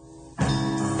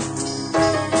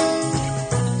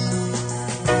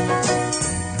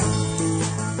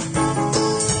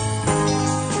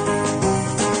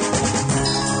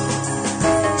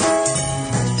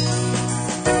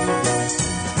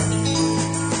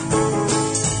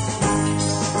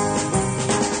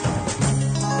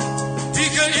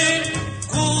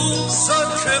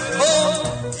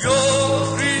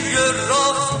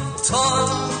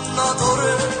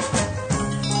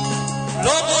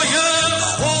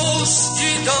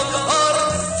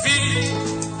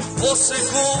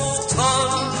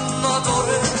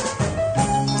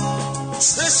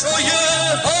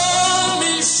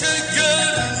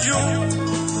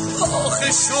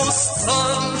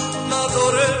 شستن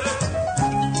نداره،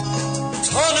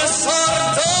 تن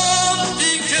سردم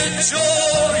دیگه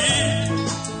جایی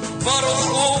برا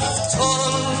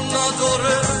گفتن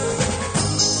نداره،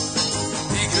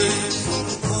 دیگه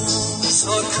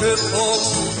گوزک که با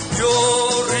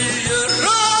یاری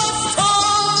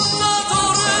رفتن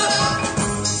نداره،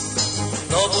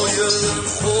 نبای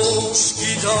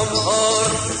خوشگیدم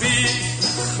حرفی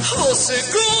واسه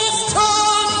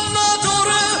گفتن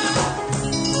نداره.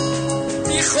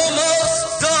 میخوام از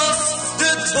دست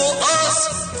تو از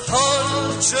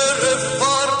پنجره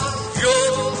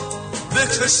فریاد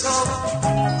بکشم،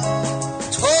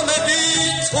 تا بی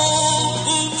تو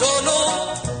بودنو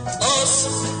از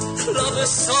لب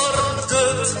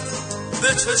سردت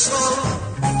بچشم،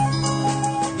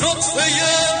 نطفه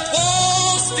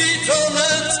باز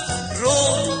دیدنت رو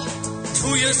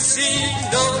توی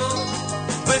سینم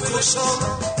بکشم،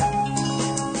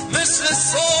 مثل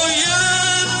سایه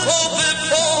پا به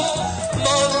پا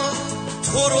من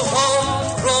تو رو هم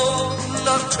را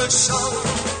نکشم.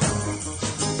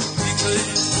 دیگه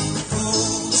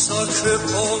روزک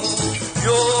با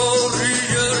یاری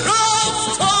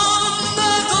رفتن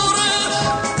نداره،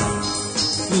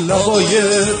 لبای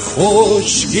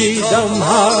خشکیدم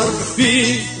حرفی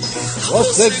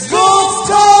واسه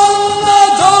گفتن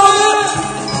نداره.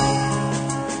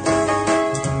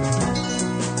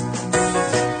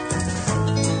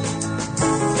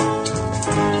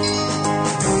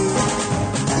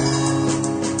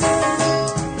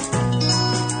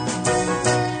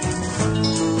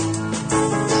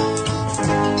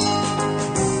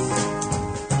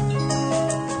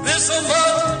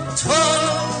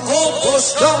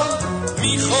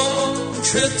 میخوام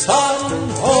که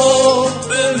تنها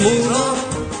بمونم،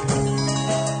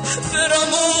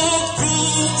 برم و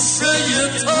گوشه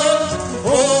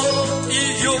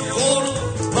تنهایی و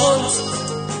قربت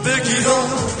بگیرم.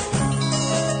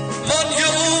 من یه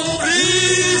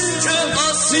عمریست که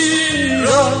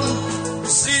اسیرم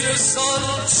زیر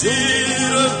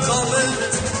زنجیر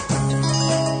غمت،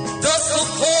 دست و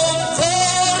پام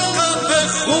غرق به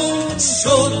خون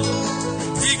شد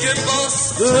دیگه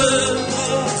بسته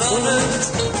بودنت.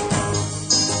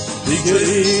 دیگه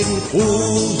این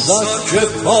قوزک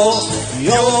پا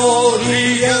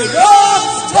یاری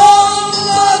رفتن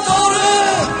نداره،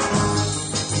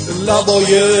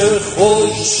 لبای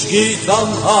خشکیدم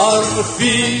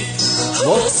حرفی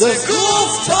واسه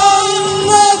گفتن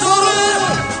نداره.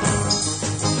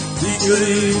 دیگه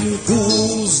این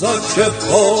قوزک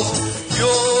پا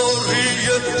یاری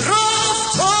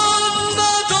رفتن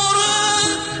نداره.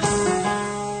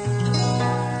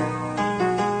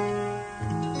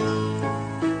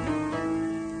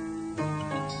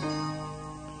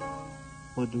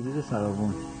 با درود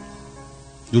فراوان،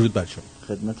 درود بر شما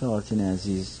خدمت آرتین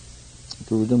عزیز،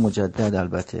 درود مجدد.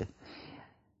 البته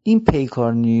این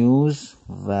پیکار نیوز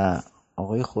و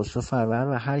آقای خسرو فرور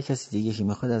و هر کسی دیگه که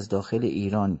میخواد از داخل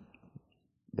ایران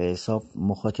به حساب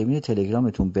مخاطبین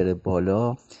تلگرامتون بره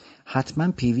بالا،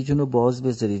 حتما پیویتون رو باز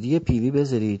بذارید، یه پیوی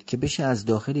بذارید که بشه از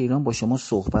داخل ایران با شما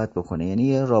صحبت بکنه، یعنی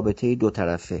یه رابطه دو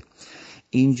طرفه.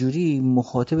 اینجوری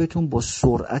مخاطبتون با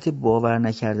سرعت باور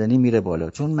نکردنی میره بالا،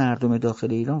 چون مردم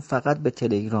داخل ایران فقط به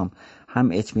تلگرام هم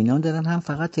اطمینان دارن، هم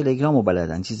فقط تلگرام رو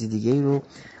بلدن، چیزی دیگه رو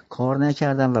کار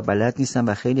نکردن و بلد نیستن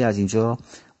و خیلی از اینجا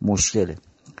مشکله.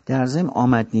 در ضمن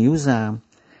آمد نیوزم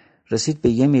رسید به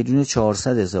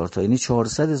 1,400,000 تا، یعنی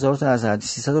 400,000 تا از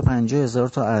 350,000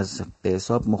 تا از به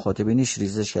حساب مخاطبینش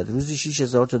ریزش کرد. روزی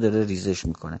 6,000 تا داره ریزش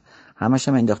میکنه، همش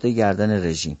هم انداخته گردن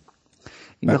رژیم.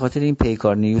 این به خاطر این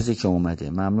پیکار نیوزی که اومده.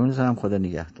 ممنونم، خدا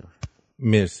نگهدار.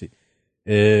 مرسی.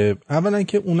 اولا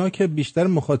که اونا که بیشتر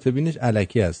مخاطبینش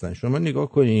الکی هستن، شما نگاه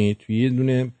کنید توی یه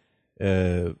دونه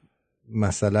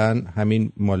مثلا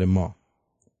همین مال ما،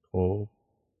 خب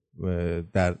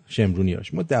در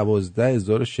شمرونیاش ما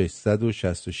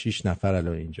 12,666 نفر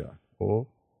الان اینجا. خب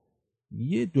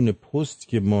یه دونه پست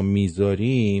که ما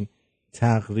میذاریم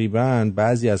تقریبا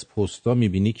بعضی از پستا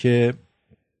میبینی که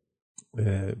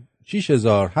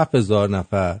 6,000 7,000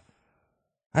 نفر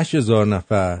 8,000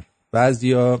 نفر،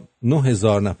 بعضیا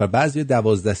 9,000 نفر، بعضیا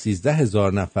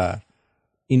 12-13,000 نفر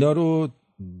اینا رو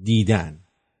دیدن.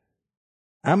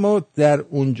 اما در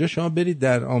اونجا شما برید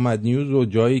در آمد نیوز و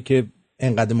جایی که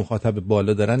انقدر مخاطب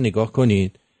بالا دارن نگاه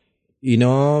کنید،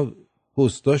 اینا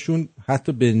پستاشون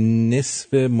حتی به نصف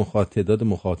تعداد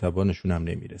مخاطبانشون هم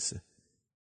نمیرسه.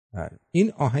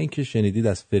 این آهنگ که شنیدید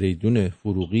از فریدون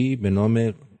فروغی به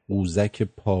نام قوزک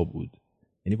پا بود.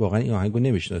 یعنی واقعا این آهنگو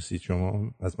نمیشناسید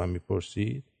شما؟ از من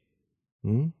میپرسید؟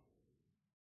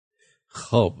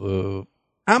 خب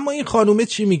اما این خانومه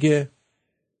چی میگه؟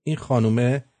 این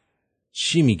خانومه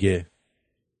چی میگه؟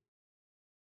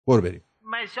 برو بریم.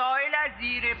 مسائل از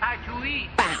زیر پتویی.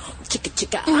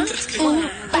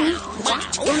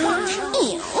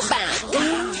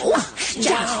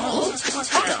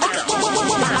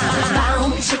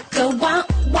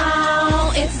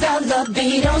 It's the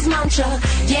libido mantra.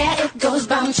 Yeah, it goes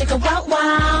bound, chicka wow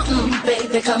wow.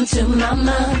 Baby, come to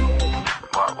mama.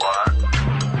 What?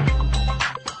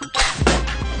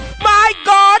 My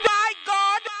God!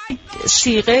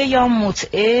 صیغه یا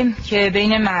متعه که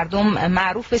بین مردم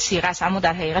معروف به صیغه است اما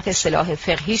در حقیقت اصطلاح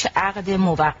فقهیش عقد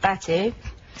موقته،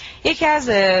 یکی از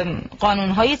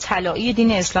قانونهای طلایی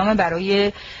دین اسلام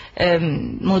برای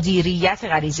مدیریت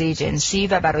غریزه جنسی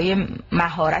و برای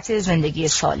مهارت زندگی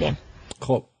سالم.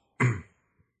 خب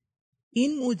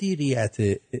این مدیریت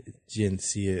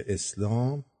جنسی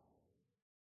اسلام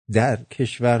در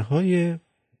کشورهای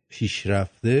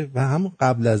پیشرفته و هم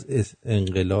قبل از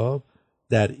انقلاب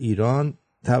در ایران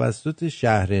توسط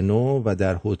شهرنو و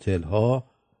در هتل‌ها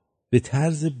به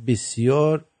طرز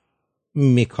بسیار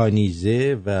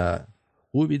مکانیزه و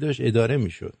خوبی داشت اداره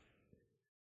میشد.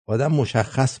 آدم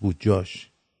مشخص بود جاش.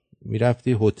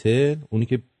 میرفتی هتل، اونی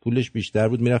که پولش بیشتر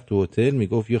بود میرفت تو هتل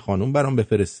میگفت یه خانم برام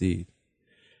بفرستید.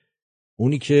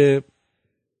 اونی که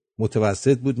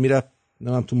متوسط بود میرفت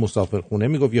تو مسافرخونه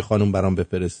میگفت یه خانم برام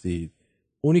بفرستید.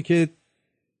 اونی که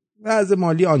وضع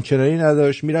مالی آنچنانی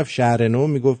نداشت میرفت شهرنو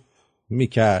میگفت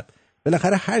میکرد.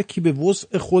 بالاخره هر کی به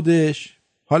وسع خودش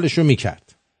حالشو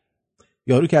میکرد.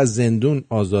 یارو که از زندون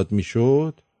آزاد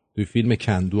میشد، توی فیلم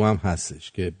کندو هم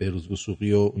هستش که بهروز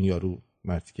وثوقی و اون یارو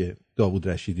مردی که داوود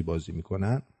رشیدی بازی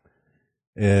میکنن،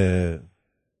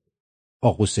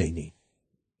 آقا حسینی،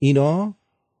 اینا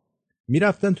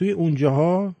میرفتن توی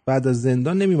اونجاها بعد از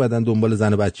زندان نمیبادن دنبال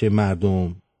زن و بچه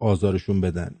مردم آزارشون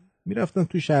بدن، میرفتن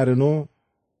توی شهرنو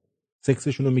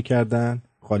سکسشونو میکردن،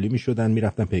 خالی میشدن،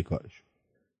 میرفتن پیکارشون.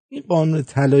 این قانون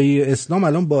طلایی اسلام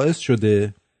الان باعث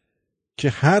شده که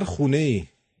هر خونه‌ای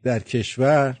در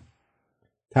کشور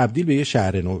تبدیل به یه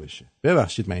شهرنو بشه.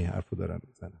 ببخشید من این حرفو دارم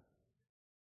میزنم،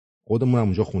 خودمون هم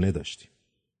اونجا خونه داشتیم،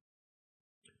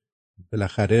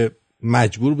 بالاخره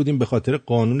مجبور بودیم به خاطر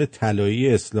قانون طلایی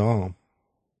اسلام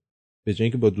به جای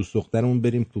اینکه با دوست دخترمون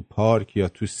بریم تو پارک یا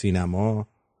تو سینما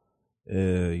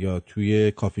یا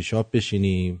توی کافی شاپ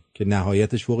بشینیم که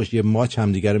نهایتش فوقش یه ماچ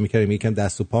هم دیگه رو میکردیم، یکم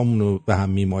دست و پامون رو به هم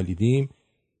میمالیدیم،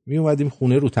 میومدیم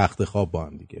خونه رو تخت خواب با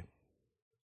هم دیگه،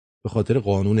 به خاطر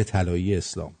قانون طلایی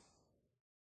اسلام.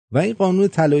 و این قانون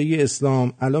طلایی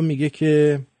اسلام الان میگه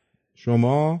که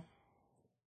شما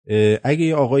اگه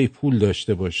یه آقای پول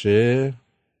داشته باشه،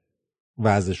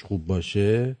 وضعش خوب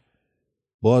باشه،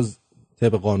 باز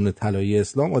طبق قانون طلایی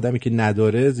اسلام آدمی که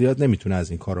نداره زیاد نمیتونه از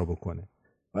این کارا بکنه.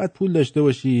 باید پول داشته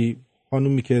باشی،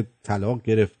 خانومی که طلاق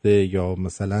گرفته یا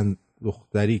مثلا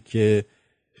دختری که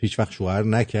هیچ وقت شوهر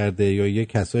نکرده یا یه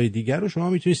کسای دیگر رو شما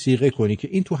میتونی صیغه کنی که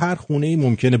این تو هر خونه‌ای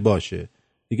ممکنه باشه،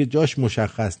 دیگه جاش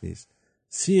مشخص نیست.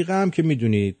 صیغه هم که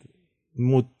میدونید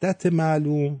مدت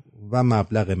معلوم و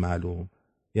مبلغ معلوم،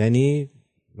 یعنی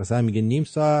مثلا میگه نیم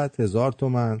ساعت 1000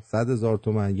 تومان، 100,000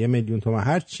 تومان، 1,000,000 تومان،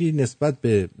 هر چی نسبت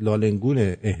به لالنگون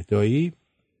اهدایی.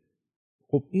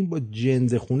 خب این با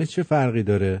جنز خونه چه فرقی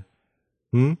داره؟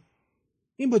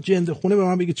 این با جنز خونه به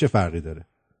من بگید چه فرقی داره؟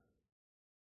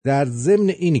 در ضمن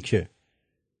اینی که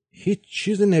هیچ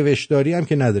چیز نوشتاری هم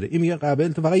که نداره، این میگه قبل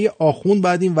تو، فقط یه آخوند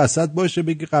بعد این وسط باشه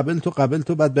بگی قبل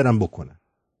تو بعد برم بکنن.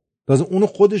 تازه اونو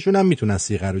خودشون هم میتونن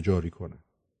صیغه رو جاری کنن.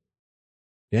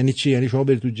 یعنی چی؟ یعنی شما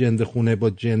بری تو جنده خونه با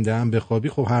جنده هم بخوابی،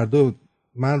 خب هر دو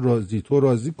من راضی تو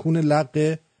راضی، کونه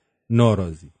لق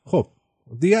ناراضی. خب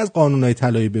دیگه از قانونهای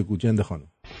طلایی بگو جنده خانم.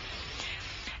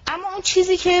 اما اون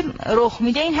چیزی که رخ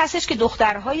میده این هستش که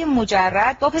دخترهای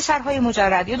مجرد با پسرهای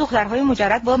مجرد یا دخترهای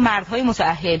مجرد با مردهای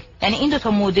متأهل، یعنی این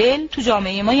دوتا مدل تو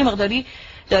جامعه ما یه مقداری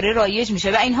داره رایج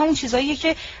میشه و اینها اون چیزاییه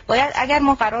که باید اگر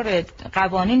ما قرار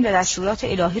قوانین و دستورات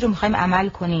الهی رو میخوایم عمل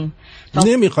کنیم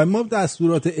نمیخوایم ما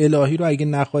دستورات الهی رو اگه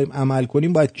نخوایم عمل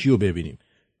کنیم باید کیو ببینیم؟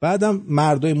 بعدم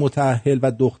مردای متأهل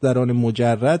و دختران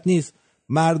مجرد نیست،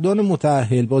 مردان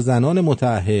متأهل با زنان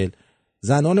متأهل،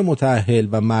 زنان متأهل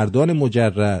و مردان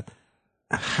مجرد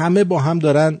همه با هم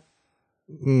دارن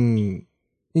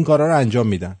این کارا رو انجام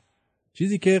میدن.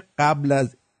 چیزی که قبل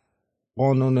از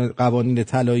قوانین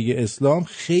طلایی اسلام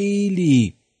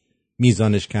خیلی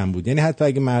میزانش کم بود، یعنی حتی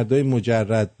اگه مردای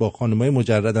مجرد با خانمای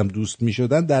مجرد هم دوست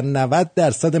میشدن در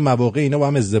 90% مواقع اینا با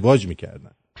هم ازدواج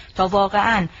میکردن. تا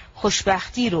واقعا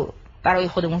خوشبختی رو برای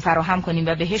خودمون فراهم کنیم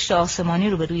و بهشت آسمانی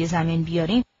رو به روی زمین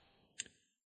بیاریم.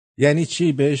 یعنی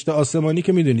چی بهشت آسمانی؟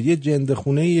 که میدونید یه جنده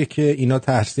خونه‌ایه که اینا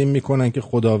ترسیم میکنن که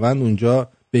خداوند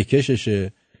اونجا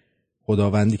بکششه.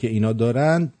 خداوندی که اینا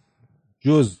دارن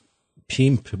جز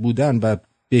پیمپ بودن و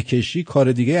بکشی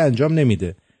کار دیگه انجام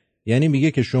نمیده. یعنی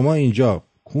میگه که شما اینجا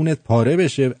کونت پاره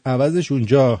بشه، عوضش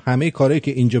اونجا همه کارهایی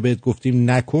که اینجا بهت گفتیم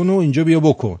نکن و اینجا بیا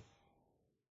بکن.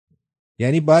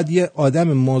 یعنی باید یه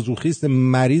آدم مازوخیست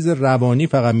مریض روانی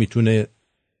فقط میتونه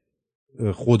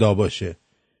خدا باشه.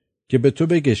 که به تو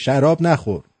بگه شراب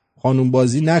نخور، خانوم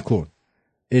بازی نکن،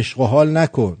 عشق و حال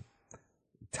نکن،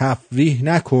 تفریح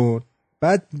نکن،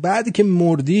 بعدی که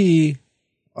مردی،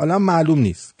 حالا معلوم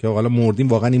نیست که حالا مردیم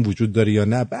واقعا این وجود داره یا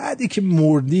نه، بعدی که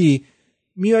مردی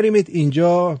میاریمت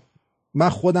اینجا، من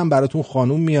خودم براتون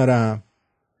خانوم میارم،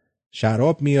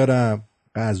 شراب میارم،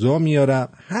 غذا میارم،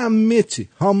 همه چی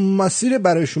مسیر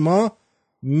برای شما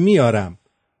میارم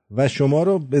و شما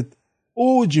رو به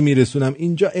اوج میرسونم.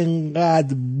 اینجا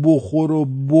انقدر بخور و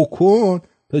بکن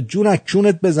تا جونک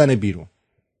چونت بزنه بیرون.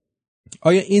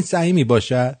 آیا این صحیح می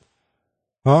باشد؟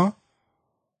 ها؟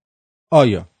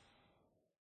 آیا؟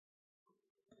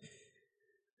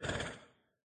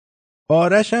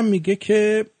 آرش هم میگه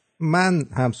که من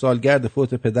هم سالگرد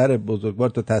فوت پدر بزرگوار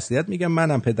تا تسلیت میگم،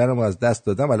 منم پدرم رو از دست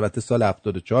دادم، البته سال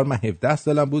 74، من 17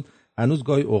 سالم بود، هنوز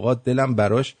گاهی اوقات دلم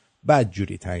براش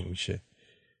بدجوری تنگ میشه.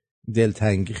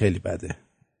 دلتنگی خیلی بده.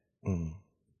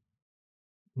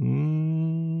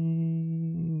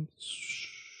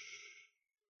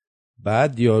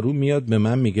 بعد یارو میاد به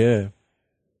من میگه،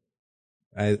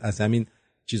 از همین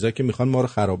چیزا که میخوان ما رو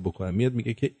خراب بکنن، میاد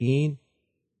میگه که این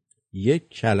یک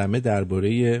کلمه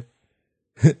درباره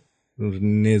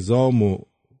نظام و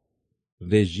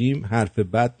رژیم حرف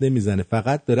بد نمیزنه،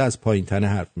 فقط داره از پایین تنه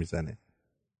حرف میزنه.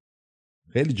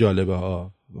 خیلی جالبه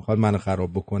ها، میخوان منو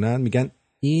خراب بکنن، میگن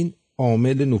این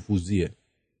عامل نفوذیه.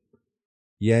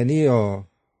 یعنی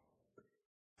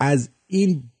از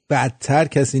این بدتر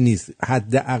کسی نیست.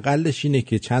 حداقلش اینه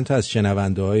که چند تا از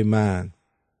شنونده های من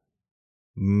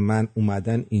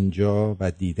اومدن اینجا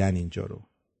و دیدن اینجا رو،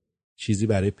 چیزی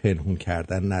برای پنهون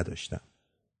کردن نداشتم،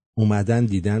 اومدن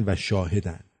دیدن و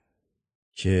شاهدن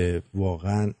که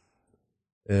واقعا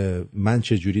من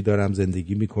چجوری دارم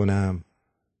زندگی میکنم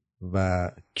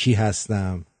و کی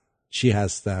هستم، چی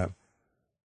هستم.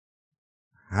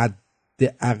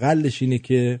 حداقلش اینه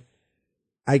که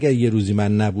اگر یه روزی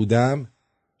من نبودم،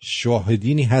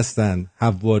 شاهدینی هستن،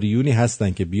 حواریونی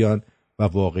هستن که بیان و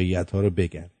واقعیت ها رو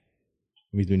بگن.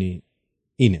 میدونی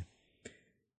اینه.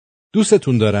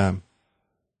 دوستتون دارم.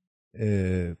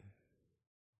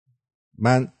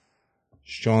 من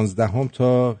 16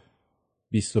 تا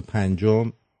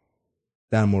 25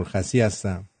 در مرخصی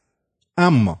هستم،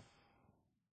 اما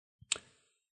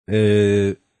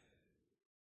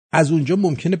از اونجا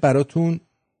ممکنه براتون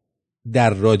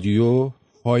در رادیو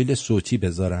فایل صوتی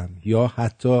بذارم یا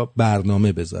حتی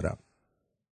برنامه بذارم.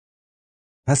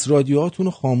 پس رادیوهاتون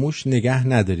رو خاموش نگه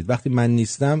ندارید. وقتی من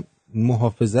نیستم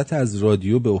محافظت از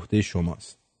رادیو به عهده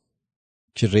شماست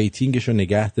که ریتینگش رو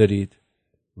نگه دارید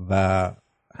و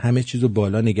همه چیز رو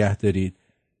بالا نگه دارید.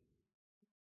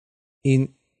 این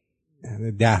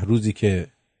 10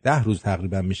 روز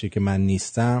تقریبا میشه که من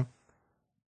نیستم،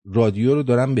 رادیو رو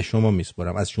دارم به شما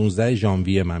میسپارم. از 16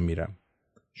 ژانویه من میرم،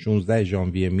 16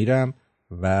 ژانویه میرم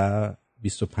و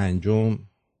 25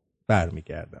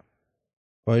 برمیگردم.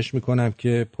 خواهش میکنم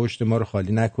که پشت ما رو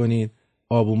خالی نکنید،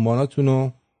 آبونماناتون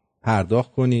رو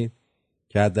پرداخت کنید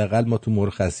که حداقل ما تو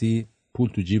مرخصی پول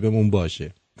تو جیبمون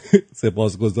باشه.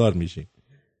 سپاسگزار میشیم.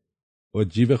 با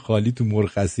جیب خالی تو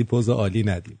مرخصی پوز عالی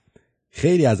ندیم.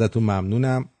 خیلی ازتون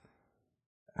ممنونم.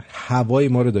 هوای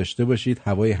ما رو داشته باشید،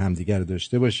 هوای همدیگر رو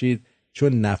داشته باشید،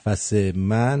 چون نفس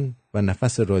من و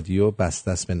نفس رادیو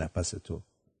بسته است به نفس تو.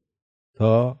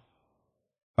 تا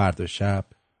فردا شب،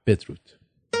 بدرود.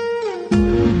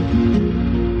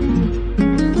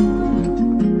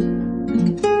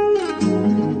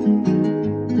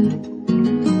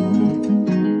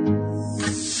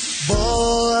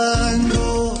 با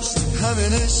انگشت همه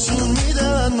نشون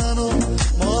میدن منو،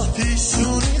 ماه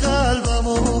پیشونی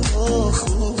قلبمو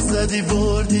خوب زدی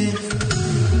بردی،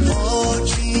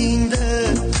 پاکین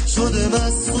دل شده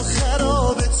مست و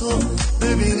خراب تو،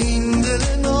 ببینین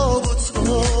دل ناب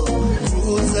تو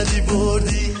خوب زدی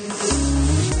بردی.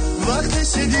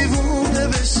 وقتش دیوونه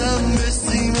بشم به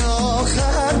سینه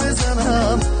آخر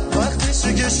بزنم،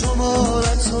 وقتشه که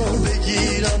شمارتو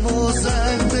بگیرم و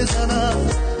زنگ بزنم،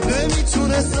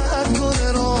 نمیتونه سرد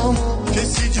کنه رامو،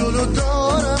 کسی جلو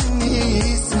دارم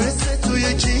نیست مثل تو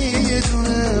یکی یه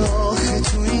دونه، آخه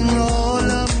تو این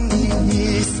عالم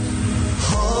نیست.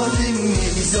 حالی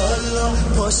نیست حالا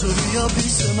پاشو بیا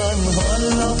پیش من،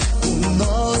 حالا اون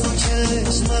ناز و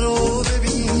چشم رو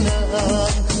ببینم،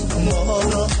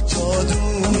 حالا جادو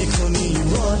میکنی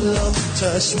والا،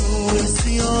 چشمون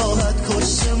سیاحت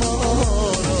کش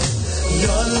ما را،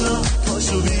 یالا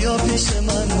پاشو بیا پیش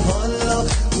من، حالا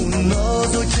اون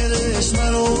ناز و کرشم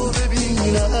رو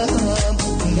ببینم،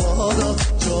 حالا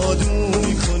جادو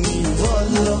میکنی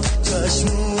والا،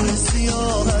 چشمون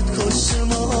سیاحت کش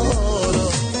ما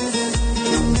را.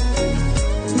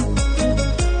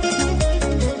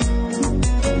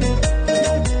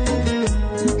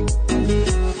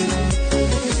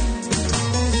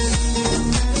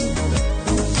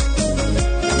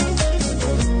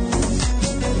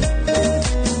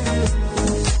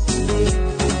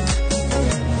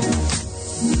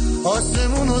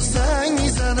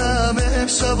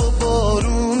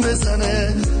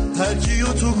 هر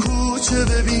کیو تو کوچه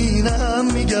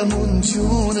ببینم میگم اون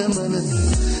جون منه.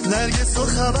 نرگسو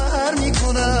خبر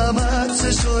میکنم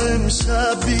عطرشو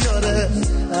امشب بیاره،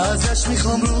 ازش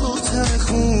میخوام رو تن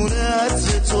خونه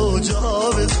عطر تو جا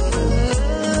بذاره.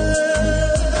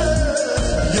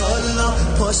 یالا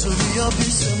پاشو بیا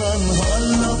پیش من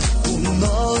حالا، اون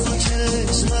نازو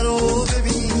چشم رو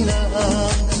ببینم،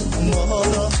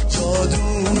 مالا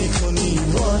جادو میکنی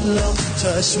والا،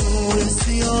 چشمون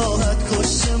سیاحت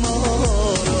کش ما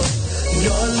را.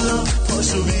 یالا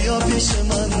پاشو بیا پیش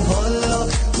من حالا،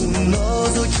 اون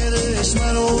نازو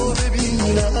کرشم رو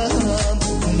ببینم،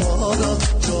 مالا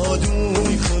جادو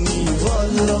میکنی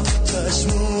والا،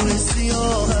 چشمون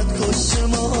سیاحت کش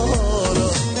ما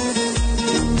را.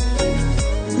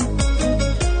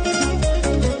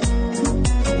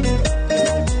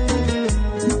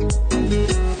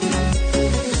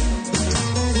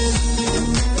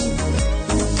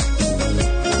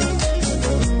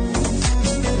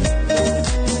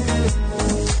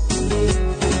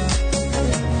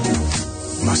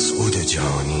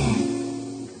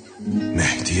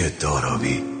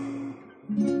 دارابی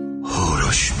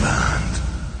هوروش بند